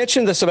you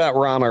mentioned this about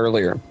Rahm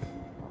earlier.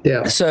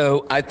 Yeah.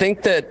 So I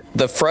think that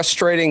the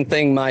frustrating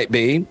thing might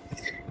be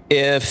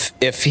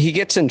if he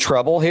gets in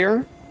trouble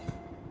here,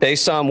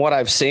 based on what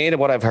I've seen and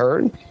what I've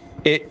heard,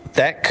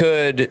 that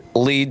could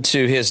lead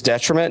to his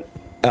detriment.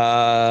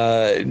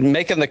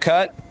 Making the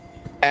cut,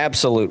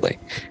 absolutely.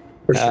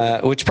 Sure.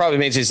 Which probably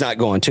means he's not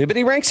going to, but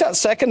he ranks out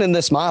second in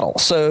this model.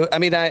 So, I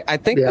mean, I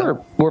think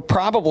we're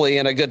probably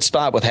in a good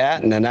spot with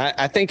Hatton. And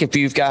I think if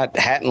you've got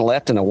Hatton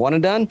left and a one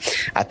and done,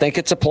 I think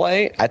it's a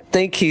play. I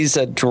think he's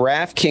a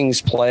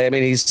DraftKings play. I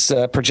mean, he's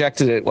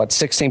projected at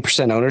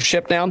 16%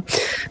 ownership now.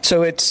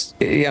 So it's,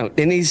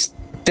 and he's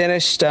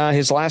finished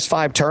his last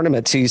 5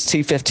 tournaments. He's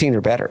T15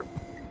 or better.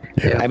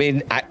 Yeah. I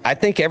mean, I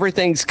think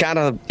everything's kind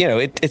of,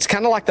 it's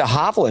kind of like the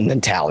Hovland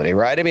mentality,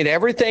 right? I mean,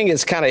 everything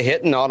is kind of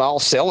hitting on all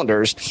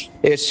cylinders.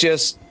 It's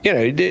just,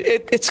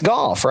 it's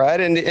golf, right?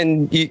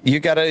 And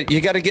you gotta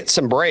get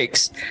some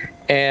breaks.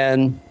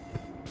 And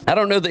I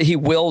don't know that he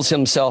wills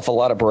himself a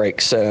lot of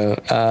breaks. So,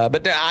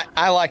 but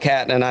I like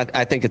Hatton, and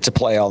I think it's a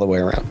play all the way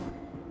around.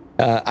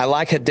 I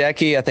like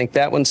Hideki. I think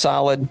that one's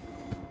solid.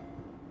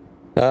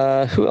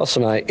 Who else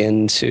am I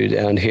into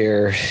down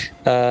here?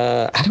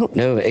 I don't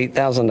know,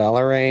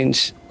 $8,000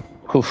 range.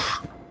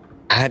 Oof.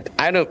 I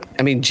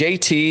mean,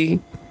 JT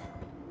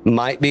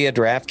might be a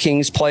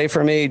DraftKings play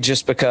for me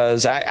just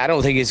because I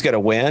don't think he's going to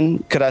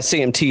win. Could I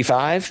see him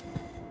T5?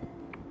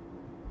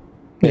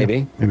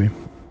 Maybe. Yeah, maybe.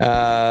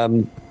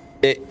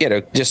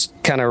 Just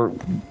kind of,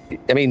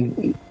 I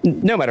mean,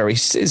 no matter,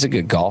 he's a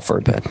good golfer,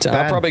 but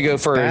I'll probably go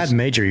for bad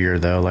major year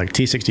though, like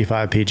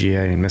T65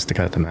 PGA and missed the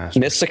cut at the Masters.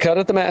 Missed the cut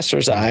at the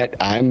Masters.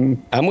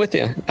 I'm with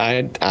you.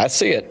 I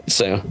see it.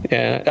 So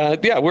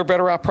we're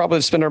better off probably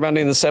to spend our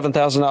money in the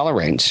 $7,000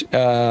 range.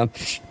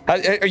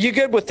 Are you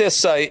good with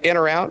this in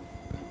or out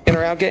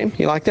game?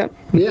 You like that?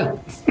 Yeah.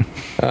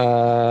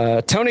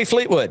 Tony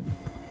Fleetwood.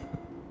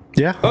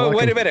 Yeah. Oh,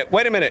 wait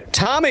a minute.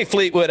 Tommy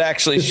Fleetwood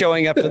actually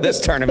showing up to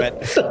this tournament.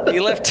 He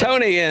left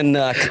Tony in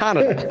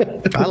Canada.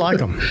 I like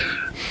him.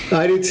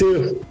 I do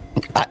too.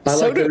 I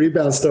like the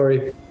rebound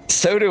story.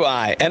 So do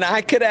I. And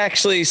I could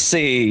actually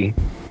see,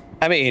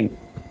 I mean,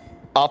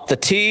 off the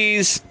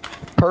tees,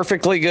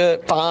 perfectly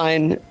good,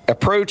 fine.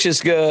 Approach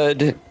is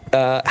good.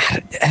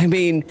 I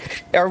mean,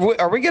 are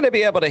we going to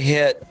be able to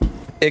hit,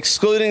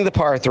 excluding the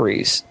par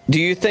threes? Do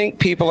you think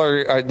do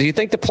you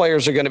think the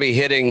players are going to be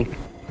hitting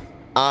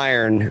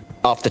iron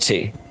off the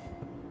tee?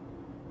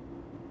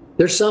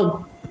 There's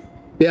some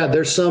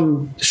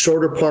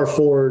shorter par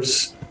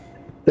fours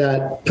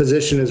that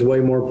position is way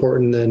more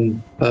important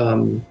than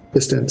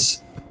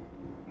distance.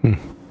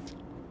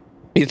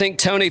 You think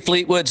Tony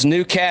Fleetwood's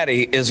new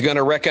caddy is going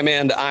to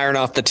recommend iron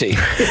off the tee?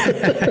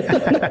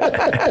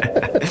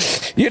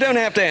 You don't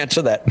have to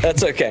answer that.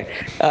 That's okay.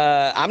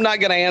 I'm not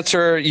going to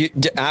answer you.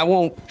 I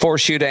won't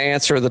force you to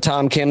answer the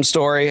Tom Kim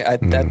story.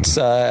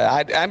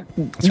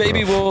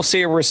 Maybe we'll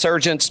see a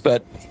resurgence,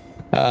 but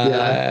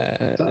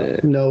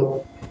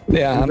no.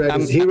 Yeah,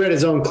 he read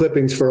his own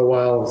clippings for a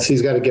while, so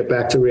he's got to get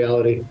back to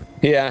reality.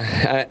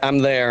 Yeah, I'm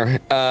there.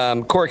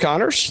 Corey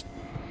Connors.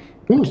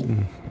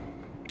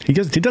 He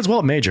does well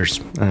at majors.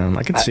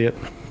 I can see it.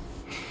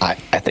 I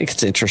think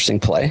it's an interesting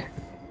play.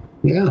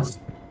 Yeah.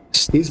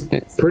 He's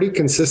pretty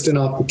consistent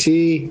off the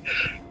tee.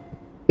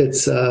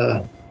 It's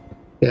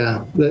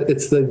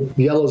it's the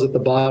yellows at the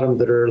bottom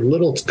that are a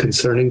little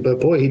concerning, but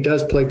boy, he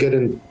does play good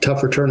in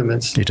tougher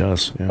tournaments. He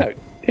does. Yeah.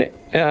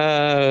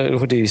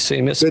 What do you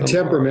see? Good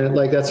temperament.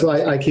 Like, that's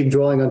why I keep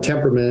dwelling on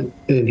temperament,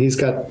 and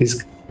he's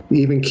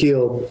even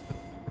keeled.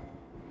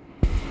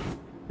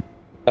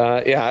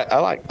 I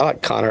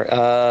like Connor.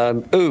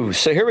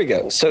 So here we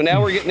go. So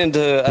now we're getting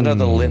into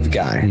another LIV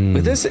guy.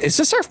 Is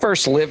this our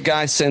first LIV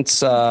guy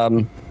since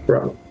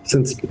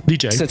since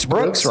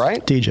Brooks,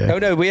 right? DJ. Oh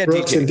no, we had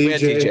Brooks DJ. And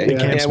DJ.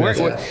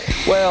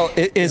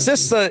 Is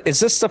this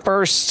the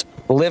first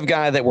LIV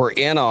guy that we're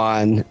in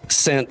on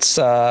since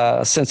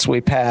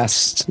we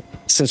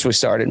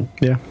started?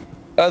 Yeah.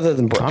 Other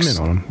than Brooks,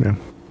 I'm in on him.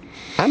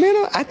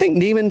 Yeah. I think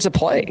Neiman's a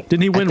play.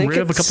 Didn't he win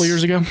RIV a couple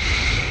years ago?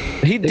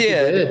 He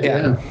did.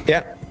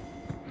 Yeah.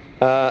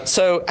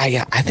 So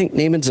I think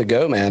Neiman's a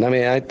go, man. I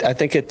mean, I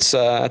think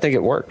I think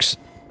it works.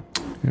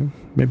 Yeah,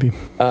 maybe.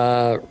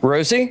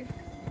 Rosie?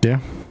 Yeah.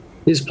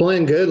 He's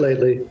playing good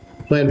lately.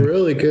 Playing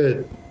really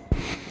good.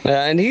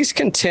 And he's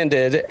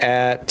contended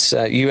at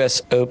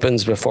U.S.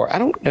 Opens before. I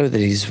don't know that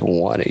he's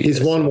won.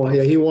 He's won one.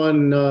 Yeah, he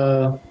won.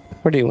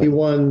 Where did he win? He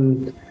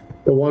won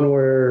the one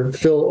where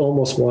Phil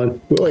almost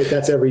won. Wait,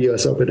 that's every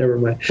U.S. Open. Never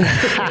mind.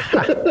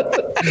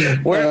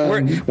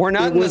 We're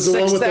not in the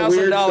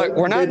 $6,000.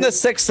 We're not in the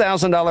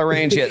 $6,000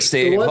 range yet,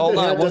 Steve. Hold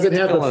on. Doesn't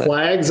have the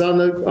flags on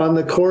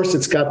the course.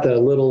 It's got the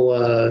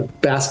little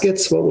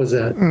baskets. What was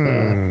that?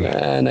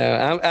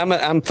 No,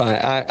 I'm fine.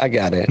 I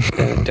got it.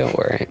 Don't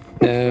worry.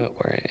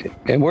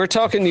 And we're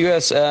talking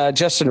U.S.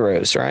 Justin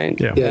Rose, right?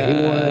 Yeah. He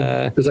won.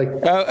 It was like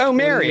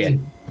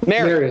Marion.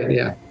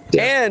 Yeah.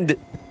 And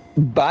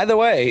by the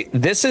way,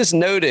 this is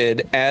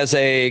noted as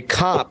a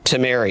comp to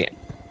Marion.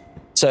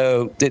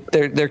 So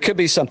there could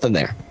be something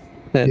there.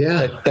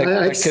 I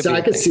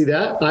could see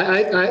that.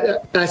 I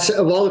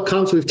of all the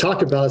comps we've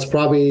talked about, that's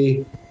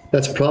probably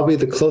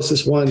the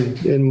closest one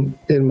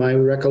in my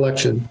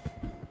recollection.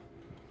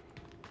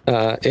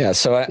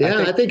 So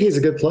I think he's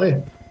a good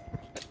play.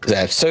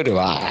 So do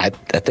I.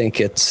 I think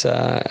it's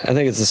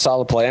a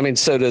solid play. I mean,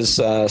 so does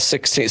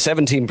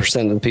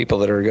 17% of the people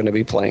that are going to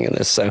be playing in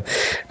this. So,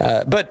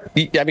 but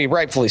I mean,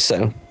 rightfully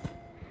so.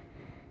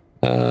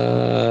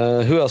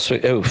 Who else?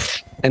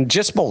 And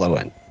just below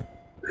it.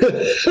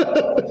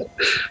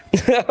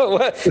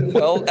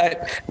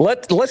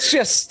 Well, let's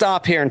just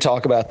stop here and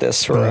talk about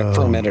this for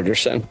a minute or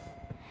so.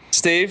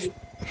 Steve,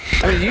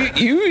 I mean,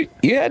 you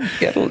had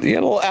a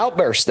little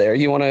outburst there.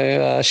 You want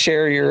to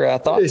share your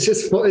thoughts? It's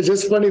just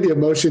funny the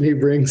emotion he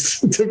brings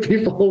to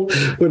people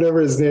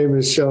whenever his name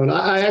is shown.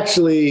 I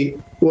actually,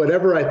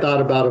 whatever I thought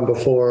about him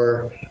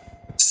before,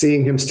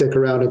 seeing him stick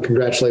around and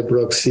congratulate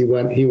Brooks, he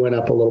went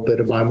up a little bit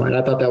in my mind.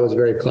 I thought that was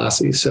very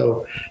classy.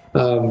 So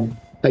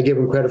I give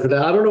him credit for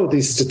that. I don't know if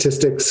these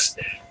statistics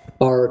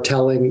are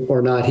telling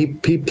or not.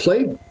 He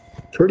played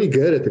pretty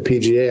good at the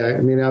PGA.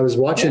 I mean, I was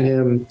watching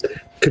him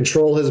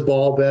control his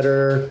ball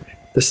better.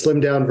 The slim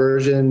down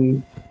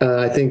version,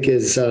 I think,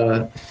 is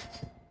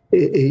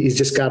he's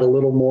just got a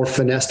little more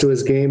finesse to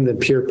his game than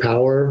pure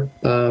power.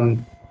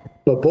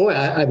 But boy,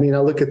 I mean, I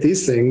look at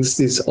these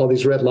things, all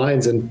these red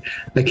lines, and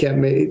I can't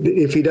make.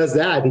 If he does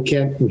that, he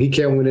can't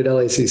win at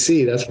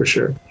LACC. That's for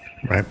sure.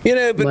 Right.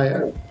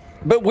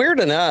 But weird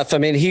enough, I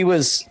mean, he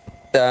was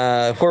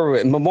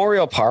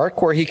Memorial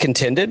Park where he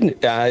contended.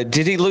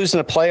 Did he lose in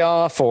a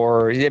playoff?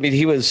 Or I mean,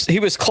 he was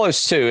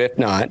close to, if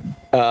not,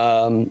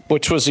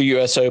 which was the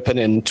U.S. Open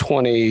in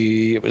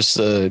 20. It was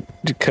the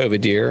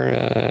COVID year.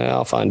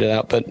 I'll find it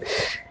out, but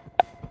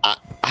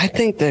I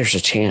think there's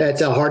a chance. That's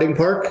a Harding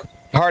Park.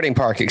 Harding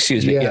Park,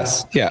 excuse me. Yeah.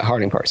 Yes, yeah,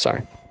 Harding Park.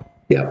 Sorry.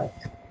 Yeah.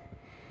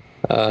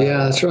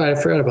 That's right. I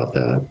forgot about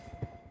that.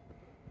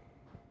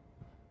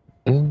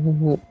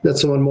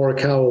 That's the one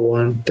Morikawa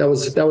won. That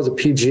was a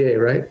PGA,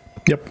 right?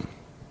 Yep.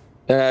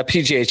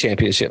 PGA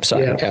Championship.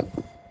 Sorry. Yeah.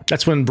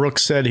 That's when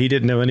Brooks said he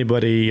didn't know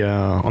anybody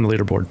on the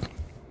leaderboard.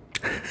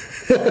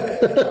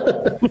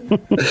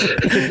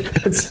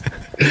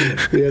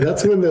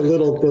 That's when the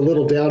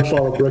little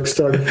downfall of Brooks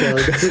started.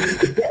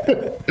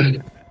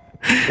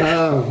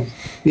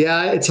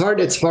 It's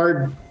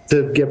hard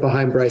to get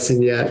behind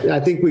Bryson yet. I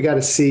think we got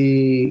to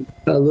see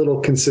a little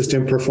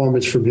consistent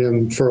performance from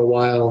him for a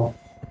while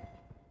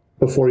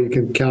before you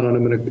can count on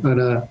him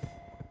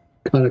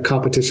on a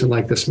competition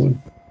like this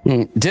one.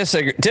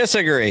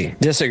 Disagree.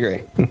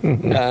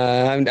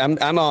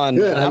 I'm on.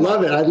 Good. I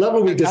love it. I love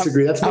when we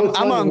disagree.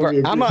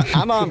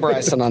 I'm on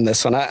Bryson on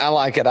this one. I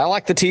like it. I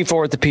like the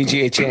T4 at the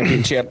PGA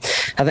Championship.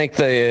 I think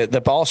the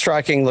ball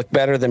striking looked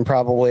better than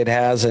probably it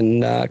has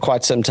in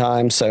quite some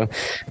time. So,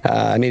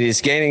 I mean,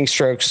 he's gaining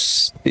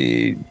strokes.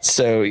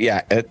 So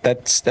yeah,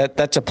 that's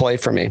a play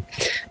for me.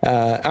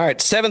 All right,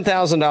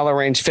 $7,000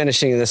 range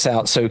finishing this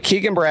out. So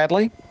Keegan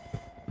Bradley.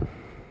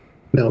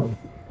 No.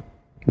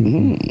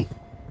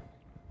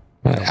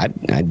 I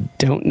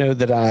don't know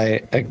that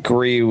I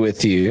agree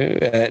with you.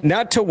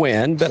 Not to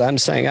win, but I'm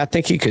saying I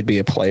think he could be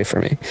a play for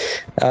me.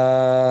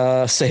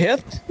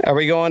 Sahith, are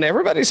we going?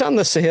 Everybody's on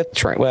the Sahith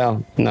train.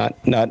 Well, not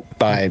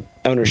by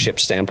ownership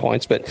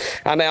standpoints, but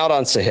I'm out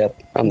on Sahith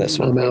on this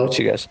one. I'm out. What about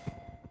you guys?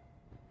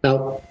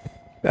 Out.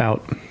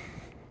 Out.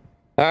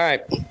 All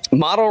right.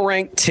 Model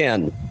rank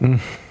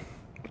 10.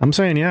 I'm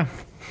saying, yeah.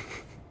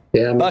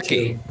 Yeah,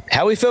 Bucky.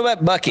 How we feel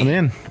about Bucky? I'm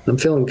in. I'm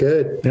feeling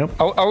good. Yep.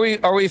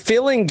 Are we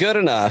feeling good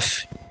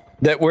enough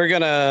that we're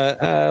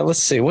gonna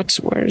let's see, where's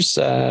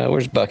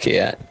Bucky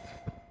at?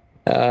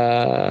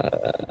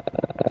 God,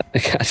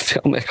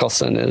 Phil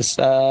Mickelson is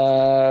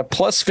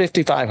plus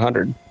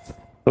 5,500.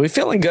 Are we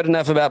feeling good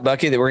enough about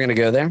Bucky that we're gonna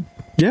go there?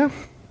 Yeah.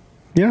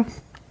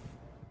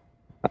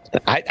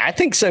 I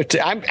think so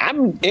too.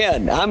 I'm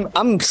in.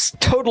 I'm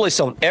totally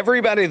sold.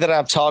 Everybody that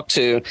I've talked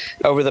to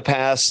over the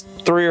past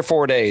 3 or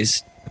 4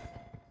 days,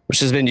 which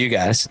has been you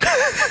guys.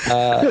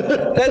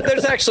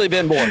 There's actually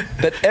been more,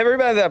 but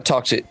everybody that I've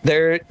talked to,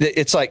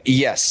 it's like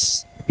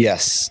yes.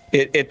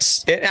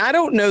 I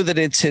don't know that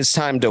it's his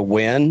time to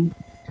win,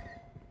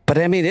 but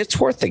I mean it's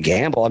worth the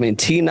gamble. I mean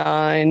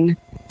T9,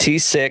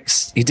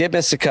 T6. He did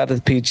miss a cut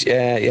of the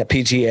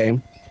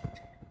PGA.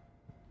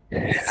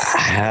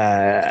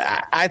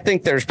 I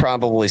think there's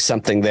probably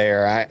something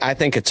there. I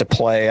think it's a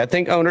play. I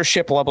think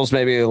ownership levels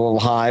maybe a little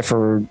high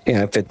for,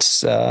 if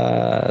it's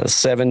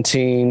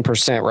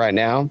 17% right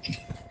now.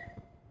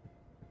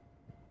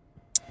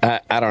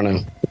 I don't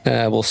know.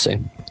 We'll see.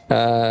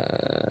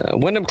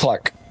 Wyndham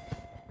Clark.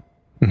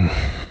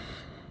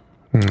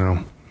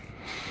 No.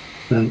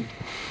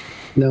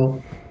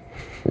 No.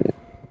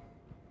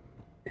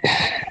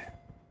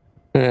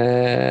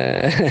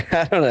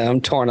 I don't know.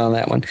 I'm torn on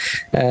that one.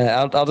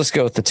 I'll just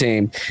go with the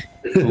team.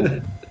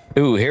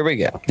 Ooh, here we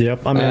go.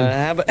 Yep, I'm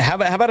in. How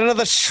about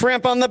another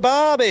shrimp on the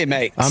barbie,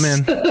 mate? I'm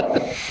in.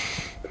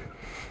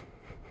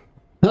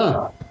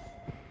 Huh.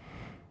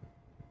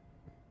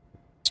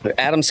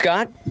 Adam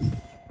Scott?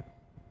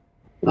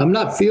 I'm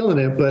not feeling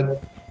it,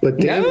 but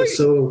Dan was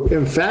so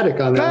emphatic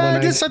on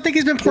that one. I think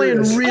he's been playing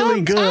really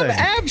good. I'm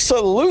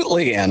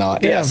absolutely in on.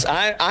 Yeah. Yes,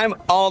 I'm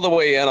all the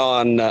way in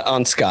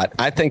on Scott.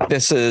 I think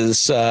this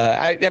is.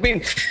 I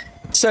mean,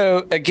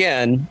 so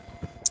again,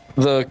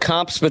 the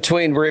comps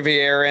between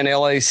Riviera and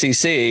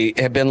LACC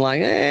have been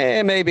like,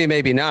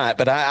 maybe not.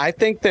 But I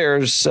think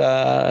there's,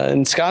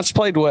 and Scott's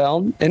played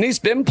well, and he's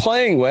been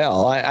playing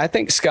well. I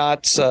think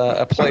Scott's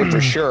a play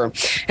for sure.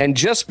 And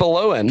just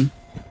below him,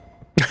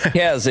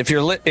 yes, if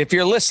you're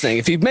listening,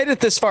 if you've made it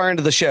this far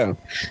into the show,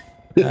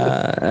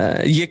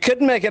 you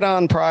couldn't make it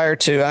on prior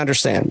to. I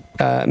understand.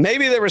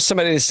 Maybe there was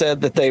somebody who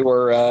said that they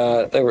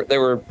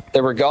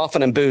were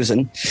golfing and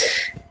boozing.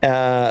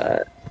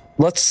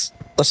 Let's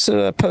do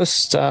a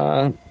post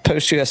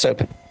US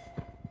Open.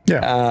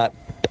 Yeah.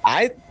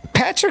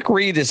 Patrick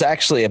Reed is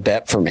actually a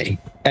bet for me,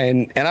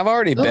 and I've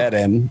already bet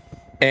him.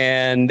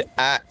 And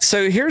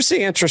so here's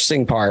the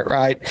interesting part,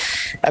 right?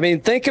 I mean,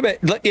 think of it.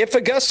 If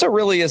Augusta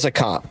really is a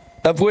comp,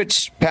 of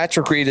which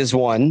Patrick Reed is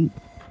one,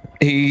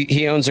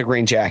 he owns a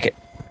green jacket.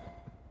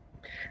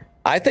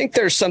 I think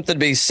there's something to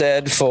be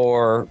said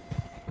for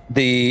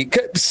the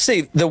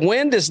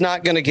wind is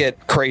not going to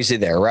get crazy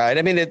there, right?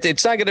 I mean,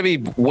 it's not going to be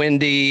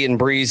windy and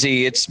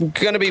breezy. It's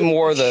going to be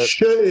more the.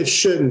 It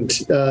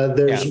shouldn't.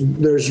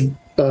 There's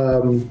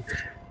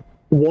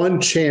one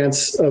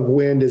chance of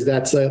wind is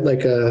that's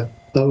like an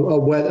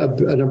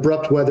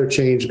abrupt weather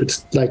change,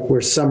 but like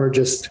where summer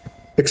just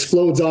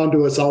explodes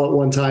onto us all at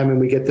one time and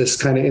we get this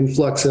kind of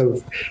influx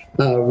of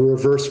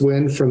reverse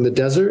wind from the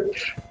desert.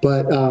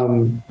 But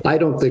I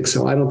don't think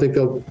so. I don't think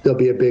there'll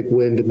be a big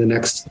wind in the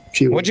next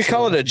few weeks. What'd you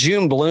call it? A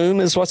June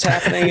bloom is what's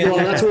happening? Well,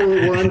 that's what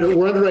we're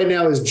under right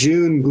now is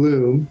June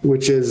gloom,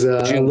 which is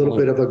a little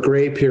bit of a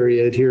gray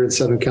period here in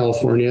Southern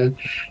California.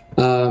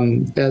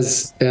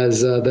 As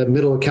the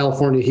middle of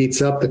California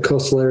heats up, the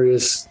coastal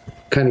areas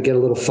kind of get a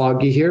little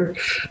foggy here.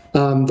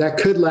 That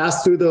could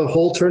last through the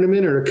whole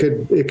tournament, or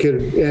it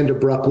could end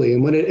abruptly.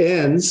 And when it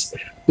ends,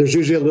 there's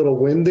usually a little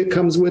wind that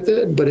comes with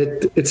it, but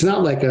it's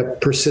not like a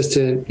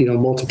persistent,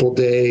 multiple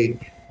day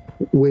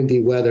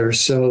windy weather.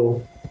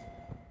 So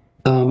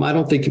I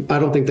don't think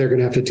they're going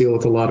to have to deal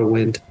with a lot of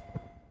wind.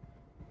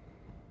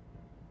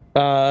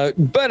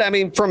 But I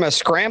mean, from a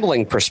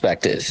scrambling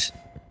perspective.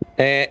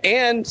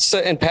 And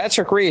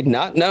Patrick Reed,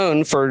 not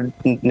known for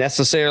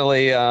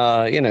necessarily,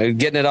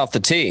 getting it off the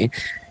tee.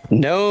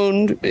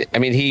 I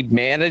mean, he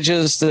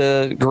manages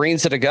the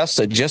greens at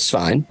Augusta just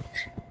fine.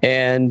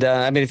 And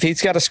I mean, if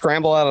he's got to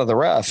scramble out of the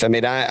rough, I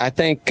mean, I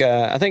think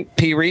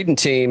P. Reed and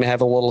team have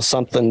a little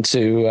something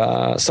to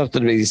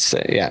be.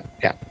 Yeah,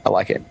 I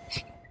like it.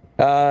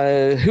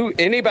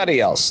 Anybody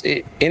else?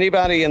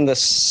 Anybody in the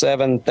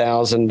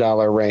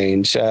 $7,000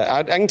 range?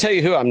 I can tell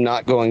you who I'm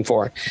not going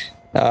for.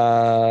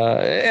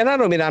 And I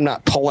don't mean I'm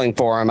not pulling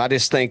for them. I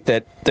just think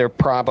that they're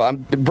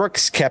probably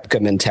Brooks Koepka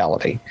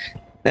mentality.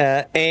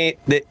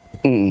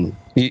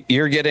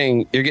 You're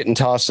getting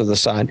tossed to the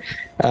side.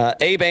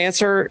 Abe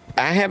Answer,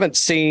 I haven't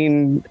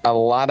seen a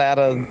lot out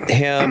of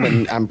him,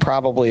 and I'm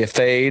probably a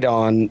fade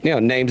on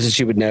names that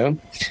you would know.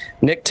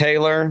 Nick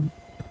Taylor,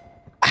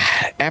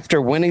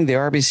 after winning the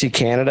RBC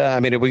Canada, I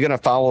mean, are we going to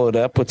follow it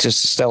up with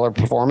just a stellar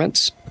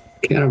performance?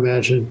 Can't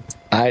imagine.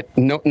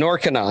 Nor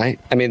can I.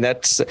 I mean,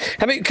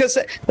 because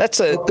that's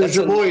a. Oh, there's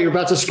your boy. You're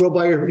about to scroll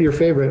by your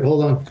favorite.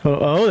 Hold on.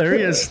 Oh, there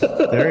he is.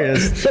 There he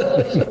is.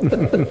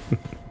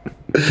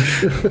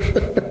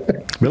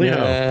 Really?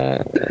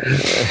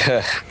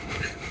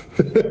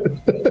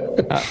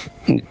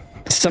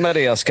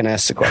 Somebody else can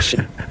ask the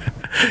question.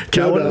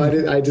 No,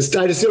 I just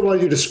didn't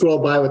want you to scroll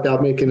by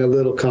without making a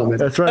little comment.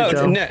 That's right,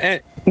 Cal.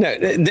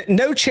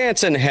 No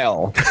chance in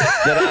hell.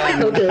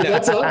 Okay,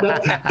 that's all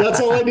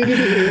I needed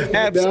to hear.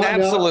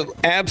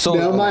 Absolutely.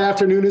 Now my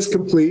afternoon is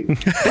complete.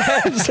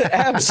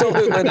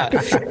 Absolutely not.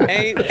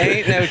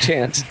 Ain't no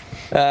chance.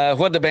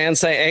 What the band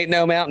say? Ain't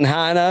no mountain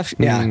high enough.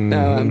 Yeah,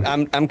 no,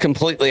 I'm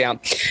completely out.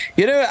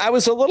 I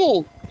was a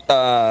little.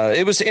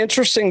 It was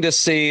interesting to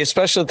see,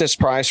 especially at this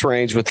price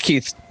range with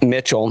Keith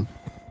Mitchell.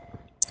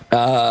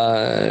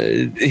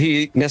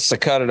 He missed a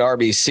cut at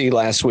RBC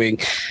last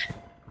week.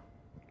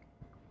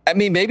 I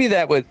mean, maybe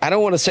I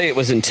don't want to say it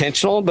was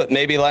intentional, but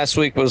maybe last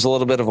week was a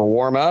little bit of a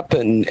warm up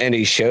and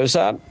he shows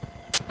up.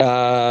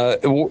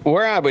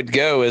 Where I would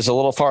go is a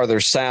little farther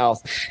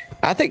south.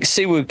 I think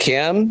Siwoo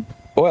Kim.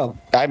 Well,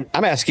 I'm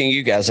asking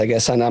you guys, I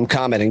guess, and I'm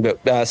commenting,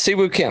 but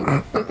Siwoo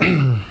Kim.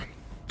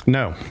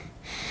 No.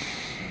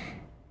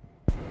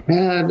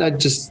 Man, I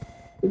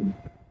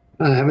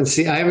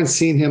haven't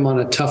seen him on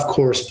a tough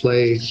course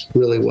play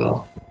really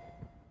well.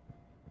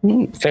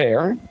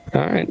 Fair.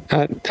 All right.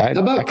 How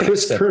about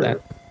Chris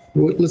Kirk?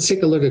 Let's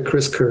take a look at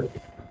Chris Kirk.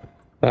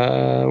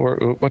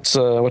 What's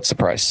the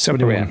price?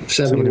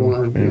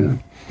 71. Yeah.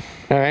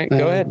 All right,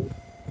 go ahead.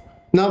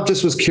 No,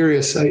 just was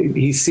curious.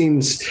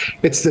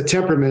 It's the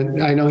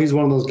temperament. I know he's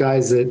one of those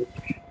guys that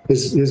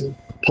his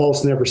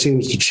pulse never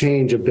seems to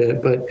change a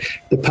bit, but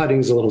the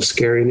putting's a little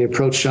scary and the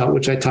approach shot,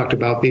 which I talked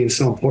about being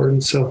so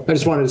important. So I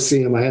just wanted to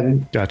see him. I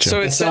hadn't. Gotcha. So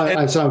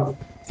I saw him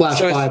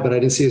flashed by, but I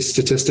didn't see his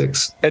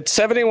statistics. At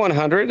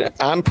 7,100,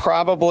 I'm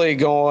probably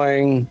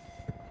going.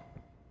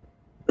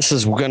 This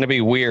is going to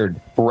be weird.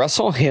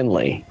 Russell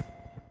Henley.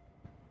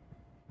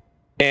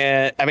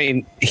 And I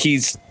mean,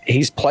 he's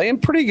playing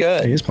pretty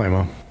good. He's playing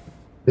well.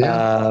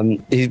 Yeah.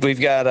 We've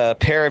got a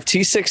pair of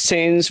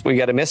T16s. We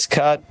got a missed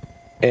cut,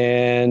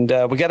 and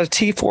we got a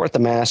T4 at the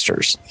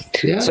Masters.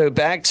 Yeah. So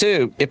back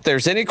to, if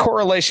there's any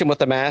correlation with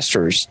the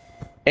Masters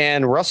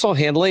and Russell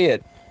Henley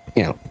at,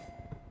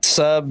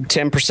 sub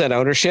 10%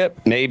 ownership,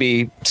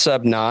 maybe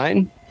sub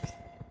 9,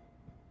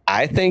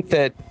 I think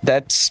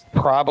that's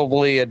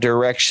probably a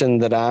direction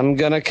that I'm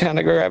going to kind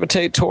of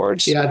gravitate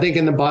towards. Yeah, I think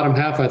in the bottom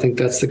half, I think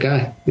that's the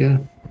guy. Yeah.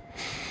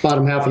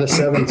 Bottom half of the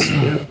sevens.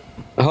 Yeah.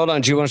 Hold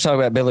on. Do you want to talk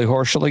about Billy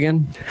Horschel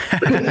again?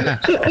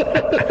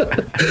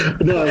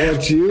 No, I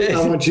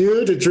want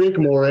you to drink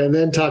more and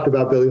then talk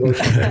about Billy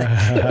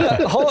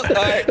Horschel. All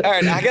right.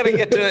 I got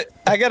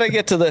to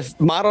get to the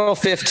Model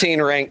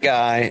 15 rank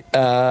guy.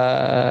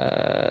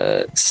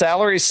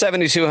 Salary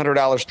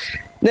 $7,200.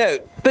 No,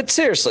 but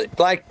seriously,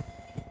 like,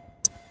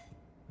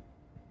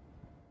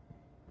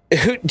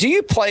 who do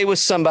you play with?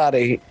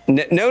 Somebody,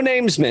 no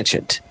names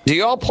mentioned. Do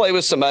you all play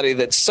with somebody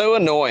that's so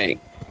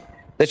annoying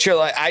that you're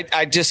like,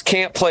 I just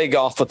can't play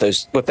golf with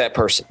that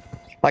person?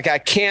 Like, I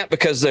can't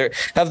because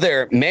of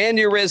their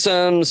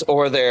mannerisms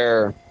or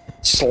their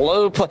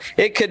slow play.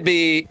 It could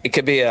be a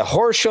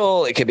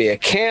Horschel, it could be a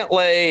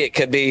Cantlay, it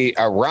could be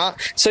a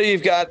Rock. So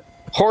you've got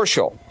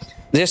Horschel.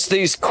 Just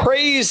these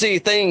crazy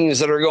things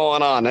that are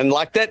going on, and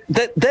like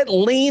that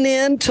lean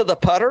into the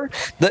putter,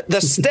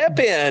 the step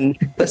into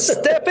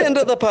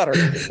the putter,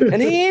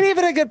 and he ain't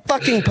even a good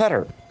fucking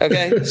putter.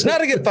 Okay, it's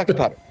not a good fucking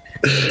putter.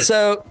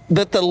 So,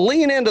 but the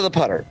lean into the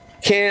putter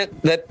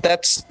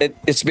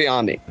it's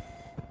beyond me.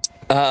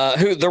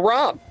 The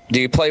Romp? Do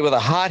you play with a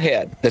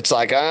hothead that's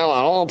like, I don't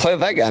want to play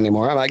with that guy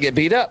anymore, I might get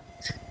beat up?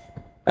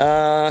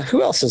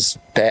 Who else is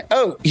bad?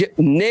 Oh,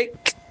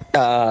 Nick.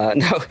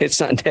 No,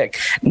 it's not Nick.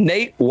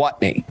 Nate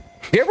Watney.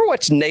 Have you ever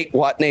watched Nate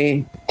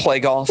Watney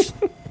play golf?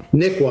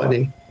 Nick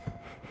Watney.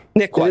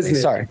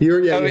 Sorry.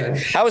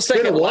 I was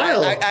thinking,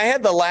 I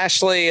had the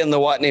Lashley and the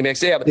Watney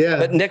mix. Yeah,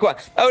 but Nick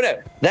Watney. Oh,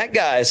 no. That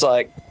guy is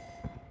like,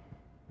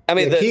 I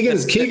mean,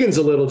 Keegan's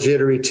a little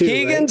jittery too.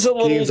 Keegan's a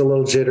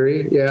little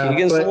jittery. Yeah,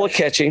 Keegan's a little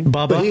catchy.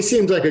 But he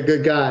seems like a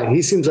good guy.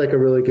 He seems like a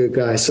really good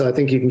guy. So I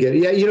think you can get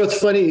it. Yeah, it's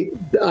funny.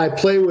 I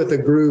play with a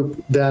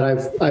group that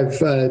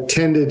I've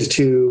tended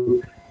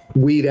to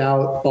weed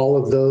out all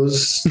of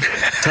those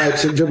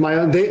types of my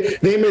own. They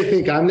may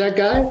think I'm that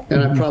guy,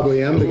 and I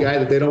probably am the guy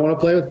that they don't want to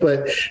play with.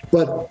 But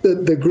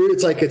the group,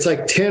 it's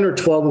like 10 or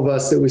 12 of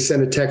us that we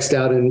send a text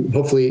out, and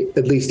hopefully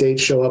at least 8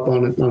 show up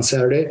on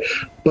Saturday.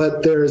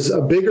 But there's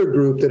a bigger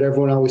group that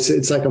everyone always says,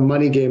 it's like a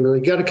money game. Really,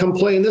 got to come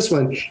play in this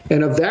one.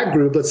 And of that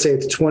group, let's say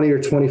it's 20 or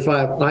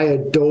 25, I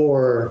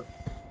adore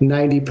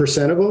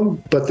 90% of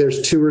them, but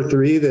there's 2 or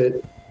 3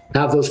 that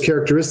have those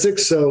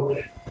characteristics.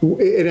 So,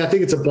 and I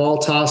think it's a ball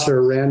toss or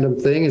a random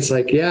thing. It's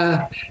like,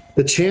 yeah,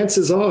 the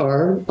chances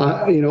are,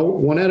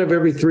 1 out of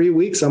every 3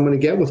 weeks, I'm going to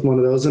get with one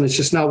of those, and it's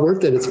just not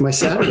worth it. It's my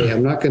Saturday.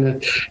 I'm not going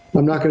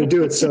to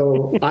do it.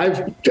 So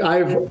I've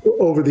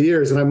over the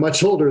years, and I'm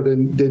much older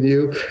than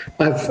you,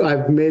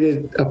 I've made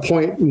it a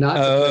point not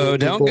to play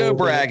with don't go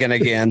bragging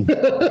again.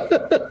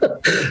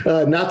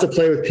 Not to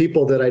play with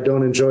people that I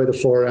don't enjoy the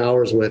 4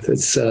 hours with.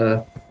 It's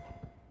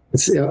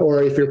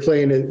or if you're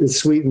playing it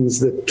Sweetens,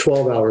 the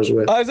 12 hours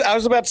with. I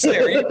was about to say,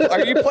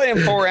 are you playing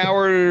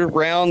 4-hour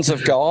rounds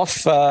of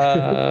golf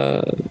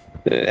out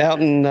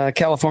in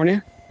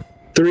California?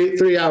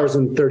 3 hours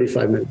and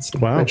 35 minutes.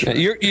 Wow.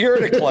 You're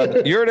at a club.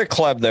 You're at a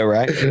club though,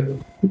 right?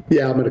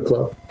 Yeah, I'm at a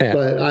club. Yeah.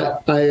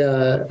 But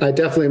I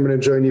definitely am going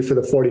to join you for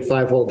the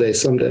 45-hole day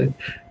someday.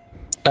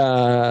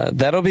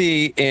 That'll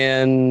be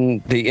in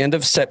the end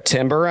of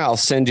September. I'll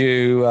send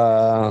you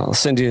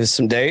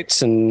some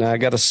dates, and I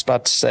got a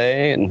spot to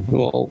say, and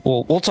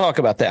we'll talk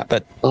about that.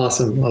 But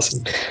awesome.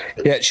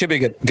 Yeah, it should be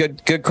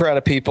good crowd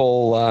of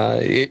people.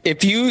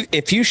 If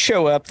you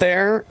show up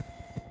there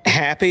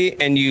happy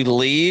and you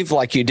leave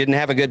like you didn't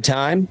have a good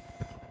time,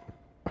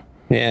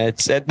 yeah,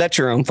 that's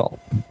your own fault.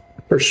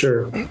 For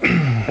sure.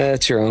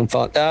 That's your own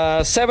fault.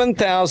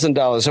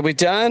 $7,000. Are we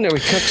done? Are we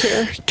cooked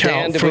here? Cal,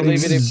 Dan, did from we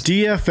leave it?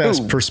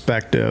 DFS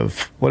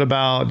perspective, what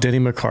about Denny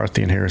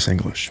McCarthy and Harris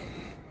English?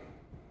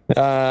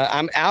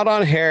 I'm out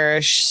on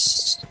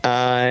Harris.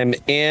 I'm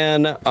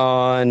in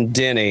on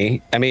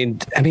Denny. I mean,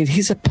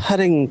 he's a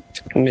putting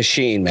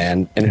machine,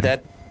 man, and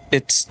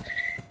if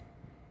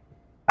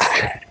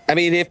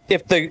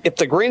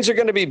the greens are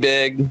going to be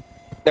big.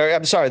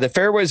 I'm sorry, the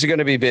fairways are going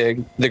to be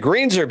big. The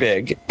greens are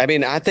big. I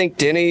mean, I think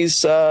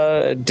Denny's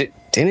there.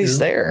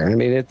 I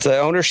mean, the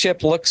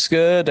ownership looks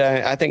good.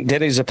 I think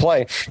Denny's a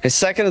play. His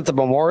second at the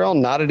Memorial,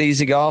 not an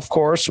easy golf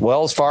course.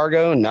 Wells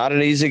Fargo, not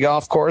an easy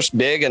golf course,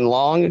 big and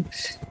long.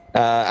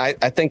 I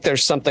think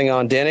there's something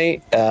on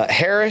Denny.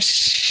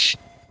 Harris,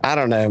 I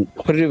don't know.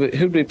 Who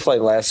did we play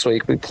last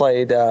week? We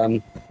played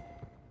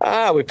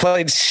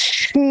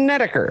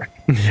Snedeker,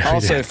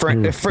 also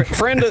friend of the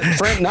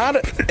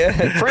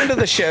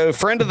show,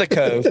 friend of the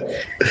Cove,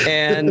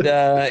 and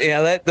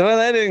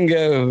that didn't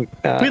go.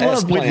 We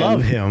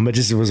love him, but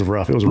just it was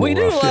rough. It was we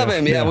do rough. love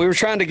him. Yeah, we were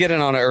trying to get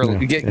in on it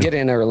early, get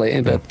in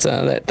early, but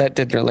that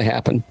didn't really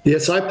happen.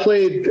 Yes, I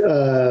played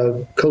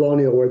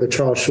Colonial where the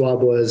Charles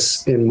Schwab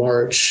was in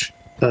March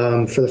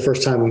for the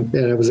first time,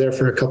 and I was there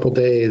for a couple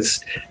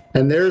days.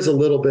 And there's a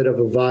little bit of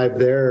a vibe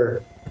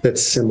there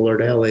that's similar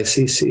to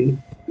LACC.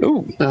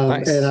 Ooh,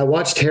 nice. And I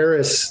watched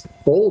Harris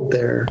fold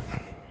there.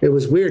 It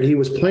was weird. He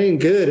was playing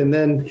good, and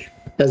then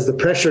as the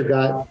pressure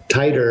got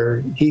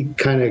tighter, he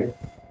kind of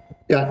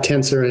got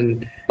tenser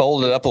and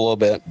folded up a little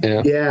bit.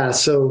 Yeah.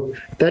 So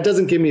that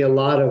doesn't give me a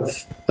lot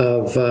of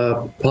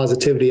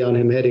positivity on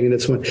him heading in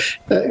this one.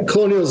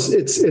 Colonial's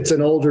it's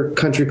an older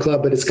country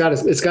club, but it's got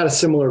a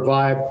similar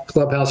vibe,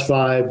 clubhouse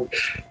vibe.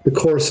 The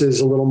course is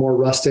a little more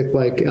rustic,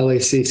 like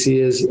LACC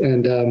is,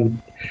 and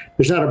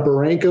there's not a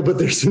barranca, but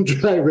there's some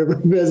dry river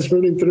beds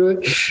running through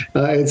it,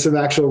 and some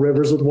actual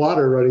rivers with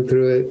water running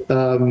through it.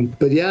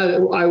 But yeah,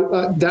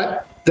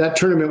 that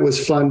tournament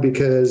was fun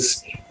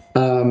because.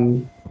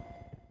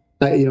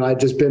 I'd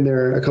just been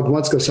there a couple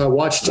months ago, so I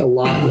watched a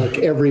lot, like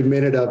every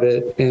minute of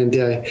it. And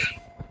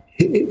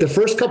the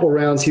first couple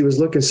rounds, he was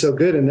looking so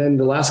good, and then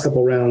the last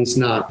couple rounds,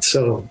 not.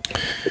 So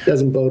it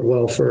doesn't bode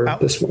well for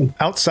this one.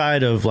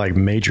 Outside of like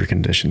major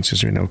conditions,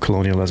 because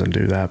Colonial doesn't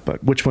do that.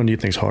 But which one do you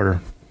think is harder?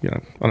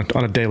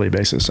 On a daily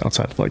basis,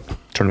 outside of like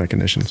tournament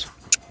conditions.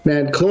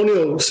 Man,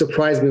 Colonial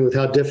surprised me with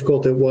how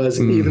difficult it was,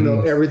 even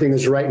though everything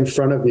is right in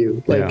front of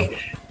you. Like,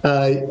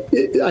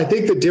 I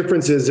think the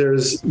difference is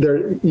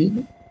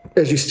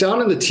as you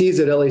stand on the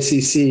tees at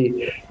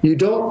LACC, you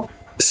don't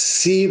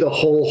see the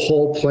whole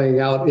hole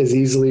playing out as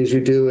easily as you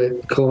do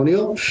at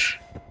Colonial.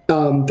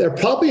 They're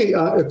probably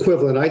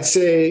equivalent. I'd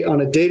say on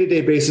a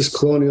day-to-day basis,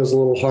 Colonial is a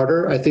little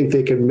harder. I think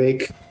they can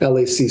make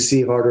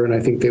LACC harder, and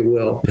I think they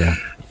will. Yeah.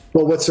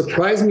 But what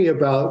surprised me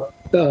about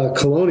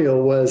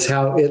Colonial was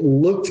how it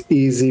looked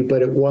easy,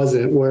 but it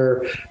wasn't,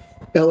 where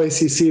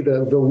LACC,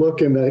 the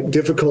look and the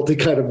difficulty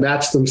kind of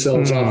matched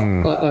themselves off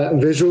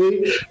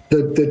visually.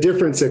 The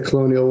difference at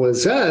Colonial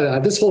was,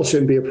 this hole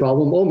shouldn't be a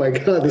problem. Oh my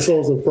God, this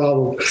hole's a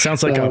problem.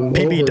 Sounds like a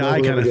PB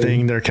die kind of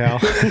thing there, Cal.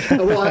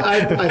 Well,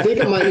 I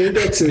think my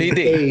index is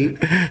 8.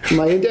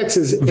 My index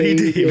is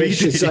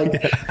 8-ish. It's like,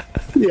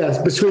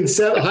 between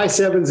high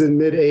 7s and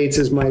mid 8s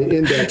is my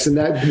index, and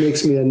that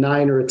makes me a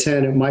 9 or a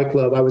 10 at my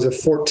club. I was a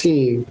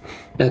 14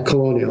 at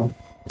Colonial.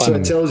 So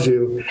it tells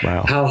you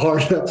how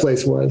hard that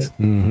place was.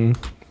 Mm-hmm.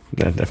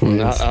 That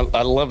definitely is.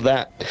 I love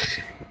that.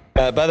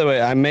 By the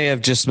way, I may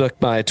have just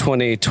booked my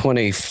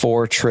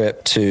 2024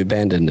 trip to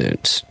Bandon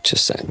Dunes.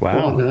 Just saying.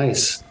 Wow,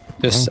 nice.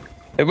 But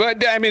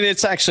I mean,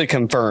 it's actually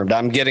confirmed.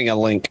 I'm getting a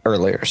link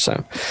earlier,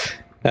 so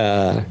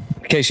in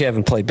case you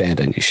haven't played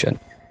Bandon, you should.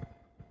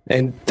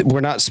 And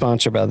we're not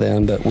sponsored by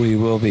them, but we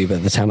will be by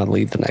the time I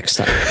leave the next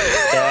time.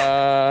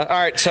 All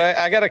right, so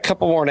I got a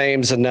couple more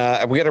names, and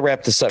we got to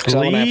wrap this up because I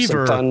want to have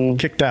some fun.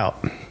 Kicked out.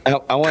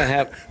 I want to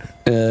have.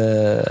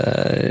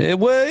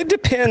 It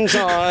depends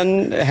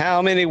on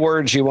how many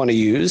words you want to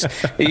use. Are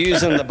you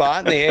using the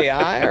bot and the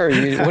AI, or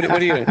what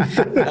are you doing?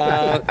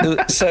 I'm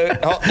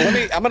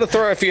going to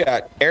throw a few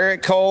out.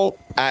 Eric Cole.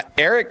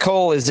 Eric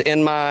Cole is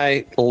in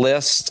my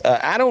list.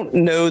 I don't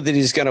know that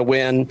he's going to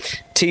win.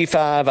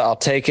 T5, I'll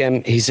take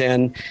him. He's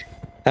in.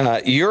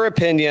 Your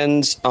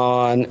opinions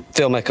on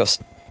Phil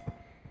Mickelson?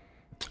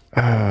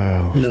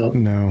 Oh,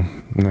 no.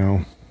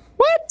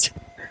 What?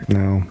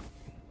 No.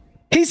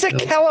 He's a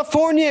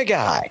California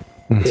guy.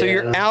 So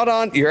you're out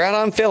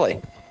on Philly.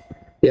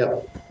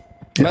 Yep.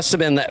 Must have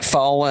been that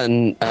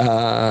fallen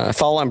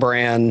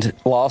brand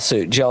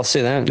lawsuit. Did y'all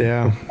see that?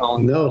 Yeah.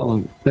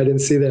 No, I didn't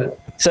see that.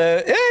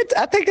 So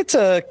I think it's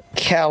a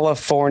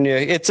California.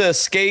 It's a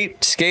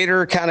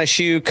skater kind of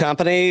shoe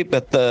company,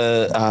 but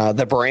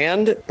the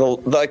brand,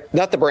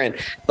 not the brand,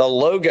 the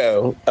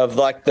logo of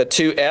like the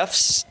two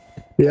Fs.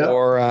 Yeah.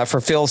 Or for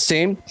Phil's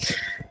team,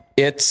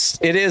 it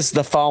is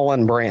the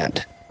Fallen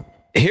brand.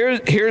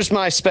 Here's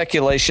my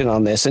speculation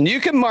on this, and you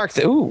can mark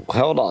the. Ooh,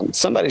 hold on,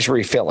 somebody's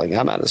refilling.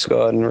 I might as well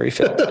go ahead and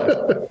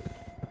refill.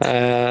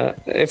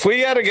 If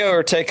we got to go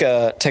or take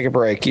a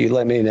break, you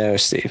let me know,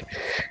 Steve.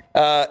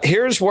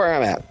 Here's where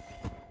I'm at.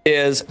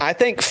 I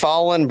think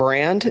Fallen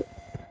brand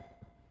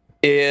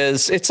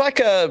it's an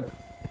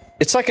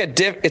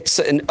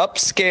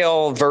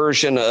upscale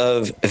version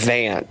of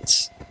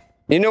Vans.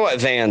 You know what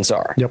Vans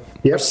are? Yep.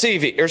 Or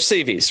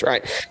CVs,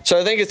 right? So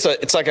I think it's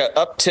like a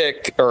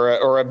uptick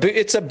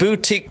it's a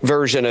boutique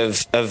version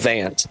of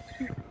Vans.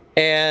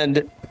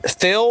 And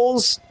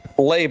Phil's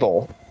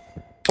label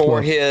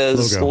for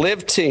his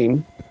LIV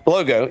team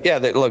logo,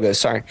 the logo,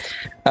 sorry,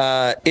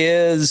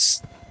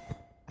 is,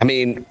 I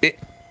mean,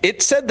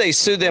 it said they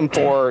sued them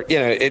for,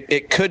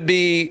 it could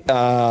be,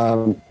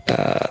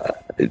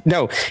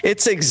 no,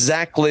 it's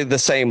exactly the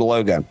same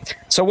logo.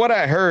 So what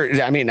I heard,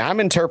 I mean,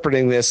 I'm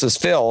interpreting this as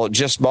Phil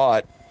just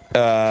bought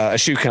a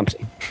shoe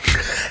company.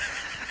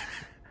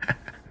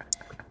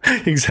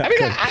 Exactly.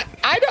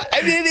 I mean,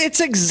 It's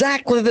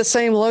exactly the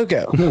same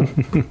logo.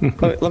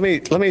 let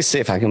me see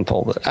if I can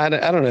pull it. I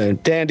don't know.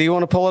 Dan, do you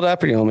want to pull it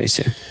up, or do you want me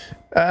to?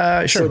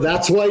 Sure. So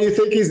that's why you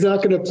think he's not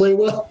going to play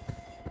well?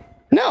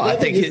 No, I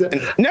think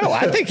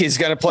he's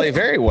going to play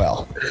very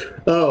well.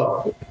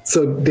 Oh,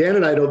 so Dan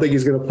and I don't think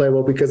he's going to play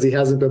well because he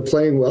hasn't been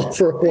playing well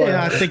for a while.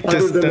 Yeah, I think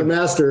other than the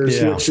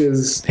Masters, which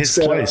is his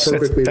set place. up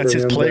perfectly That's for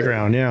his him,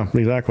 playground. Yeah,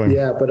 exactly.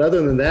 Yeah, but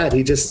other than that,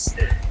 he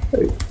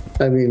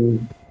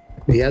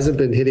hasn't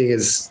been hitting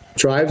his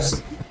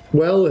drives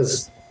well.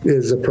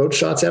 His approach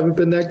shots haven't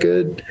been that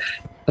good.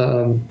 I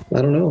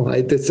don't know.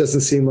 This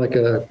doesn't seem like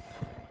a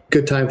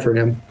good time for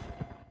him.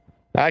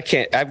 I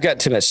can't. I've got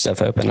too much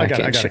stuff open. I got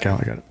it. All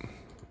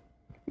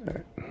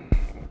right.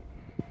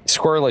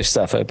 Squirrely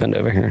stuff opened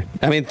over here.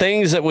 I mean,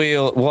 things that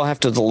we'll have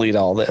to delete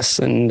all this,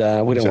 and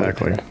we don't want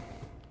to.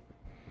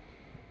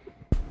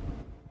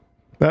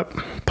 Yep.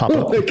 Pop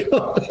up.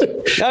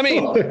 I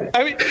mean,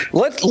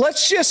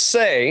 let's just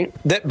say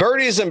that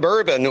Birdies and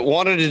Bourbon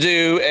wanted to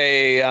do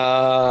a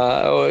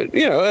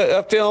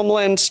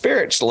Filmland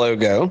Spirits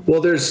logo. Well,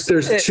 there's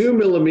 2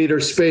 millimeter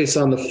space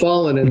on the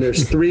Fallen, and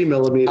there's 3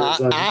 millimeters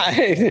on.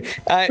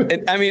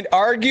 I mean,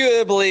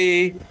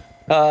 arguably,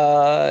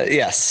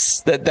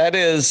 yes.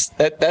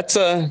 That's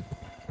a.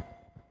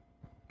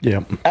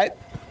 Yeah.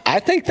 I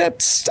think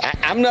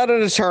I'm not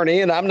an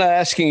attorney, and I'm not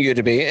asking you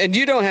to be, and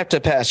you don't have to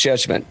pass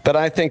judgment, but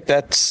I think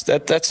that's a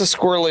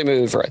squirrely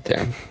move right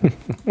there.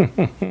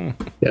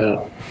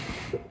 Yeah.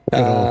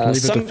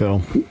 Leave it to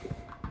Phil.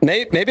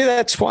 Maybe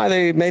that's why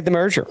they made the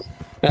merger.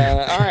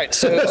 All right,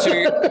 so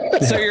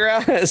you're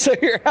out. So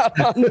you're out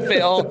on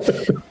Phil.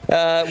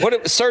 What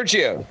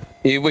Sergio?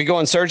 We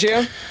going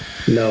Sergio?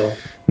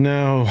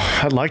 No,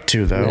 I'd like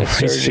to though.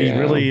 Yeah, he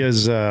really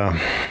is. I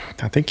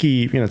think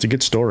it's a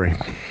good story.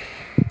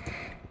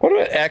 What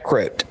about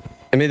Eckroat?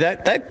 I mean,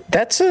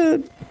 that's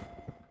a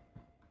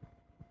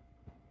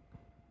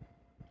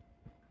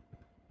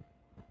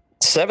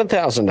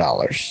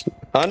 $7,000,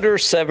 under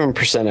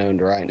 7%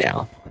 owned right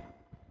now.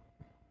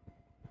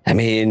 I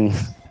mean,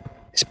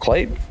 he's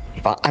played.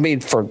 I mean,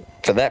 for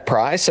that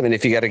price. I mean,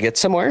 if you got to get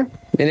somewhere,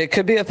 I mean, it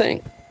could be a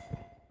thing.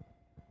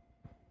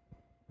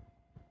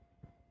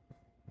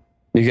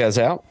 You guys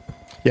out?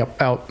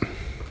 Yep, out.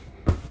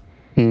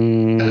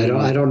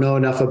 I don't know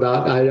enough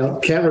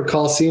about. Can't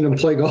recall seeing him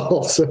play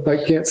golf, so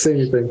I can't say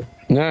anything.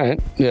 All right,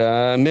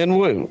 Min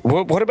Woo.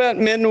 What about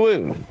Min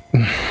Woo?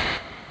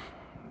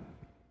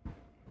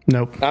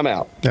 Nope. I'm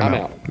out. I'm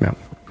out.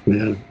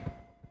 Yeah.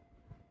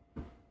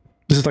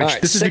 This is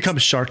like this has become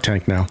Shark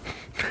Tank now.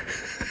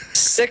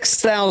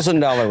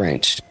 $6,000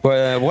 range.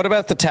 What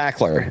about the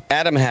tackler,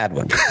 Adam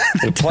Hadwin? Are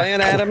we playing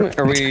Adam?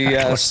 Or are we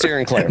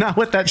steering clear? Not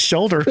with that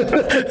shoulder.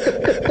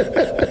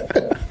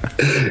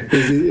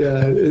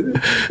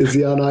 Is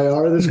he on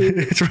IR this week?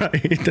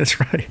 That's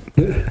right.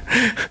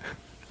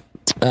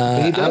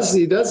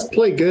 He does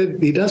play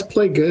good. He does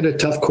play good at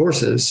tough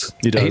courses.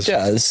 He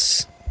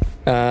does.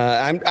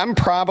 I'm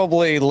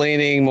probably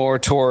leaning more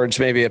towards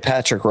maybe a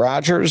Patrick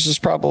Rogers is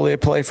probably a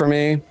play for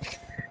me.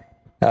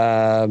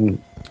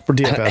 For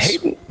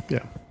DFS.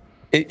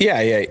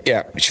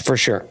 Yeah, for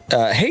sure.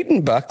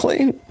 Hayden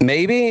Buckley,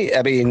 maybe.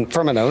 I mean,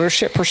 from an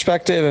ownership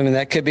perspective, I mean,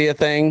 that could be a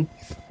thing.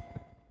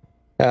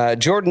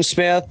 Jordan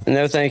Smith,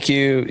 no, thank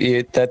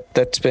you.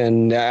 That's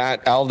been.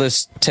 I'll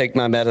just take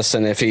my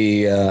medicine if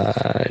he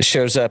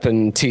shows up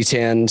in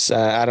T10s.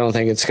 I don't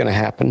think it's going to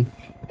happen.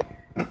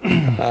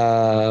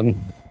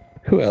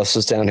 Who else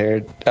is down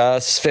here?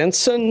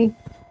 Svensson.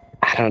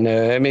 I don't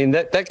know. I mean,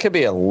 that could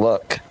be a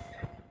look,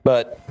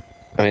 but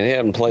I mean, he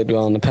hadn't played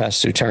well in the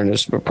past 2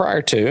 tournaments, but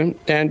prior to,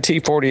 and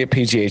T40 at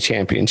PGA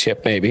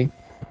Championship, maybe.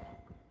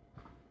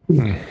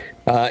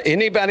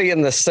 Anybody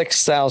in the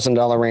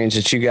 $6,000 range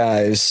that you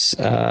guys?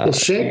 Well,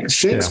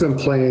 Shank's been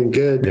playing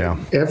good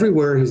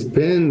everywhere he's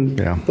been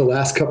the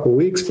last couple of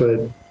weeks,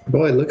 but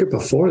boy, look at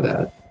before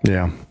that.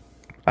 Yeah,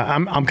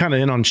 I'm kind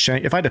of in on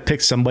Shank. If I had to pick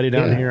somebody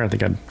down here, I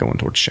think I'd go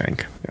towards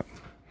Shank. Yeah.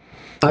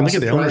 I'm look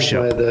at the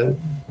ownership.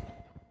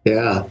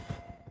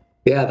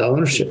 The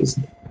ownership.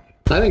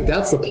 I think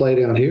that's the play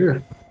down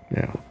here.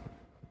 Yeah,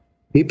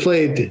 he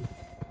played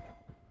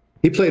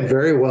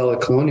very well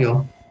at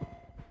Colonial.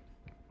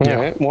 All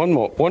right, one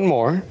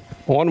more.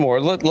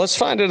 Let's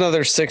find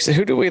another 6.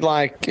 Who do we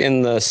like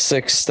in the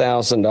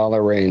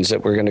 $6,000 range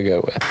that we're going to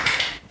go with?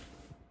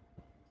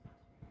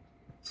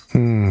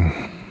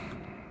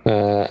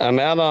 I'm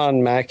out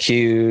on Mac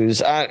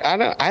Hughes.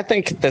 I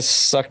think this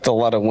sucked a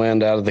lot of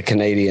wind out of the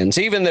Canadians,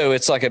 even though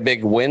it's like a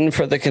big win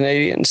for the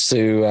Canadians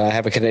to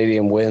have a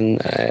Canadian win.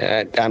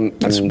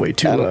 That's way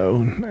too low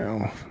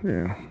now.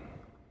 Yeah.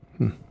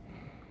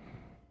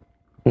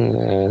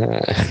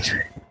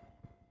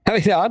 I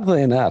mean,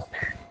 oddly enough,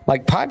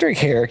 like Padraig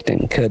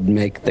Harrington could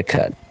make the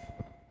cut,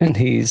 and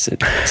he's at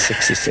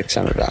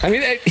 $6,600. I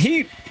mean,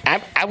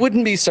 I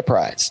wouldn't be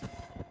surprised.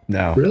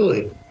 No,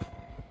 really.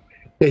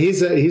 Yeah,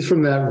 he's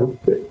from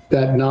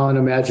that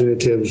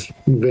non-imaginative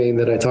vein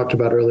that I talked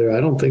about earlier. I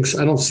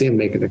don't see him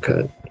making the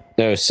cut.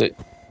 No,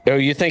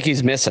 you think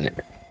he's missing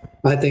it?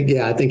 I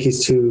think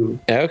he's too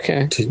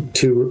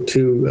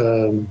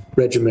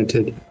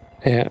regimented.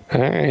 Yeah.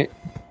 All right.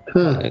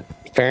 Huh.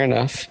 Fair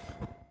enough.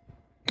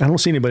 I don't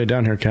see anybody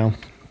down here, Cal.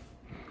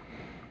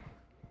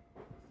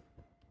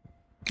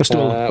 Let's do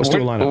a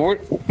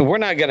lineup. We're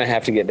not going to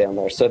have to get down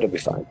there, so it'll be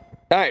fine.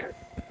 All right.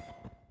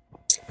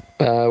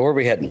 Where are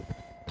we heading?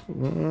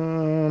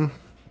 Who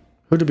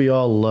did we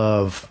all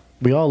love?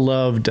 We all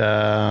loved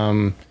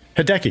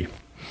Hideki.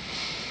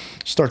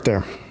 Start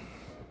there.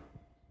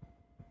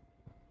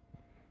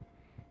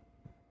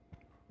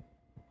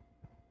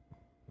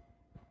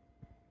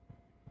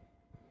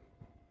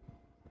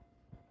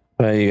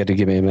 You got to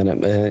give me a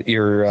minute.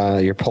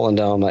 You're pulling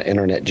down my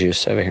internet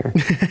juice over here.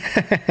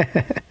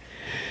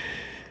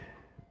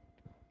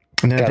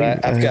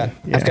 I've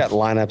got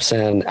lineups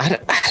in.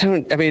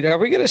 I mean, are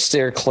we going to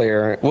steer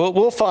clear?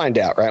 We'll find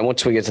out, right?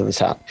 Once we get to the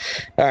top.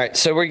 All right.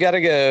 So we got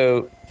to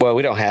go. Well,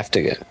 we don't have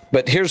to go,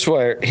 but here's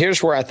where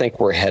I think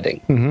we're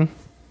heading.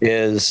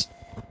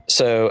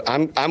 So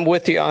I'm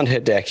with you on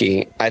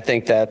Hideki. I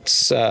think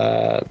that's.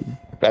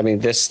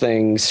 This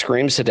thing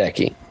screams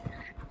Hideki.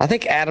 I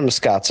think Adam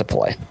Scott's a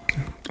play.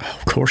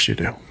 Of course you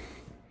do.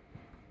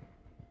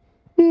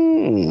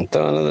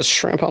 Throw another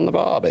shrimp on the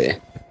barbie.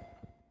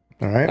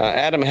 All right.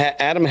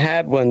 Adam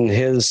had when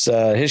his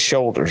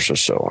shoulders were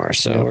sore,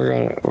 so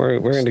we're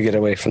gonna get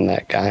away from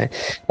that guy.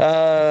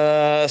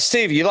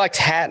 Steve, you liked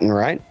Hatton,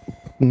 right?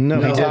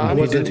 No, he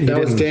didn't. That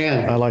was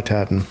Dan. I liked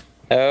Hatton.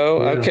 Oh,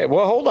 okay.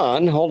 Well, hold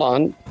on.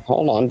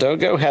 Don't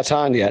go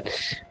Hatton yet.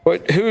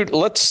 But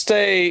let's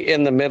stay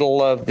in the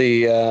middle of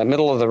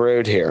the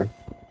road here.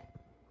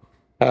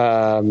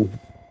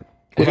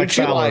 Who'd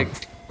you like?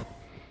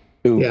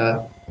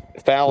 Yeah.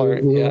 Fowler.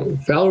 Yeah.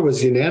 Fowler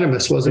was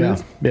unanimous, wasn't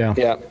it?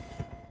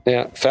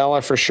 Yeah.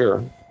 Fowler for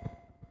sure.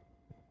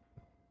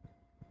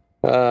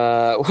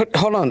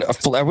 Hold on.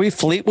 Are we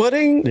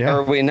Fleetwooding? Yeah. Or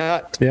are we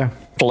not? Yeah.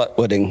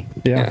 Fleetwooding.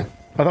 Yeah.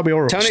 I thought we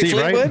were Tony Steve,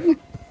 Fleetwood? right?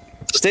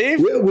 Steve?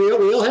 We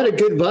all had a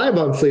good vibe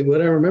on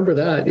Fleetwood. I remember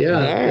that.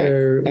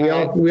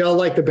 Yeah. We all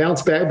like the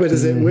bounce back, but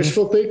is it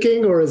wishful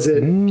thinking or is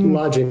it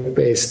logic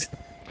based?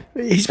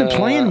 He's been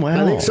playing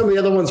well. I think some of the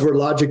other ones were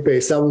logic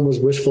based. That one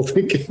was wishful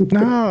thinking.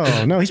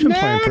 No, he's been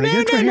playing pretty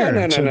good for here.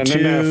 No.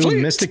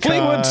 Missed a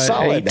cut,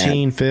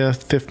 18th,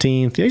 5th,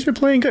 15th. Yeah, he's been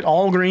playing good.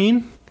 All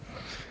green.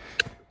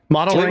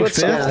 Model rank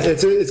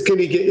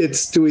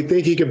 5th. Do we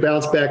think he could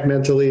bounce back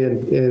mentally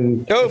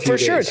in for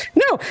sure.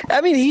 No, I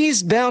mean,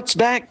 he's bounced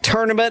back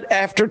tournament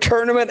after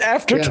tournament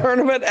after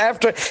tournament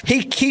after.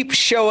 He keeps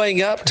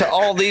showing up to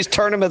all these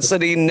tournaments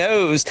that he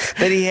knows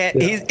that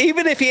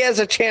even if he has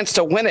a chance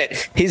to win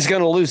it, he's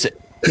going to lose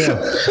it. Yeah.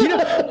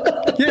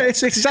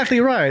 It's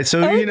exactly right.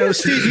 So,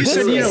 Steve, you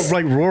said,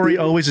 like Rory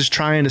always is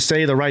trying to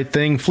say the right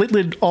thing.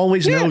 Fleetwood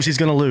always knows he's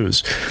going to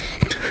lose.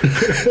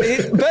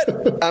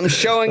 But I'm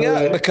showing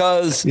up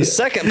because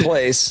second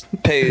place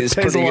pays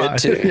pretty good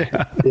too.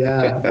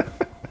 Yeah.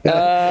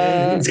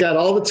 He's got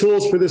all the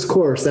tools for this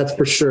course. That's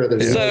for sure.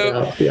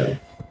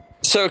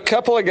 So a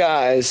couple of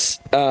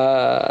guys,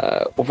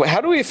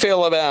 how do we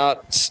feel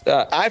about,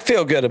 I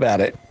feel good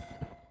about it.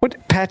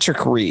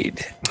 Patrick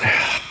Reed.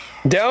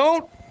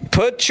 Don't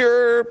put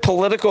your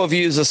political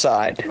views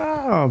aside.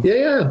 Oh,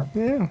 Yeah.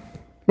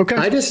 Okay.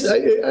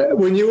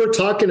 When you were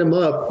talking him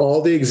up,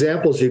 all the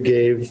examples you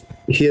gave,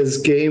 his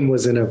game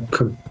was in a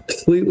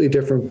completely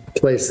different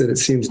place than it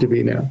seems to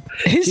be now.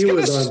 He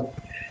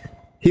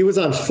was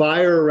on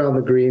fire around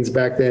the greens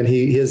back then.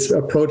 His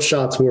approach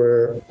shots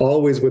were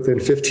always within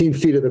 15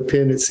 feet of the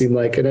pin, it seemed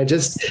like, and I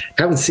just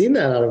haven't seen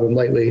that out of him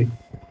lately.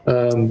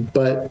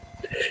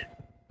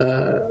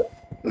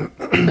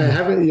 I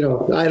haven't,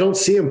 I don't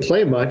see him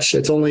play much.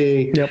 It's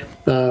only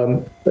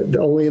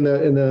only in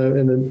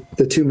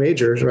the two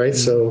majors, right?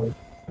 So,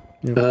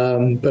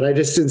 but I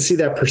just didn't see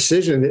that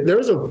precision. There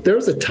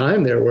was a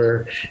time there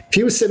where if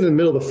he was sitting in the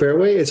middle of the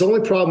fairway, his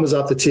only problem was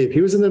off the tee. If he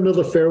was in the middle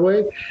of the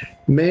fairway,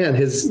 man,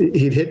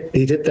 he'd hit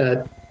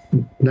that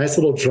nice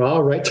little draw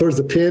right towards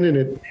the pin,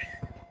 and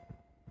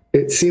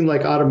it seemed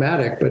like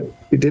automatic, but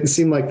it didn't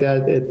seem like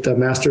that at the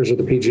Masters or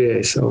the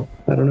PGA. So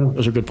I don't know.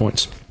 Those are good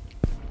points.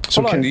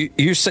 So hold on,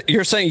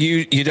 you're saying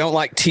you don't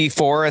like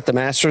T4 at the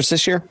Masters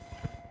this year?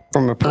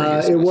 From a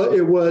previous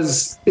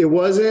it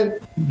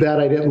wasn't that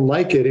I didn't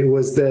like it. It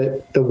was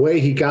that the way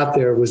he got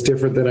there was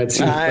different than I'd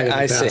seen him play in the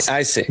past.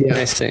 I see.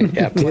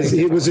 Yeah,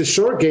 it was a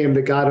short game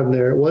that got him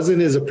there. It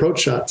wasn't his approach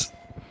shots.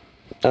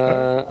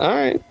 All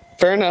right,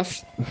 fair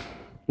enough.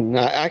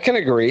 I can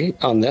agree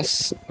on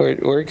this.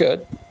 We're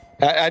good.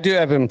 I do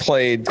have him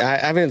played.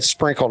 I've been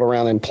sprinkled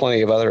around in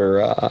plenty of other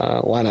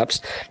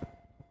lineups.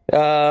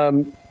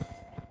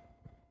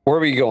 Where are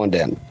we going,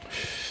 Dan?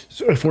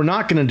 So if we're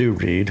not going to do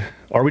Reed,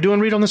 are we doing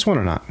Reed on this one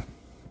or not?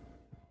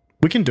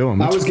 We can do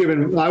him. I was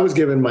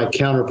given my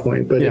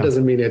counterpoint, but it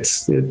doesn't mean it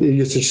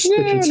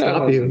should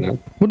stop you. No.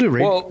 We'll do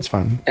Reed. It's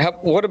fine.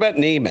 What about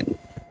Neiman?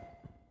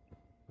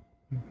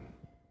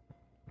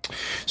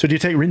 So do you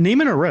take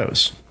Neiman or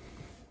Rose?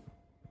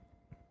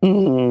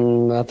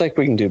 I think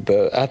we can do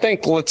both. I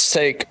think let's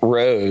take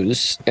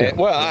Rose. Yeah.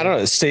 Well, I don't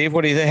know, Steve.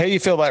 What do you think? How do you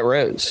feel about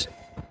Rose?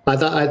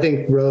 I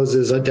think Rose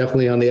is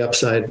definitely on the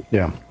upside.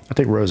 Yeah, I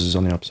think Rose is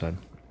on the upside.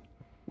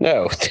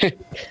 No.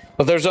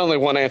 Well, there's only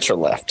one answer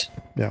left.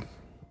 Yeah.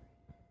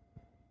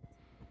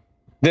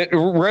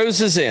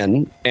 Rose is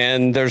in,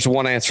 and there's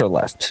one answer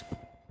left.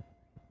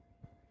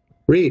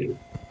 Reed.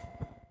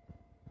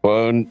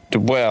 Well,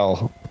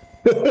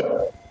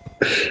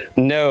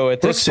 no,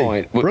 at this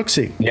point.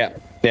 Brooksy.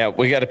 Yeah,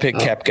 we got to pick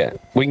Koepka.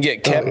 We can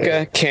get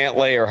Koepka,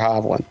 Cantlay, or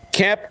Hovland.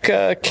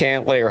 Koepka,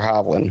 Cantlay, or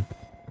Hovland.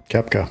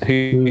 Koepka.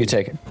 Who are you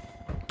taking?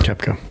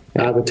 Koepka.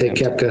 I would take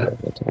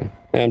Koepka.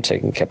 I'm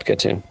taking Koepka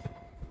too.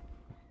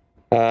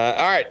 All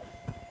right.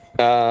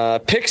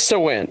 Picks to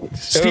win.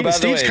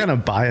 Steve's kind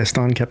of biased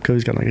on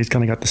Koepka. He's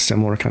kind of got the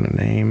similar kind of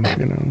name,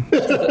 you know.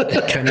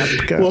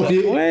 Well,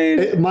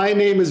 my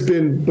name has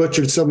been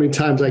butchered so many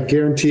times. I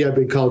guarantee I've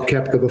been called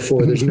Koepka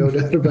before. There's no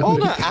doubt about it.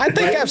 Hold on, I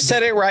think I've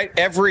said it right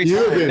every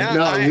time.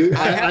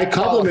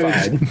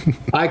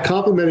 I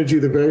complimented you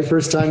the very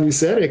first time you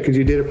said it because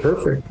you did it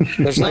perfect.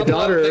 My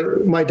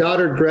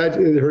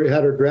daughter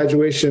had her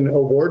graduation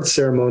award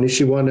ceremony.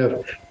 She won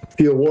a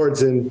few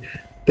awards, and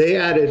they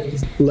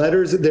added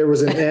letters. There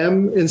was an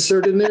M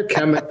inserted in there,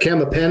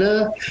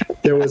 Camapena.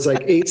 There was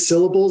like 8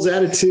 syllables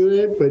added to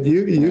it, but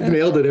you've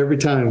nailed it every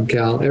time,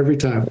 Cal. Every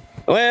time.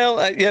 Well,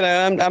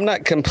 I'm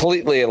not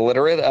completely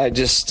illiterate. I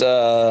just,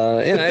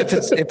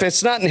 if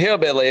it's not in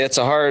hillbilly, it's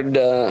a hard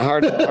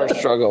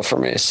struggle for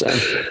me. So,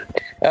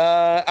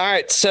 all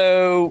right.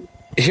 So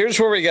here's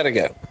where we got to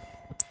go.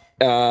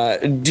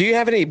 Do you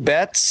have any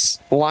bets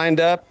lined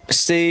up,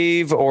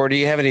 Steve, or do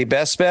you have any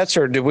best bets,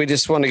 or do we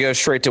just want to go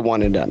straight to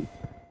one and done?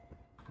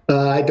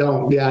 I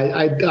don't. Yeah,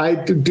 I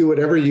do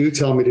whatever you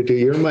tell me to do.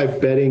 You're my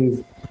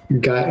betting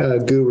guy,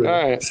 guru.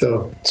 All right.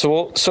 So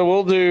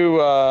we'll do.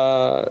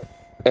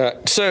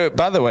 So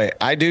by the way,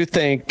 I do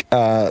think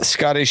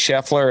Scotty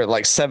Scheffler at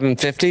like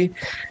 750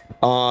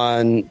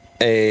 on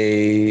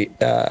a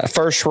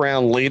first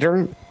round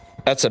leader.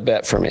 That's a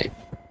bet for me.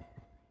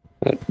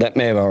 That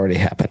may have already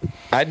happened.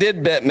 I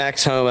did bet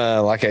Max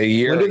Homa like a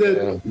year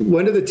ago.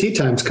 When do the tee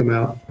times come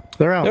out?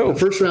 They're out. The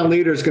first round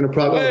leader is going to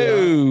probably.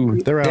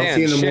 They're out.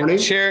 Dan, in the morning.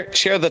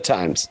 Share the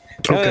times.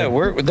 Okay.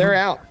 No, they're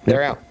out.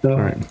 They're out. No.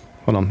 All right.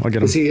 Hold on. I'll get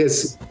them.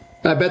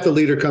 I bet the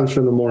leader comes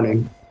from the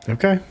morning.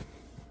 Okay.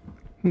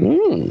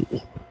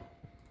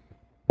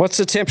 What's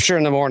the temperature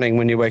in the morning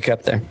when you wake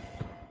up there?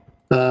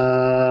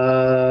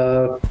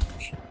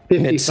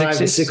 55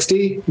 to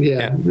 60.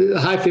 Yeah.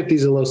 High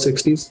 50s and low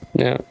 60s.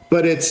 Yeah.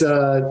 But it's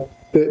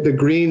the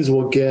greens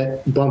will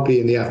get bumpy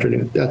in the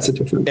afternoon. That's the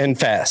difference. And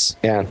fast.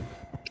 Yeah.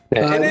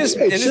 It's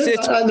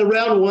on the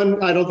round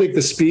one. I don't think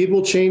the speed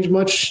will change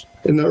much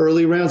in the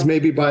early rounds.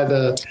 Maybe by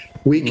the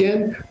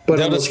weekend,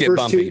 but on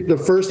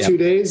the first 2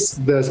 days,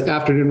 the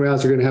afternoon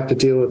rounds are going to have to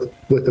deal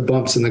with the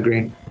bumps in the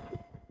green.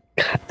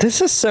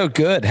 This is so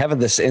good having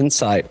this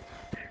insight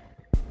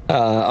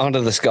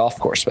onto this golf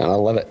course, man. I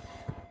love it.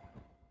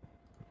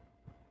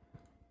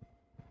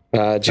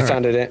 Did you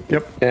find it?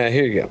 Yep.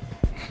 Here you go.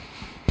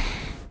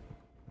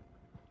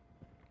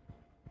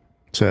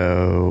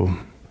 So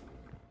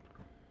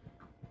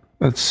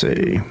let's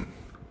see.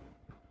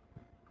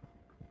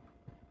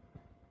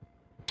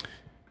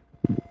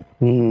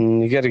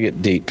 You got to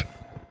get deep.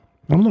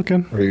 I'm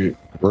looking.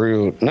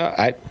 Real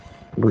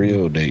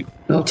deep.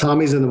 No,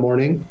 Tommy's in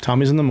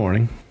the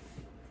morning.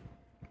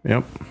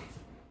 Yep.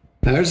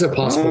 There's a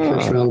possible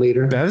first round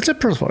leader. That's a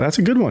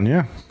good one.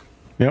 Yeah.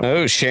 Yep.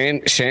 Oh,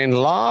 Sean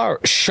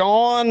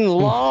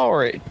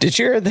Lowry. Did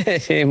you hear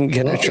him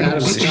get a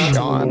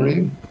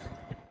Sean?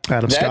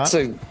 Adam Scott.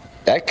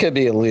 That could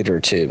be a leader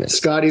too.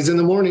 Scotty's in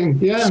the morning.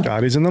 Yeah.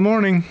 Scotty's in the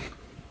morning.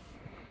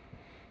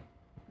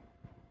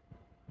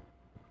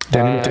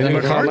 Danny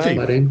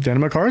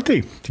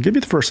McCarthy. To give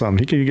you the first one,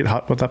 he can get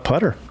hot with that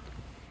putter.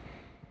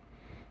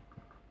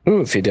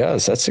 Ooh, if he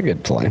does, that's a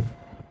good play.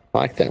 I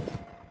like that.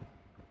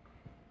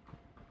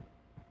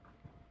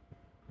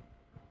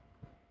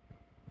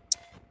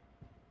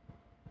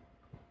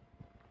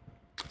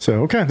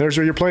 So, okay, there's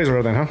where your plays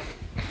are then, huh?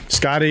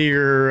 Scotty,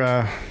 you're,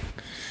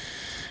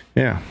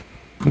 yeah,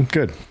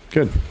 good.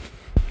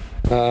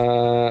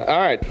 All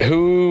right,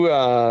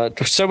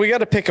 so we got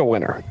to pick a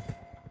winner.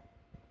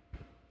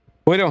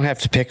 We don't have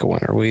to pick a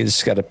winner. We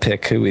just got to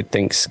pick who we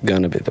think's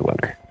going to be the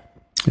winner.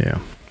 Yeah.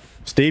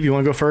 Steve, you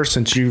want to go first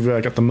since you've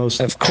got the most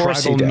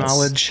tribal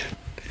knowledge?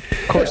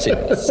 Of course he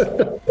does.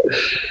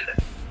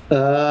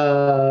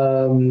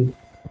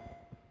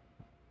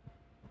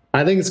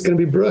 I think it's going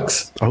to be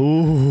Brooks.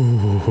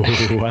 Oh,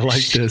 I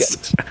like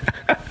this.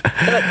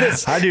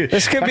 I do.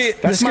 This could be.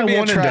 That's my one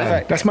and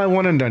done. That's my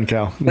one and done,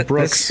 Cal.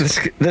 Brooks.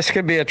 This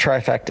could be a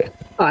trifecta.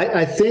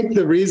 I think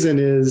the reason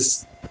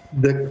is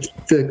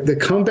the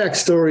comeback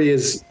story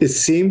it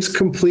seems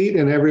complete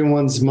in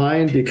everyone's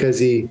mind because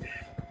he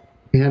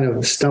kind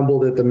of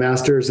stumbled at the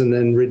Masters and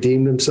then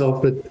redeemed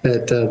himself at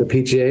the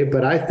PGA.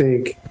 But I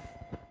think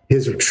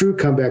his true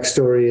comeback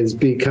story is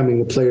becoming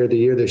the Player of the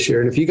Year this year.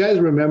 And if you guys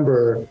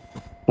remember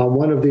on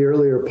one of the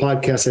earlier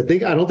podcasts, I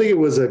don't think it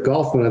was a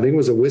golf one. I think it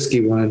was a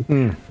whiskey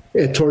one.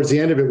 And towards the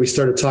end of it, we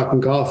started talking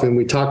golf and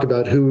we talked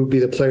about who would be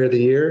the Player of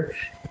the Year.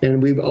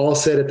 And we've all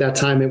said at that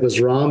time it was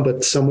wrong,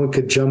 but someone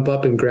could jump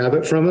up and grab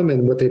it from him.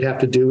 And what they'd have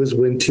to do is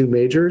win 2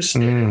 majors.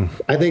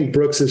 I think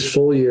Brooks's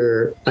full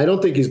year, I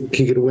don't think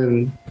he could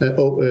win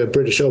a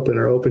British Open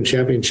or Open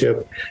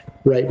Championship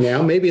right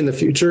now, maybe in the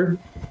future.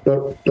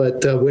 But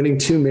winning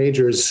 2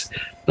 majors,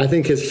 I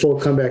think his full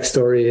comeback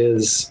story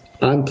is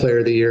I'm Player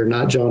of the Year,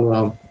 not Jon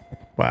Rahm.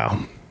 Wow.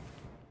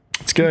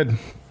 It's good.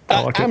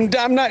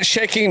 I'm not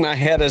shaking my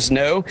head as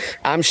no.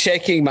 I'm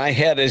shaking my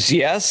head as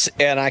yes,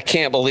 and I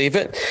can't believe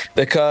it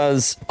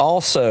because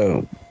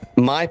also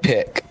my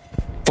pick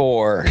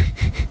for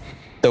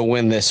the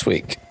win this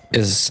week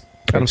is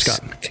Adam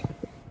Scott.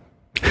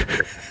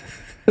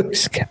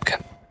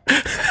 Koepka.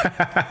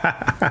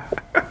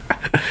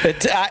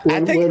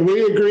 When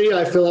we agree,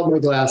 I fill up my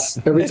glass.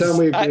 Every time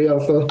we agree, I'll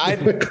fill up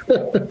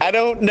I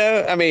don't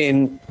know. I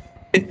mean,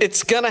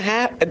 it's going to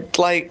happen.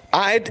 Like,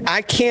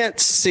 I can't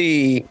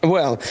see.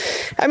 Well,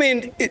 I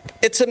mean,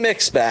 it's a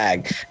mixed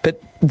bag,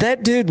 but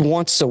that dude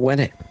wants to win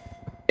it.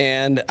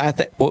 And I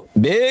think,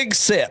 big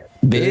sip.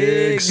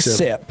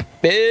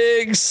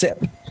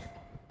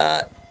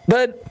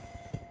 But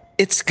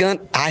it's going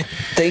to, I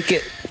think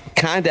it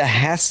kind of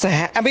has to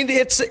happen. I mean,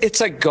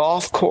 it's a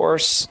golf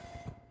course.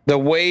 The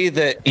way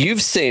that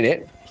you've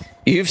seen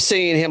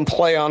him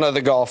play on other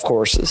golf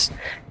courses.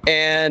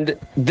 And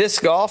this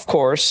golf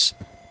course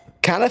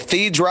kind of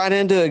feeds right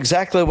into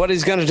exactly what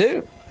he's going to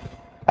do.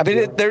 I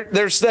mean,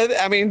 there's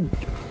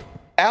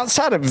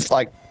outside of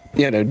like,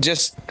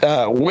 just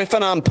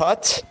whiffing on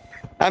putts,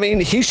 I mean,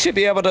 he should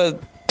be able to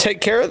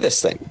take care of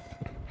this thing.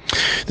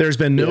 There's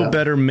been no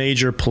better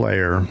major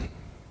player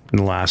in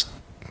the last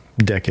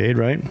decade,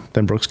 right,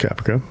 than Brooks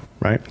Koepka,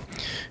 right?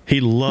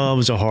 He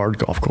loves a hard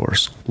golf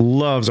course.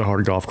 Loves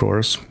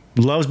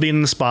being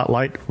in the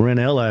spotlight. We're in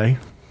LA,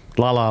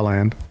 La La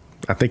Land.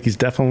 I think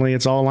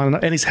it's all lined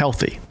up, and he's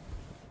healthy,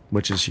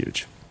 which is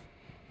huge.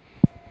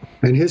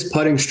 And his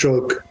putting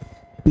stroke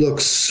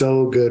looks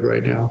so good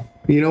right now.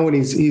 When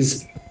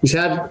he's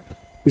had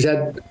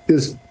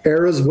his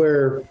eras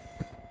where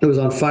it was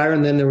on fire,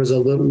 and then there was a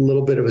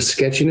little bit of a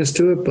sketchiness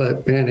to it.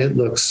 But man, it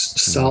looks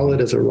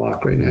solid as a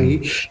rock right now.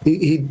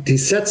 He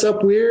sets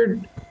up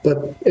weird,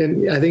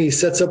 and I think he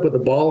sets up with the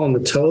ball on the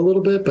toe a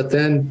little bit, but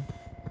then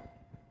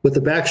with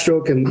the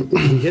backstroke, and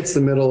he hits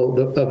the middle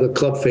of the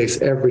club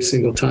face every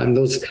single time.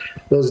 Those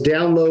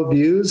down low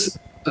views.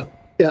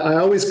 I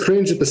always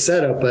cringe at the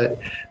setup, but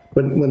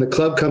when the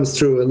club comes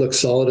through, it looks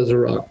solid as a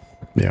rock.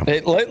 Yeah.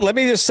 Hey, let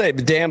me just say,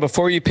 Dan,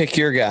 before you pick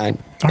your guy,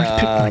 I already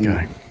picked my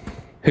guy.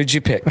 Who'd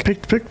you pick? I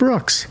picked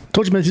Brooks.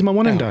 Told you, man, he's my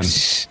one and done.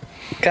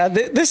 God,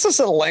 this is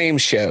a lame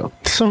show.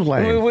 So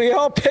lame. We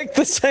all picked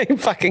the same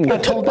fucking guy. I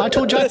told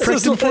you I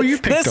picked him before you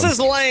picked him. This is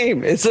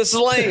lame. This is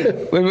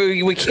lame.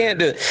 we can't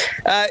do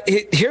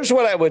it. Here's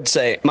what I would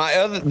say.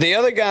 The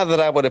other guy that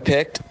I would have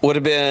picked would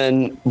have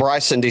been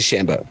Bryson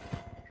DeChambeau.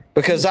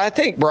 Because I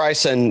think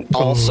Bryson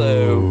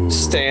also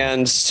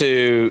stands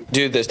to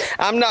do this.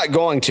 I'm not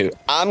going to.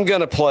 I'm going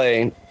to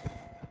play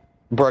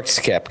Brooks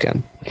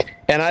Koepka.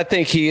 And I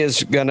think he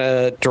is going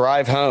to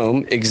drive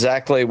home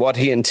exactly what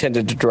he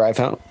intended to drive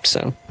home.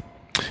 So,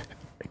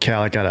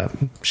 Cal, I got to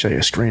show you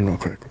a screen real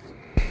quick.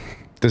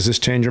 Does this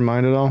change your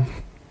mind at all?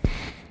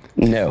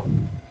 No.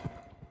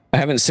 I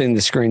haven't seen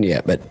the screen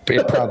yet, but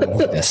it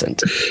probably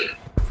doesn't.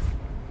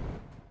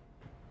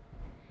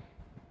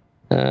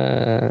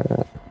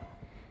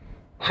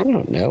 I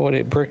don't know what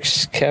it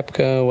Brooks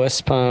Koepka,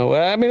 West Palm.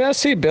 Well, I mean, I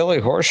see Billy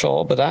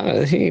Horschel, but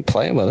he ain't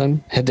playing with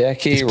him.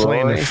 Hideki, he's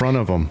playing in front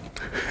of him.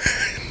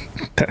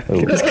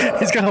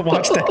 He's got to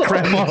watch that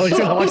crap model. He's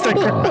got to watch that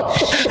crap.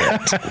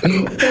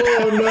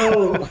 Oh,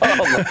 no.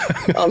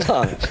 Hold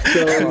on.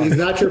 So he's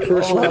not your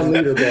first round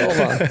leader, bro.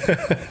 Hold on.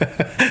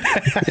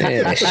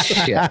 Yeah,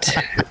 shit.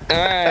 All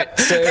right.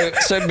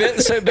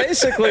 So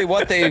basically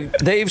what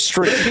they've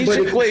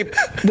strategically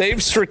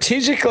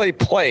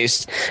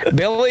placed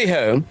Billy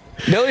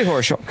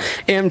Horschel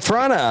in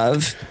front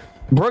of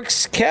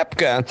Brooks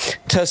Koepka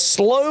to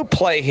slow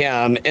play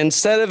him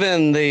instead of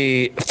in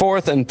the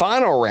fourth and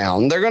final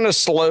round. They're going to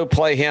slow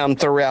play him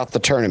throughout the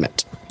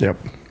tournament. Yep.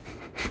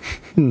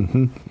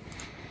 Mm-hmm.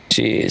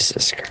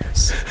 Jesus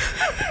Christ.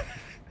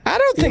 I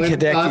don't think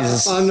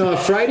Hideki's on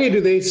Friday.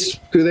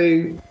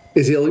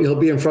 He'll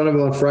be in front of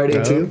him on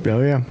Friday too?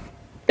 Oh yeah.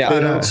 They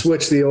don't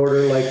switch the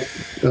order like.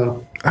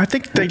 I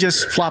think they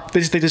just flop.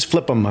 They just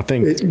flip them. I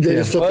think they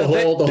just flip the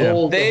whole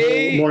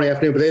morning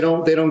afternoon, but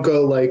they don't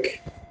go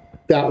like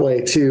that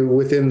way too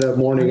within the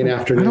morning and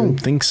afternoon. I don't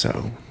think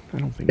so.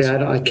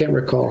 I can't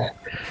recall.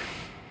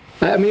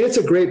 I mean, it's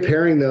a great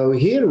pairing though.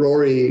 He and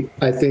Rory,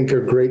 I think,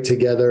 are great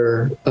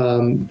together.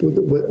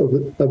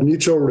 With a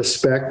mutual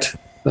respect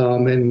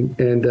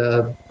and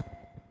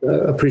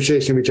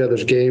appreciation of each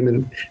other's game.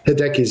 And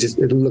Hideki's,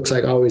 it looks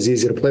like always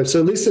easy to play. So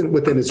at least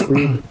within his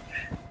group,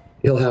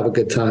 he'll have a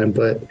good time.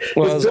 But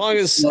as long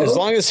as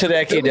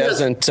Hideki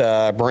doesn't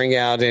bring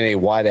out any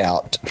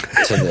whiteout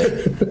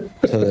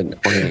to to the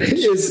range.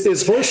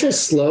 Is Horschel a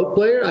slow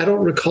player? I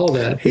don't recall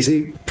that. Is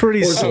he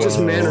pretty or is it just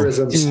slow.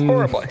 mannerisms? He's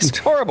horrible. It's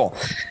horrible.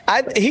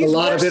 He's A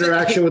lot of worse than-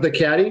 interaction with the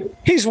caddy.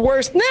 He's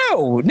worse.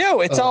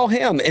 No, it's all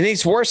him. And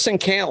he's worse than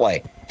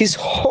Cantlay. He's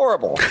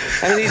horrible.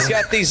 I mean, he's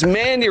got these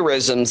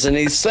mannerisms and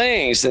these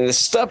things and this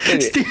stuff.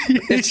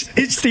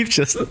 Steve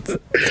just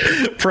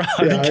proud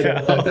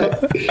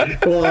Yeah,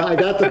 well, I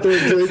got the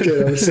third drink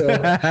in him, so.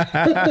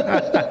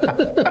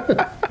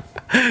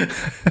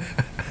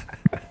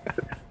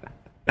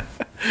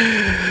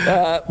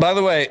 By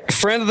the way,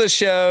 friend of the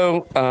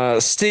show,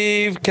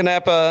 Steve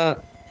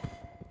Canepa,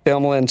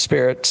 Filmland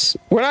Spirits.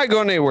 We're not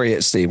going anywhere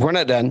yet, Steve. We're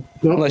not done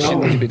unless you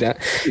need to be done.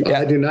 Yeah,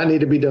 I do not need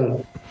to be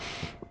done.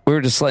 we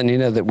were just letting you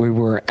know that we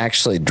were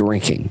actually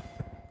drinking.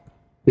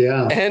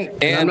 Yeah,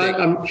 and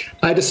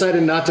I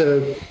decided not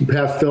to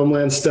have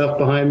Filmland stuff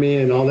behind me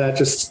and all that.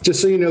 Just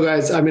so you know,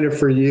 guys, I'm in it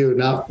for you,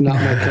 not my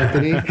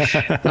company.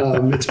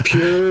 It's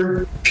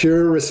pure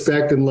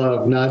respect and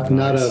love, not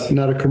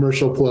a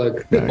commercial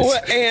plug. Nice.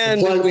 Well,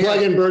 and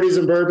plug in Birdies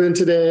and Bourbon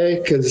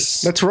today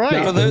because that's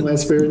right.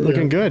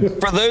 Looking good.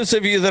 For those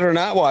of you that are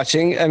not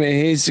watching, I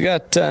mean, he's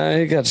got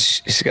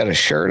a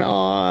shirt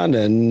on,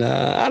 and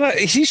I don't.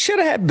 He should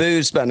have had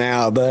booze by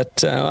now,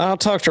 but I'll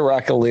talk to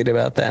Rock-A-Lead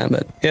about that.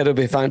 But it'll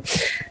be fine.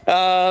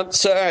 All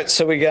right,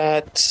 so we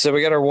got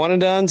our one and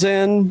dones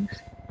in,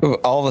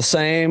 all the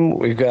same.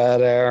 We've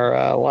got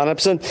our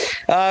lineups in.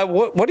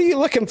 What are you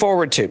looking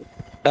forward to,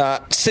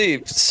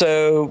 Steve?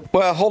 So,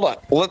 well, hold on.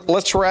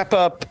 Let's wrap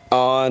up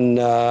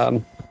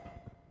on.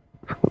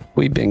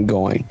 We've been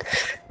going.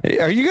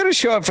 Are you going to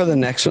show up for the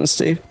next one,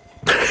 Steve?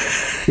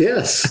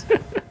 Yes.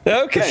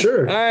 Okay. For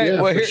sure. All right.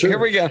 Yeah, well, for sure. here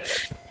we go.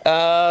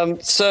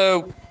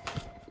 So,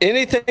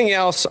 anything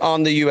else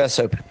on the U.S.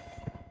 Open?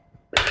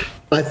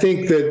 I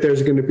think that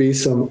there's going to be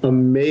some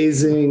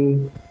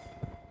amazing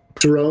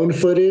drone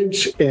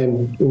footage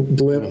and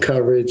blimp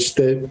coverage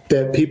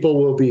that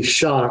people will be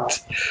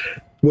shocked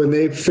when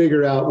they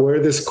figure out where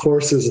this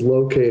course is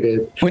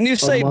located. When you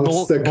say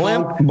blimp, what are you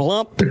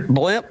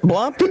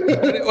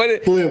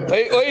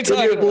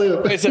talking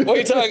about? What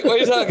are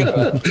you talking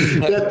about?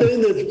 That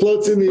thing that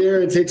floats in the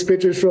air and takes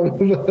pictures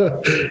from the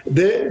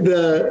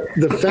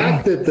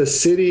fact that the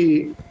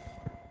city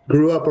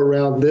grew up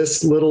around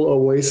this little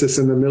oasis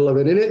in the middle of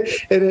it. And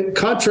it,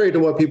 contrary to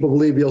what people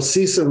believe, you'll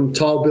see some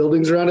tall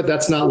buildings around it.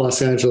 That's not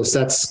Los Angeles.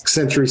 That's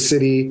Century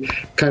City,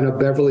 kind of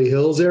Beverly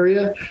Hills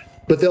area.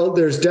 But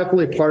there's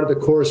definitely part of the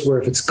course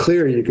where if it's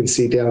clear, you can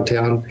see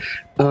downtown.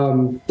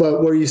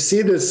 But where you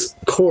see this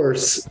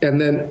course and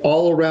then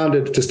all around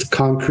it, just a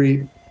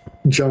concrete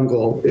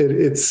jungle,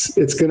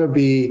 it's going to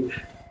be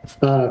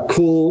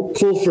cool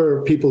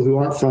for people who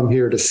aren't from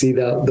here to see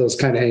those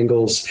kind of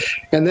angles.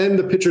 And then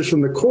the pictures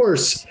from the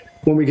course,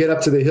 when we get up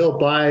to the hill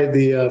by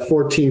the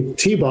 14th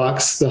tee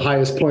box, the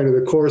highest point of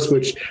the course,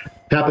 which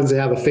happens to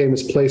have a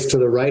famous place to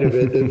the right of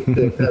it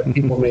that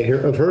people may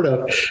have heard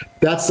of.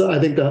 I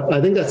think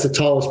that's the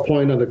tallest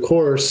point on the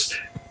course.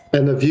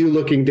 And the view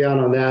looking down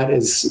on that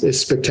is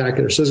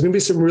spectacular. So there's going to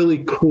be some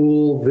really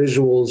cool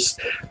visuals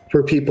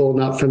for people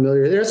not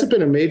familiar. There hasn't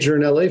been a major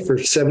in LA for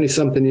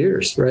 70-something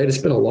years, right? It's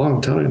been a long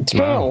time. It's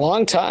been a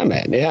long time,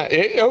 man. Yeah,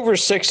 over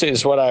 60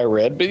 is what I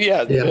read. But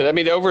yeah, I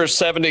mean, over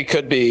 70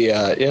 could be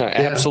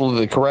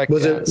absolutely correct.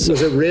 Was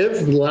it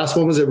Riv? The last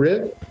one was at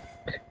Riv?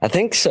 I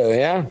think so,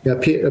 yeah. Yeah,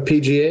 a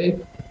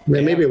PGA?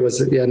 Maybe it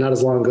was, not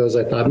as long ago as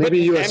I thought.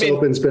 Maybe US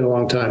Open's been a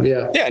long time,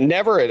 yeah. Yeah,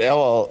 never at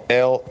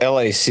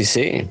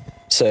LACC.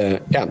 So,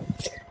 yeah,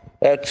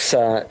 that's,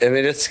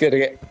 it's going to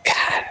get.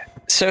 God.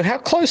 So, how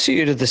close are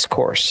you to this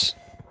course?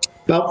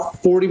 About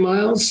 40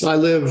 miles. I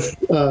live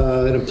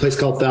in a place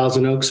called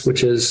Thousand Oaks,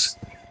 which is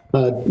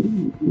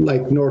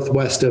like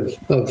northwest of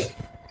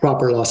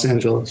proper Los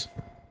Angeles.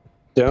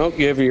 Don't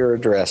give your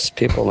address.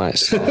 People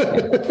nice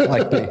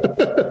like me.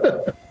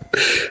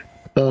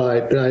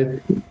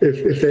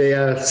 If they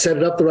set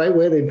it up the right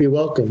way, they'd be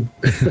welcome.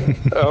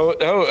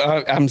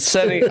 I'm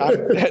setting.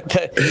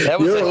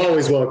 You're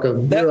always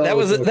welcome. That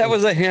was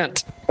a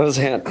hint. That was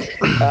a hint.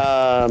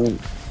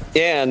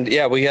 And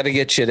yeah, we got to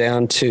get you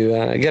down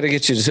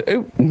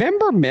to.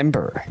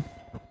 Member.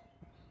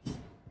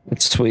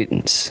 It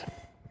sweetens.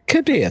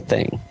 Could be a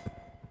thing.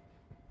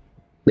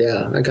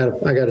 Yeah, I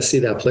gotta see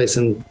that place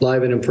and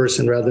live and in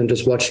person rather than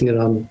just watching it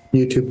on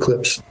YouTube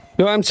clips.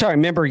 No, I'm sorry.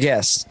 Member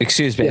guest.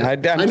 Excuse me. Yeah,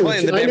 I'm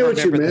playing the member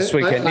this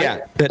weekend.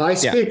 I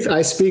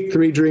speak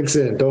 3 drinks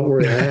in. Don't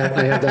worry. I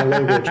have that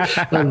language.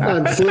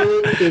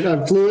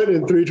 I'm fluent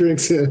in 3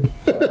 drinks in.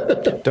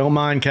 Don't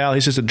mind Cal.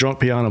 He's just a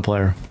drunk piano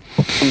player.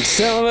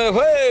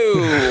 Whoa!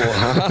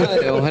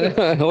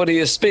 What are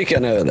you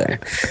speaking of there?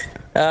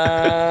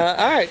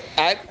 All right.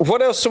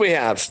 What else do we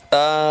have?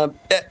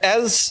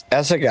 As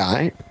a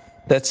guy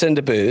that's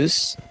into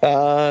booze,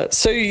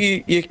 so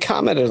you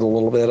commented a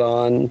little bit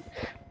on.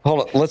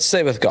 Hold on. Let's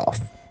stay with golf.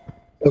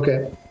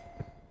 Okay.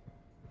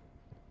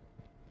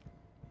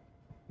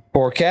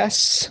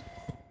 Forecasts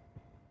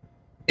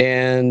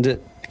and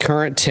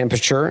current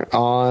temperature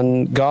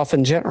on golf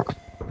in general.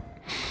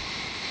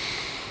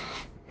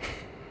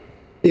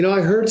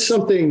 I heard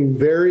something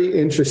very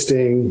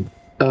interesting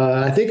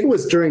I think it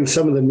was during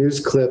some of the news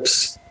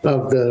clips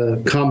of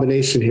the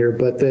combination here,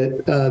 but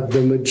that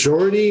the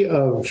majority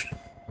of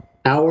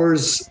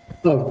hours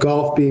of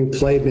golf being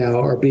played now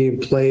are being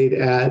played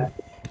at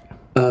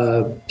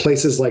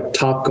places like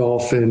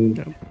Topgolf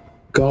and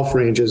golf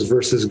ranges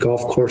versus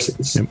golf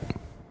courses. Yep.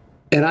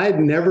 And I'd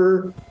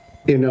never,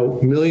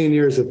 million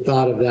years of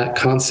thought of that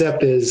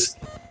concept is,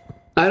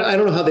 I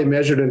don't know how they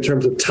measured in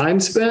terms of time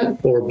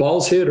spent or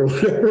balls hit or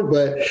whatever,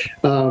 but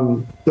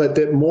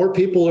that more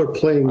people are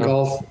playing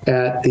golf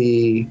at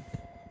the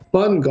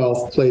fun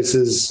golf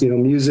places,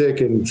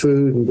 music and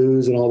food and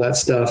booze and all that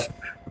stuff,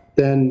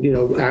 than,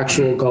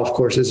 actual golf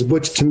courses,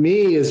 which to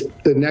me is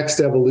the next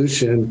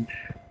evolution.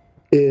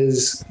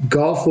 Is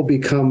golf will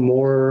become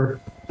more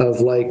of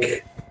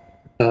like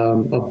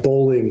a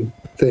bowling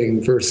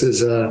thing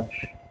versus a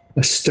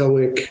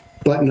stoic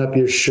button up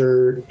your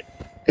shirt,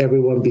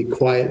 everyone be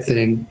quiet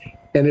thing,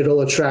 and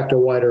it'll attract a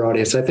wider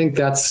audience. I think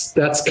that's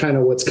kind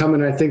of what's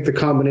coming. I think the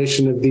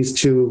combination of these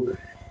two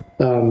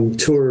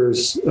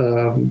tours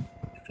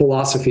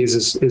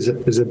philosophies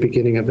is a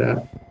beginning of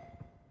that.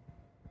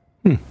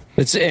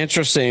 It's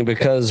interesting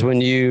because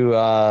when you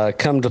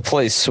come to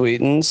play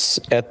Sweetens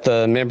at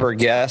the member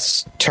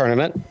guest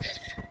tournament,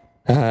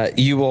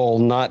 you will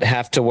not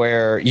have to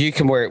wear. We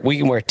can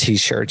wear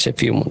T-shirts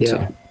if you want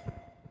to.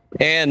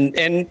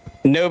 And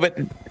no, but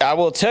I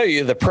will tell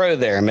you, the pro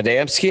there,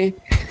 Madamsky,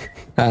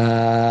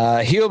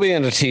 he'll be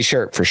in a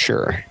T-shirt for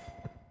sure.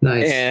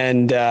 Nice.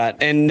 And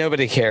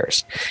nobody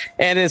cares.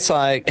 And it's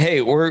like, hey,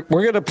 we're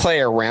going to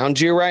play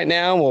around you right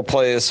now. We'll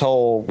play this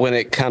whole when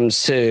it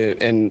comes to,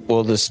 and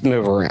we'll just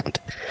move around.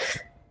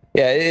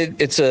 Yeah,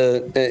 it's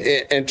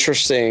a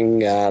interesting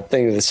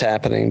thing that's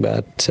happening,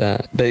 but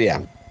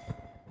yeah.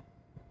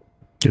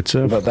 Good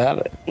stuff.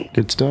 About it.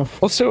 Good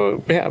stuff. What's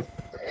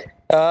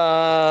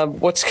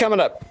coming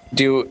up?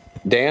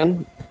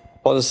 Dan,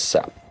 what is this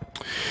out?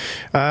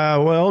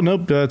 Well,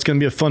 nope. It's going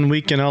to be a fun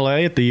week in LA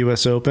at the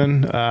U.S.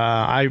 Open.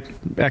 I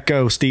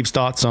echo Steve's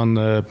thoughts on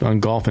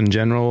golf in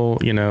general.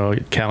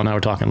 Cal and I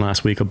were talking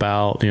last week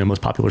about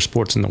most popular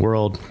sports in the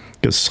world.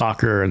 It goes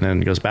soccer and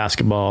then it goes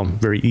basketball.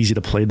 Very easy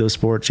to play those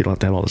sports. You don't have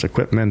to have all this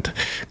equipment.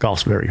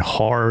 Golf's very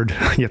hard.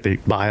 You have to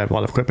buy a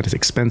lot of equipment. It's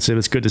expensive.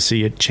 It's good to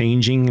see it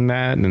changing in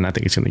that, and I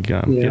think it's going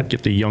to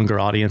get the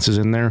younger audiences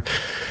in there.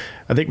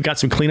 I think we got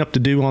some cleanup to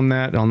do on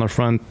that on the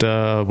front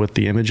with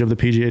the image of the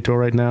PGA Tour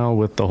right now,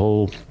 with the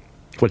whole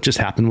what just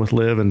happened with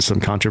LIV and some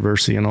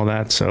controversy and all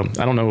that. So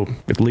I don't know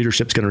if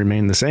leadership's going to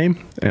remain the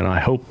same, and I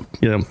hope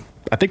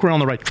I think we're on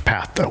the right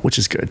path though, which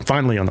is good.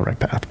 Finally on the right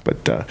path.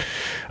 But I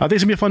think it's going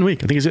to be a fun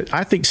week.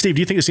 I think Steve,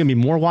 do you think it's going to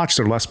be more watched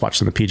or less watched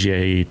than the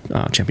PGA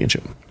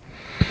Championship?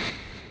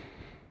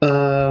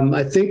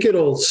 I think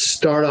it'll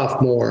start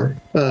off more.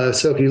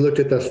 So if you looked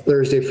at the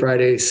Thursday,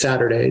 Friday,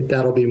 Saturday,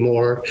 that'll be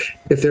more.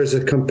 If there's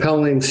a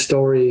compelling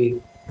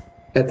story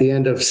at the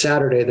end of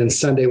Saturday, then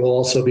Sunday will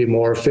also be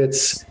more. If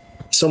it's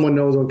someone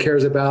no one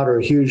cares about or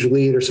a huge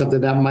lead or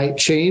something, that might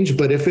change.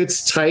 But if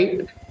it's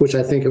tight, which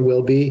I think it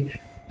will be,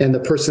 and the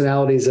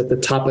personalities at the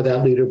top of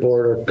that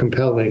leaderboard are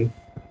compelling,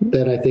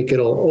 then I think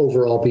it'll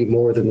overall be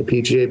more than the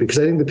PGA, because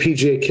I think the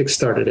PGA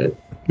kickstarted it.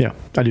 Yeah,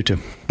 I do too.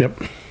 Yep.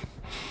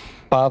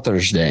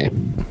 Father's Day.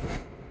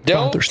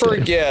 Don't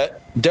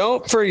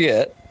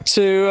forget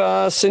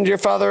to send your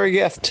father a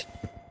gift.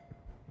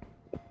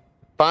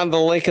 Find the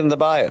link in the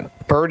bio,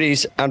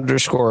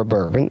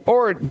 birdies_bourbon,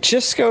 or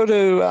just go to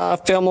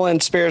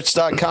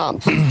filmlandspirits.com.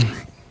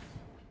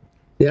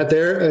 Yeah,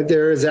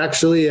 there is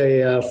actually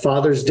a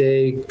Father's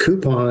Day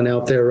coupon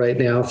out there right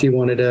now if you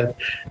wanted to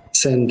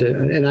send.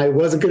 And I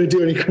wasn't going to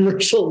do any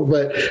commercial,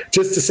 but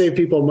just to save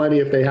people money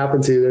if they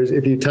happen to,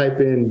 if you type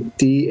in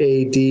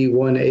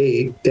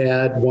DAD18,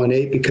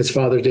 Dad18, because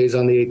Father's Day is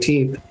on the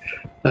 18th,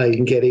 you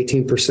can get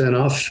 18%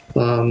 off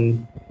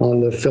on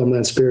the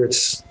Filmland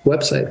Spirits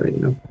website right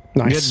now.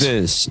 Nice. Good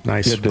biz.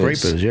 Nice. Good biz.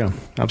 Great biz. Yeah,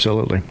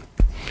 absolutely.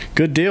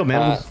 Good deal,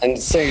 man. And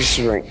things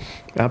to drink.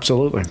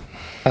 Absolutely.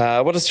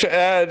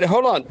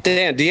 Hold on,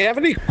 Dan, do you have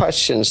any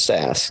questions to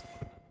ask?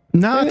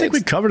 No, I think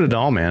we covered it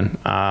all, man.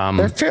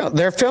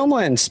 They're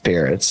Filmland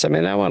Spirits. I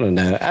mean, I want to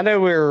know. I know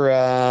we're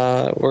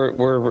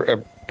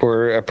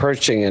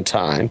approaching a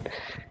time.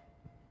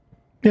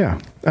 Yeah,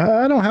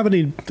 I don't have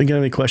any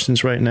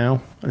questions right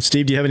now.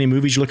 Steve, do you have any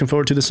movies you're looking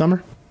forward to this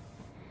summer?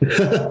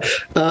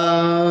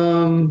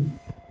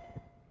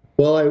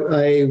 Well,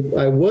 I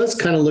was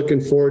kind of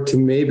looking forward to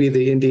maybe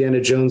the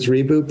Indiana Jones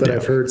reboot, but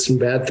I've heard some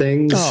bad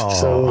things. Oh.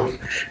 So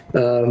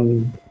I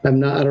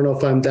don't know if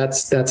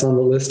that's on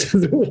the list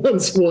as it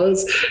once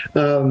was.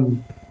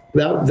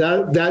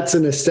 That's a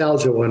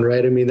nostalgia one,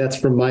 right? I mean, that's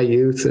from my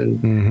youth,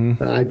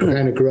 and I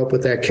kind of grew up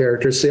with that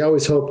character. So I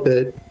always hope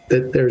that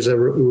there's a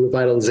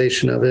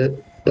revitalization of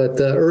it. But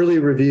the early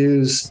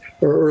reviews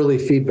or early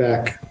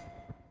feedback,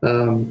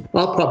 I'll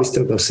probably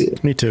still go see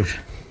it. Me too.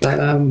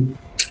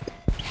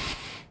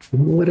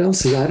 What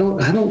else is I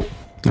don't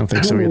I don't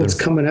think so either. What's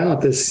coming out?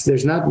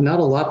 There's not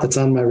a lot that's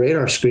on my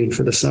radar screen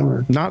for the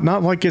summer. Not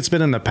like it's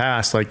been in the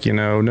past. Like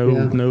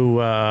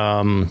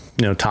no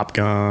Top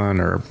Gun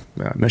or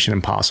Mission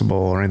Impossible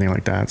or anything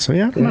like that. So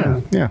yeah.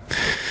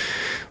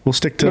 We'll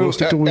stick to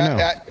what we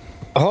know.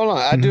 Hold on,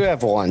 I do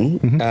have one.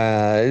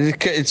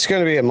 It's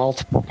going to be a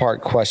multiple part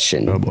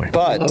question. Oh boy!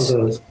 But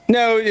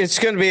no, it's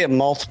going to be a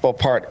multiple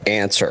part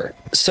answer.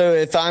 So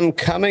if I'm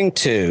coming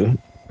to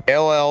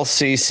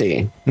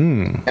LLCC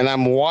and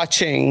I'm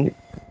watching.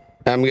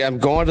 I'm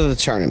going to the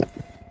tournament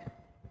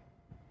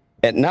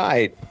at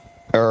night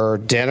or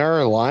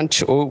dinner or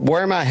lunch.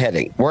 Where am I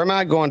heading? Where am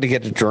I going to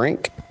get a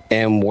drink?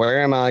 And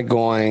where am I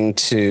going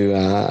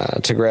to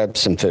grab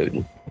some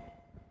food?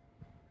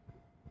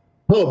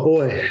 Oh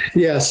boy.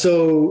 Yeah.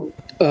 So,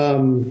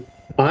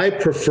 I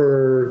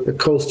prefer the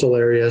coastal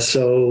area.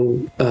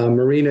 So,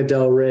 Marina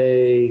del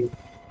Rey,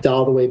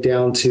 all the way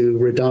down to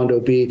Redondo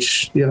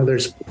Beach.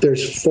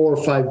 There's 4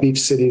 or 5 beach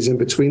cities in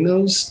between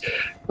those.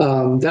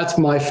 That's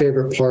my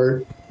favorite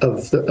part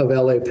of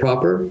LA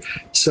proper.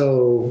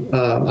 So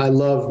I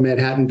love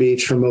Manhattan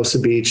Beach, Hermosa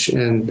Beach,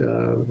 and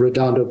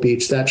Redondo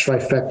Beach. That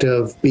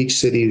trifecta of beach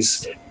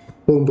cities,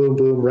 boom, boom,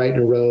 boom, right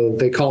in a row.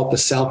 They call it the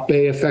South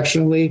Bay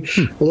affectionately.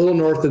 A little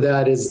north of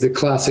that is the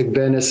classic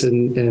Venice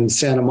and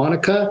Santa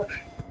Monica.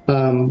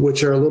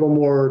 Which are a little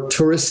more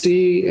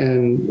touristy,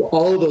 and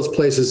all of those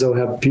places though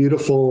have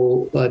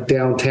beautiful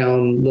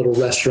downtown little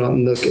restaurant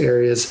and nook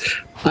areas.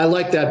 I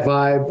like that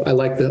vibe. I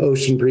like the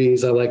ocean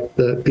breeze. I like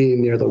the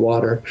being near the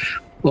water.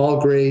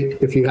 All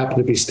great if you happen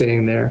to be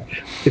staying there.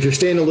 If you're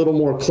staying a little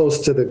more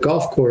close to the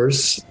golf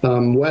course,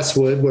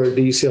 Westwood, where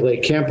the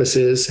UCLA campus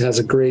is, has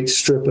a great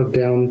strip of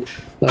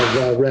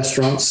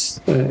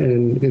restaurants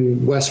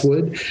in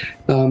Westwood.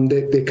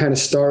 They kind of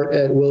start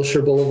at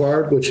Wilshire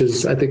Boulevard, which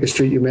is, I think, a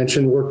street you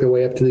mentioned, work their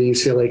way up to the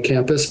UCLA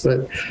campus,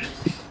 but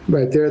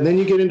right there. And then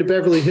you get into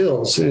Beverly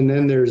Hills, and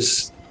then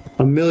there's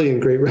a million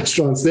great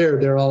restaurants there.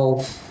 They're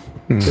all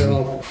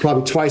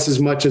probably twice as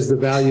much as the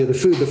value of the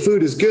food. The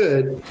food is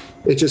good.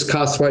 It just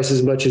costs twice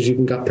as much as you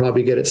can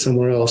probably get it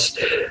somewhere else.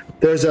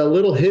 There's a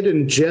little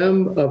hidden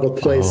gem of a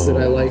place that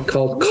I like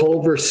called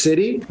Culver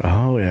City.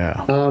 Oh,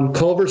 yeah.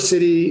 Culver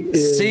City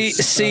is...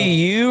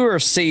 C-U or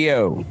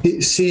C-O?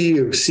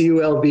 C-U,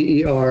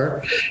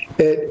 C-U-L-V-E-R.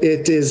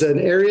 It is an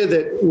area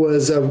that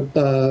was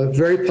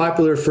very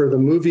popular for the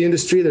movie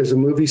industry. There's a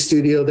movie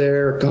studio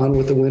there. Gone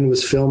with the Wind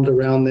was filmed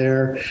around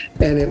there.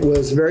 And it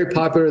was very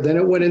popular. Then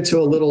it went into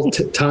a little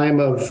time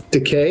of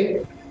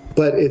decay.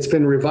 But it's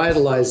been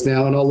revitalized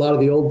now, and a lot of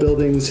the old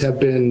buildings have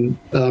been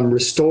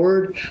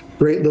restored.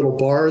 Great little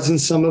bars in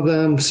some of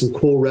them, some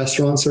cool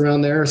restaurants around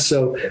there.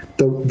 So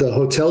the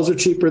hotels are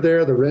cheaper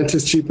there, the rent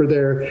is cheaper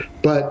there,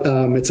 but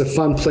it's a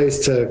fun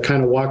place to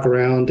kind of walk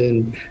around,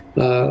 and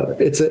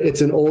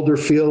it's an older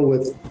feel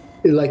with.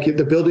 Like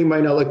the building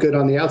might not look good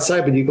on the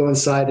outside, but you go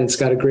inside and it's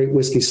got a great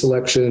whiskey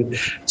selection.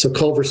 So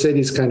Culver City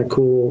is kind of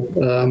cool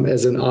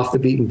as an off the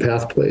beaten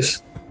path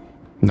place.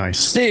 Nice.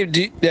 Steve,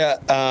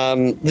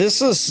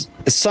 this is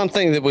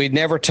something that we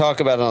never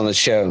talk about on the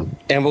show,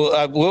 and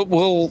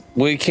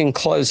we can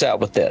close out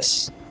with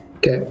this.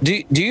 Okay.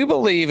 Do you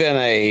believe in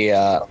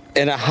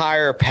a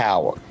higher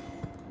power?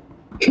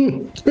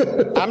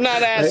 I'm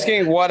not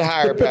asking what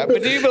higher power,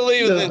 but do you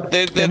believe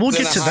that and we'll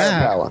get to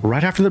that power?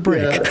 Right after the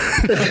break.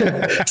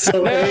 Yeah.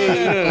 So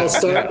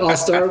I'll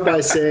start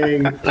by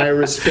saying I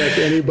respect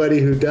anybody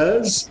who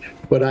does,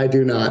 but I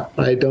do not.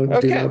 I do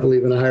not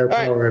believe in a higher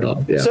power at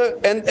all. Yeah. So,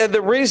 and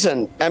the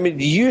reason, I mean,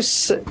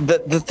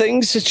 the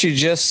things that you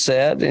just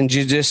said and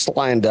you just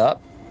lined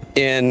up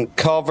in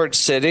Culver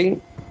City,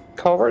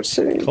 Culver,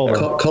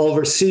 C-U-L-V-E-R,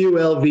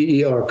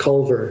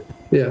 Culver.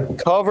 Yeah.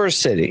 Culver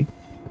City.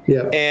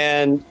 Yeah.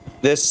 And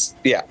this,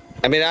 yeah.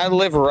 I mean, I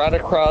live right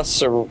across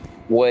the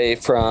way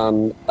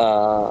from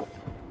a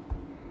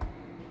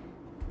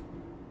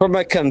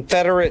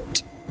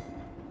Confederate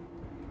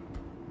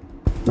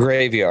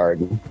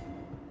graveyard.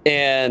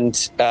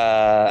 And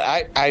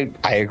I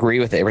agree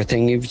with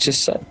everything you've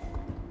just said.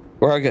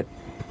 We're all good.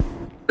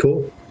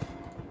 Cool.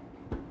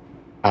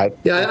 I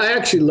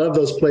actually love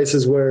those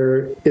places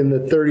where in the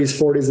 30s,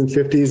 40s, and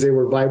 50s they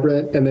were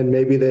vibrant, and then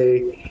maybe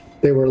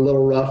they were a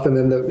little rough, and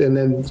then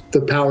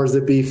the powers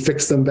that be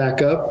fixed them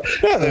back up.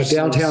 Yeah,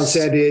 downtown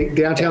San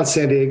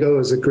Diego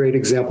is a great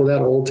example of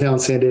that, Old Town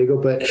San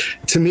Diego. But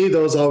to me,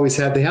 those always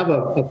have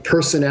a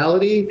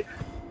personality,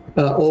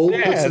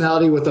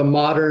 personality with a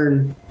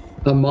modern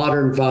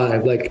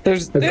vibe. Like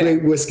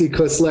great whiskey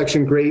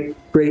selection, great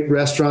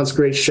restaurants,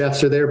 great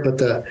chefs are there, but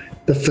the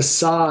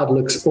facade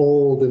looks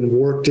old and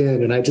worked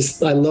in, and I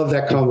love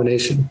that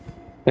combination.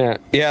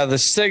 Yeah. The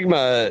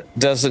stigma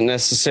doesn't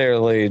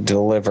necessarily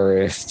deliver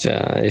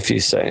if you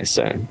say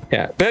so.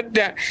 Yeah, but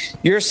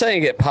you're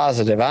saying it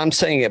positive. I'm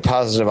saying it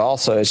positive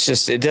also. It's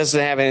just it doesn't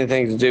have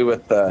anything to do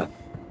with the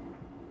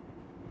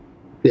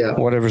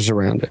whatever's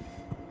around it.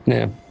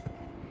 Yeah.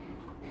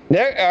 All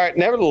right.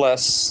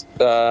 Nevertheless,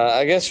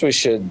 I guess we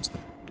should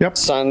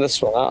sign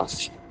this one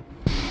off.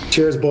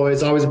 Cheers,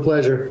 boys. Always a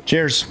pleasure.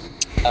 Cheers.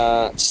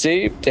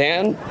 Steve,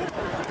 Dan.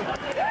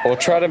 We'll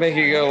try to make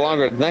it go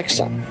longer next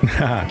time.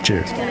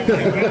 Cheers.